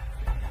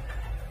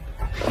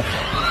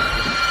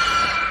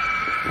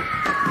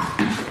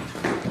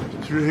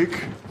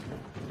 Drake,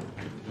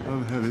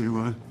 I'm having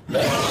one.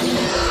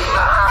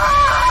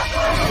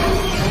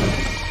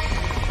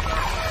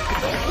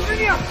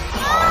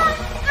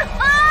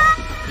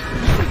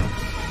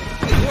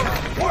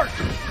 Work!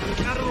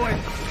 Out of the way.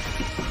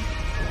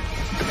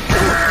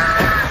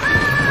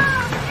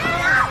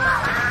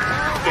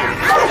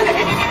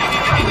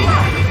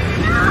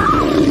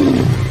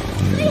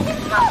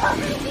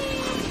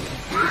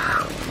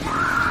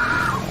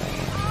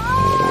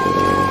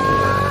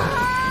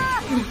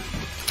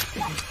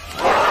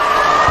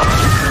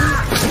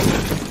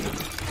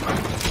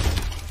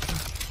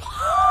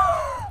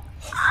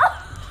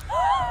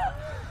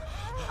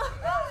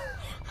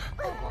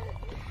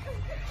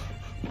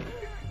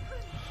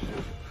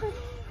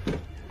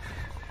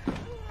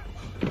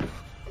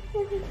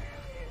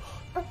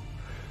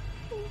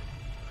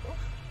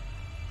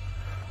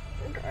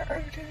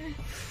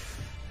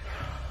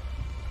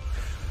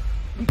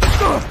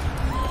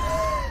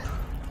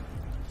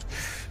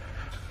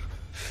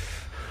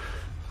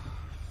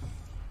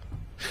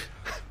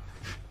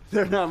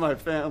 They're not my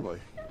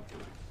family.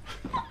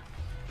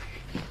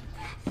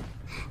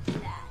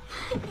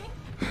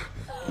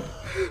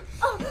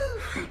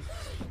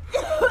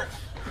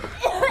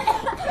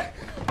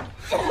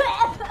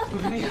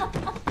 Lavinia!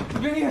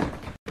 Lavinia!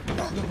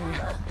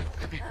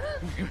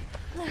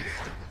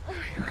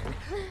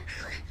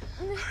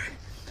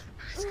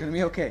 It's gonna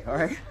be okay, all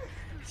right?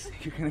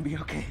 You're gonna be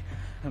okay.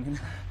 I'm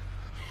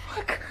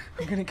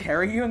gonna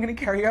carry you. I'm gonna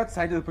carry you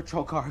outside to the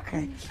patrol car,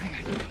 okay?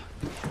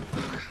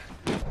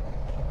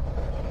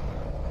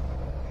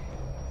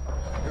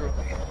 You're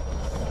okay.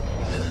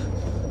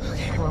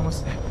 Okay, we're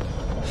almost there.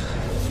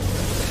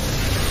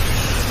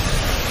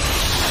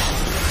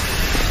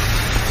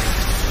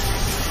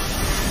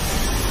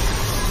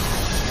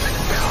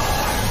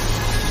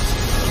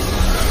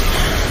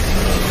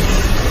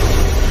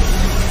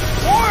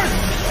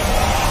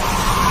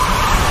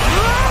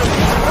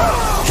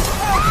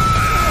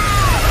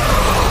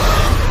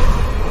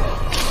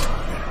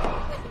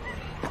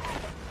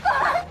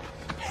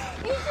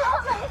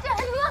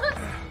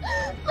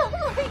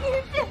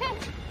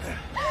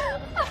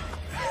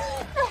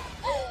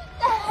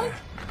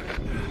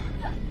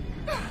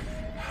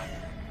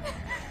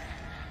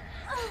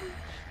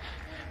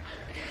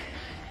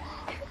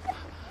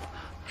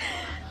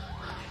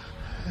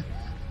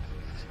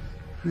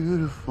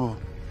 Beautiful.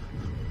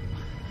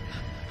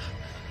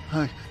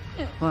 Like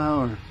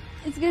flower.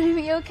 It's gonna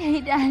be okay,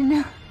 Dad.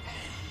 No.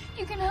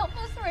 You can help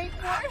us, right,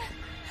 Ward?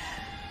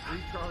 3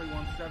 Charlie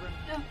 17.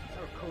 No.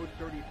 Or code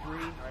 33.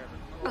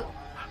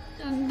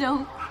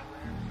 Don't.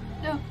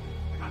 Don't.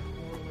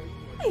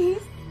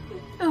 Please.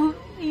 Don't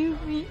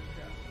leave me.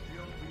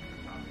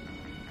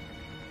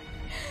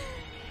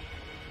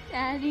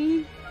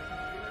 Daddy.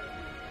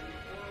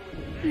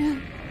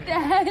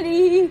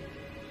 Daddy.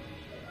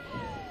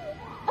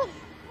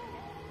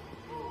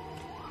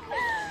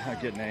 Not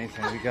getting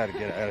anything. We gotta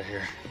get out of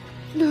here.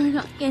 No, we're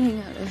not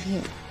getting out of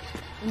here.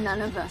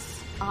 None of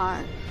us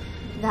are.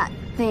 That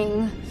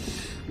thing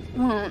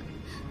won't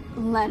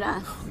let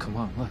us. Oh, come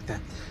on, look,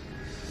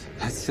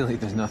 that's silly.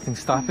 There's nothing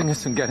stopping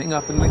us from getting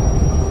up and like.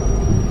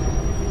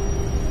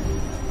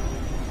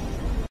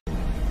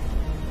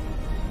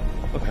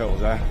 What the hell was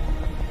that?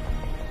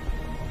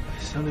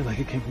 It sounded like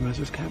it came from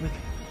Ezra's cabin.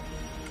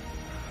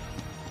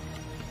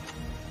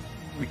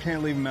 We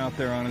can't leave him out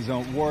there on his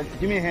own. Ward,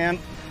 give me a hand.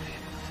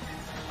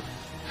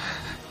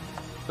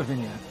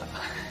 Lavinia,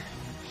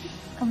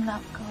 I'm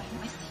not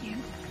going with you.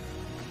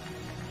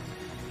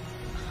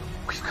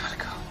 we've gotta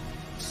go.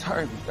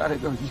 Sorry, we've gotta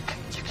go.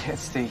 You can't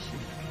stay here.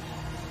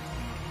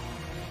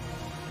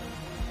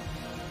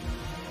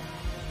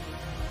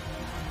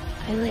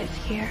 I live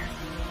here.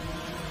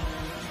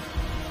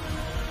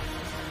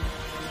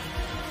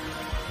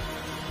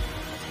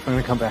 I'm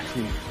gonna come back for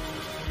you.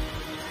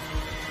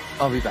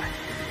 I'll be back.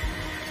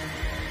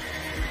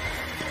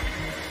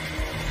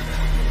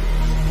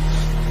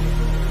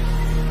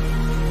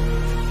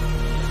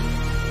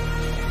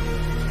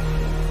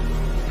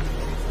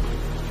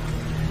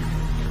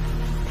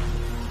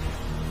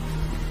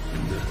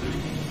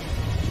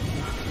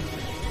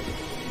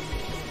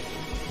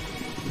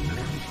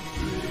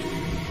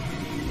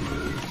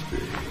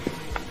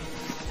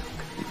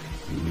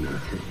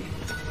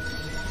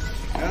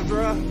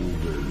 Ezra?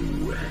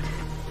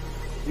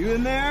 You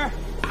in there?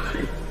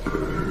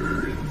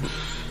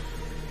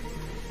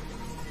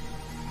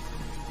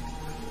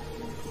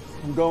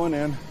 I'm going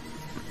in.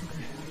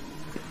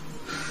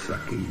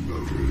 Sucking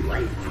the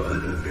life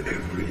out of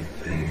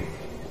everything.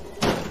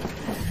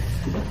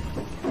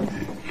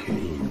 It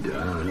came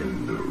down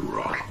in the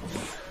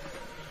rocks.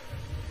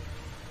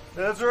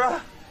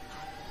 Ezra?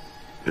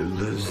 It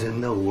lives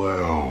in the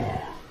world.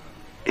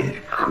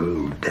 It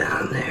grew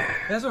down there.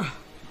 Ezra?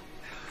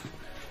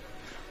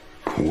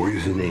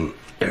 Poisoning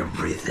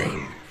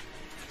everything.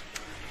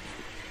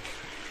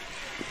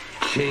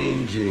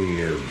 Changing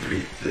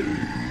everything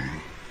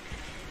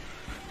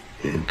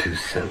into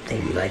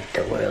something like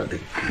the world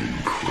it came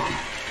from.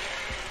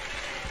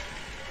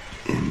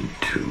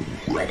 Into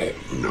what it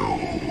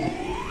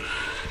knows.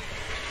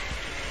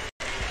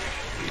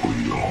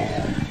 We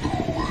all know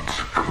what's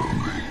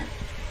coming.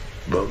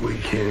 But we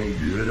can't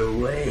get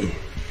away.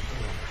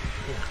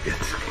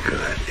 It's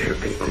got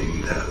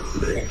everything that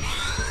lives.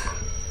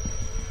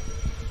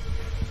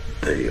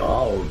 They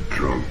all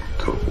drunk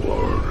the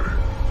water.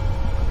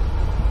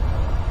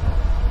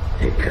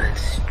 It got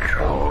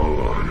strong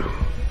on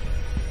them.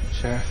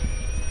 Sheriff?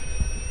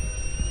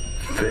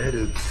 Fed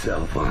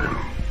itself on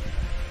them.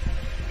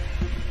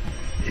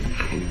 It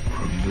came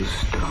from the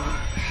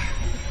stars.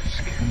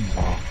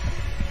 Skinwalk.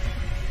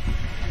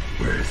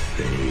 Where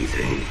things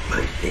ain't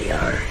like they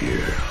are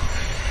here.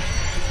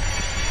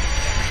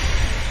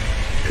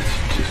 It's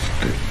just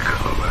a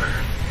color.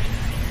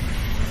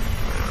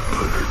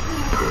 But it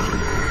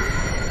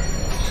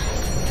burns.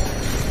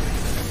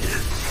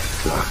 It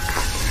sucks.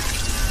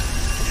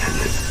 And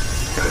it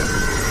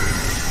burns.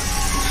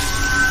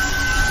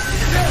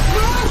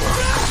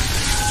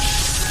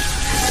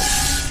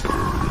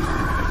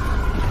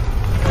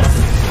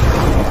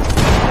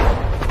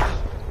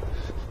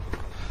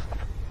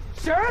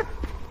 Sheriff?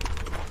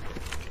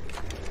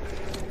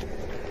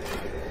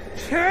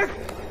 Sheriff?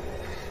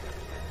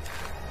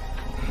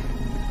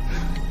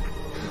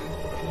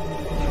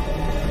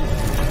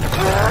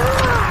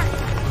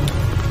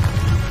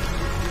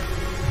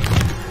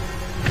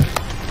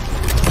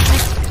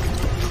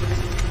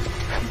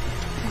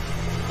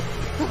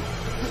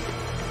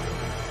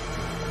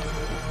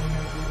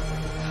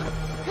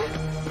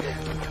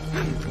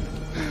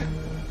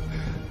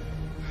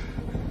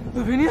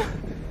 Lavinia?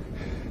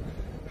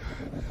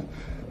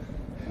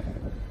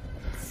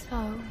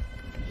 So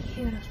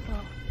beautiful.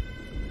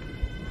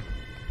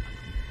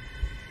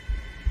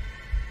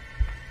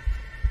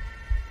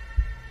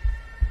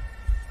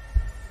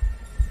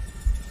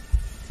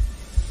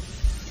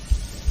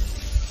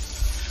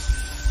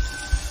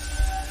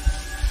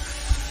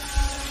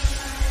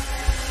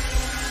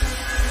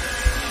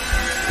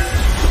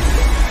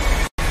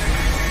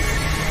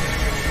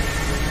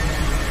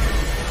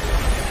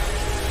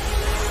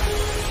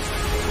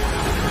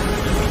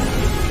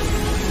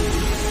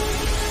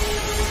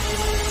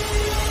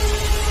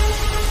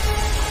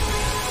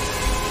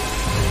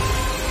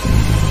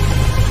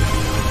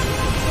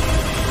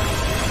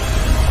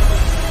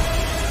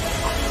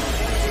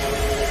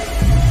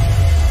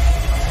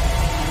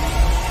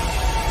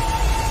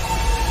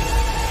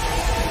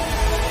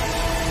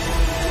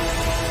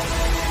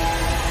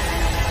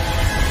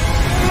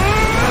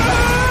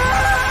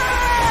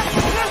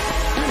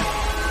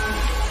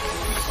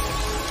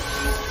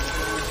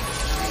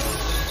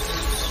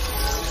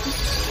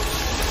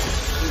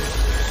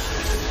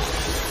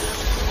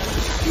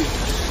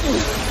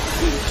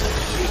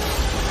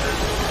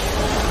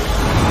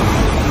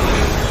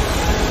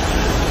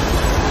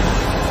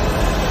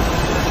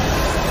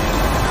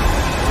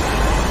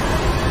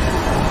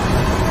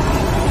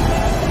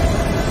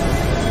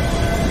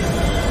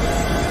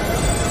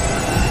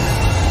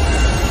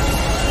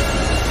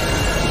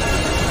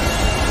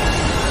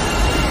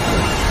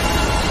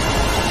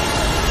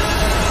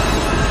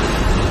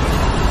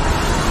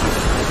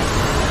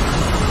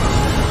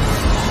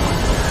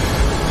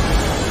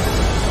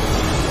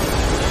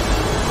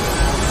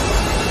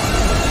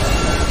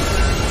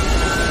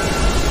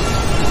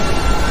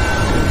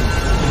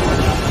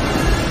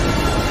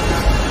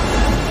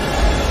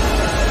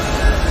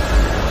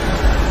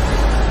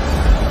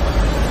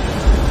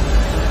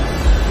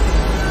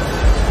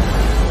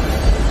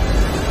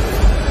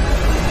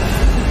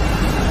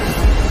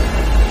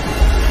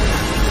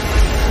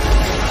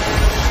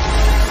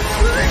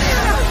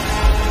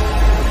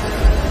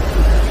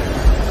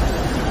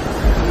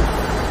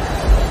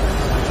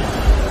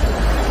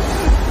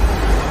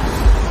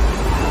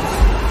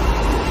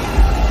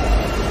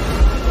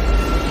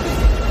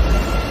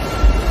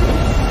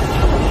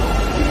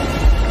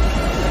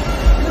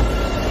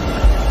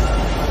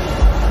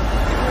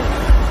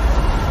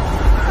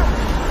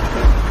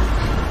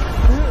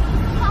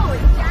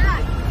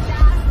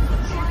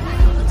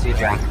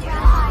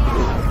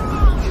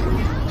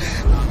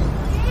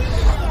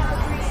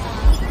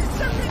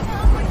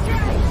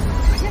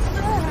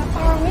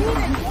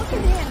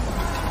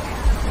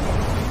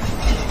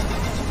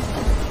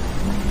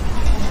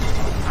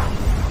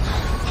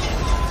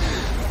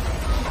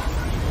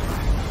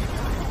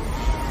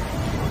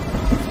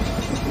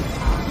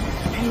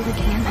 you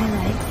looking at my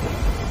legs?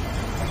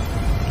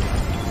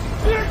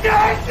 You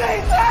can't see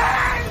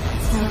that!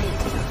 It's no big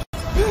deal.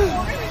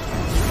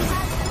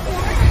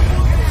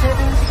 For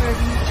those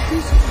starting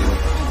to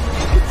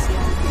see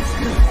all these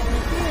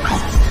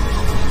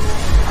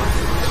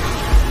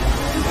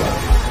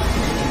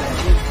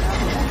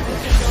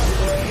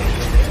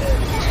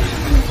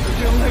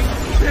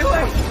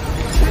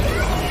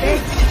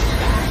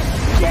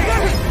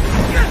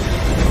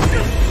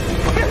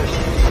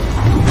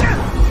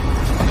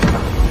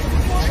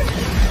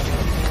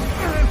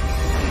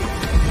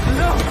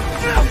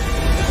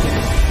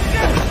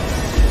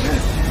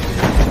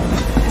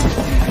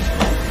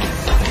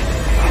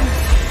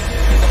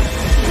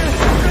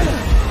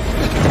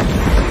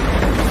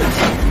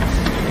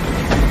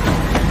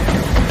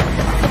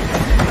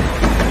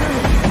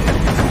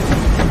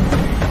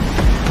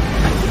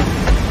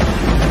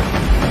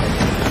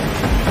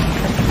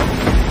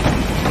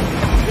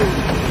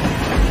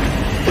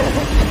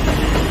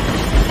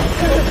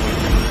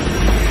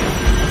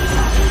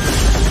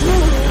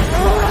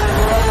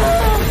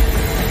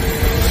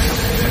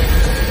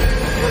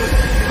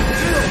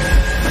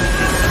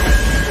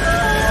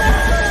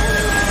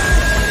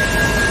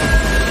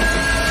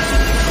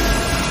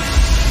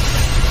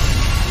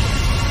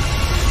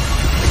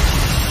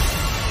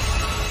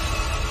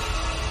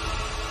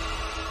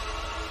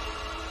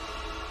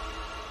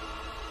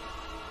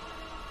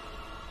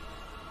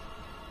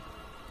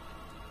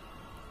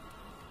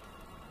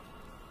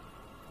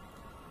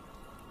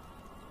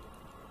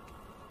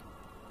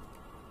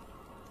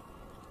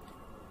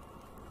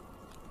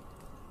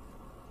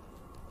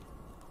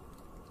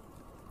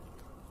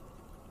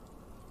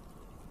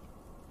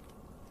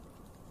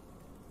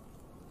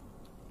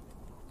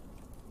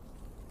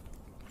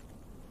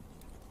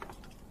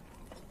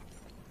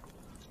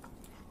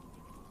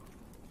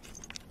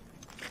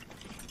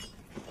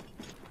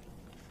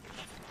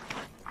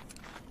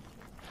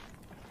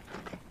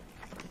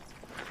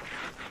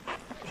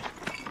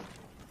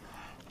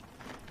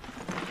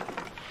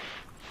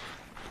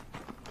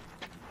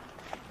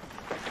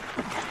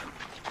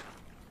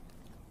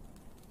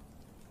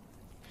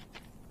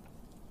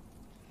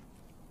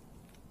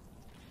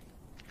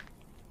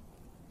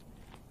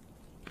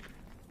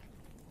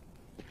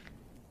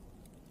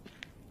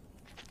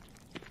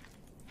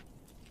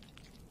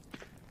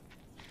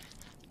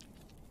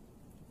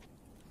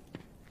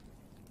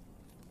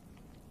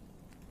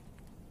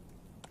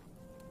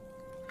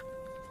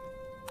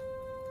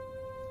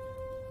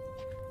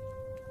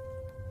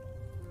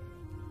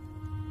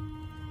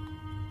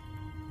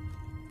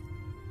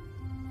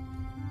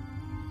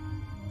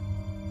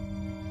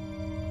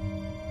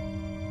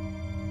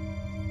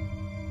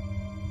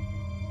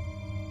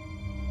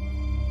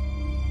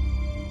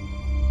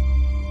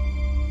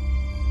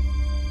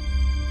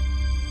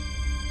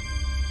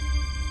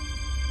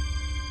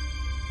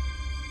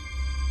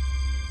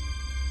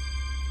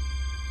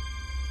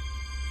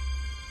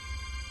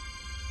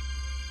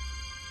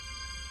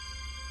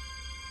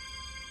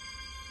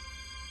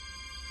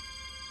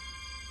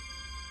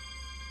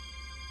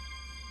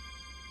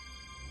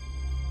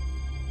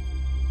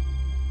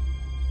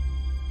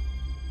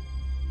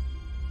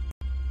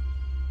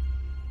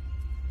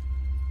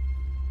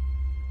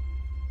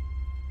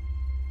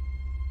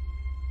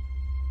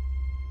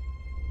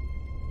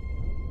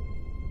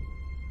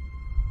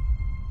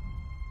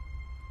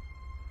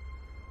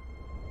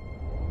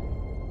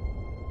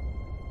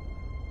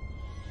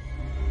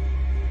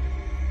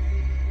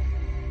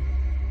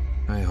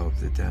I hope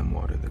the damn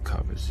water that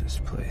covers this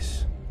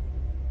place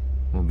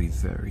will be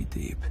very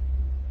deep.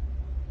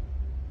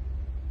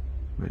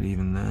 But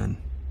even then,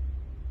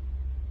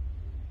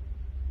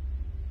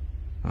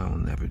 I will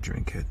never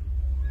drink it.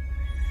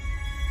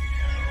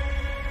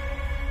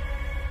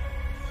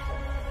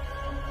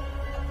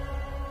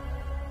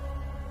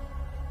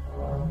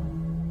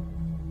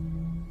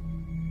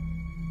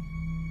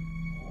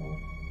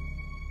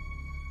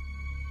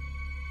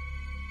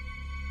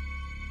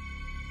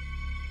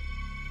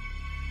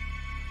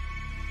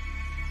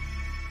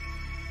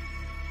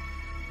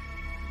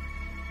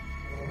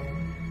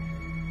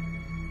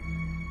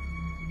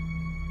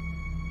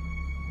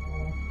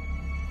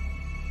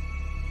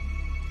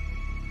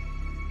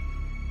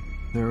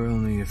 There are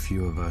only a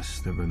few of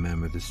us that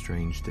remember the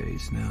strange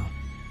days now.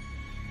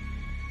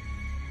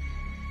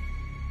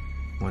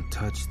 What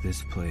touched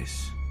this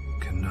place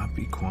cannot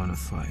be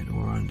quantified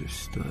or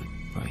understood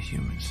by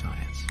human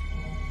science.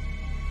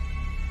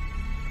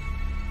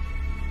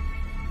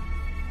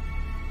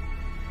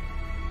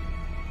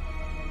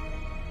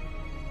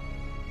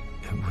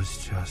 It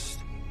was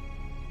just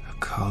a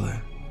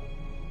color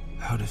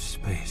out of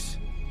space.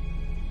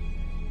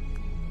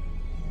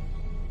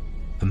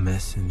 A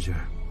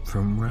messenger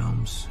from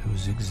realms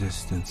whose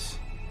existence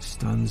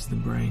stuns the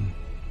brain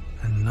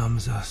and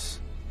numbs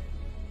us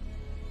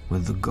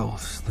with the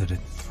gulfs that it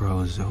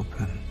throws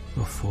open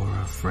before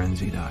our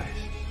frenzied eyes.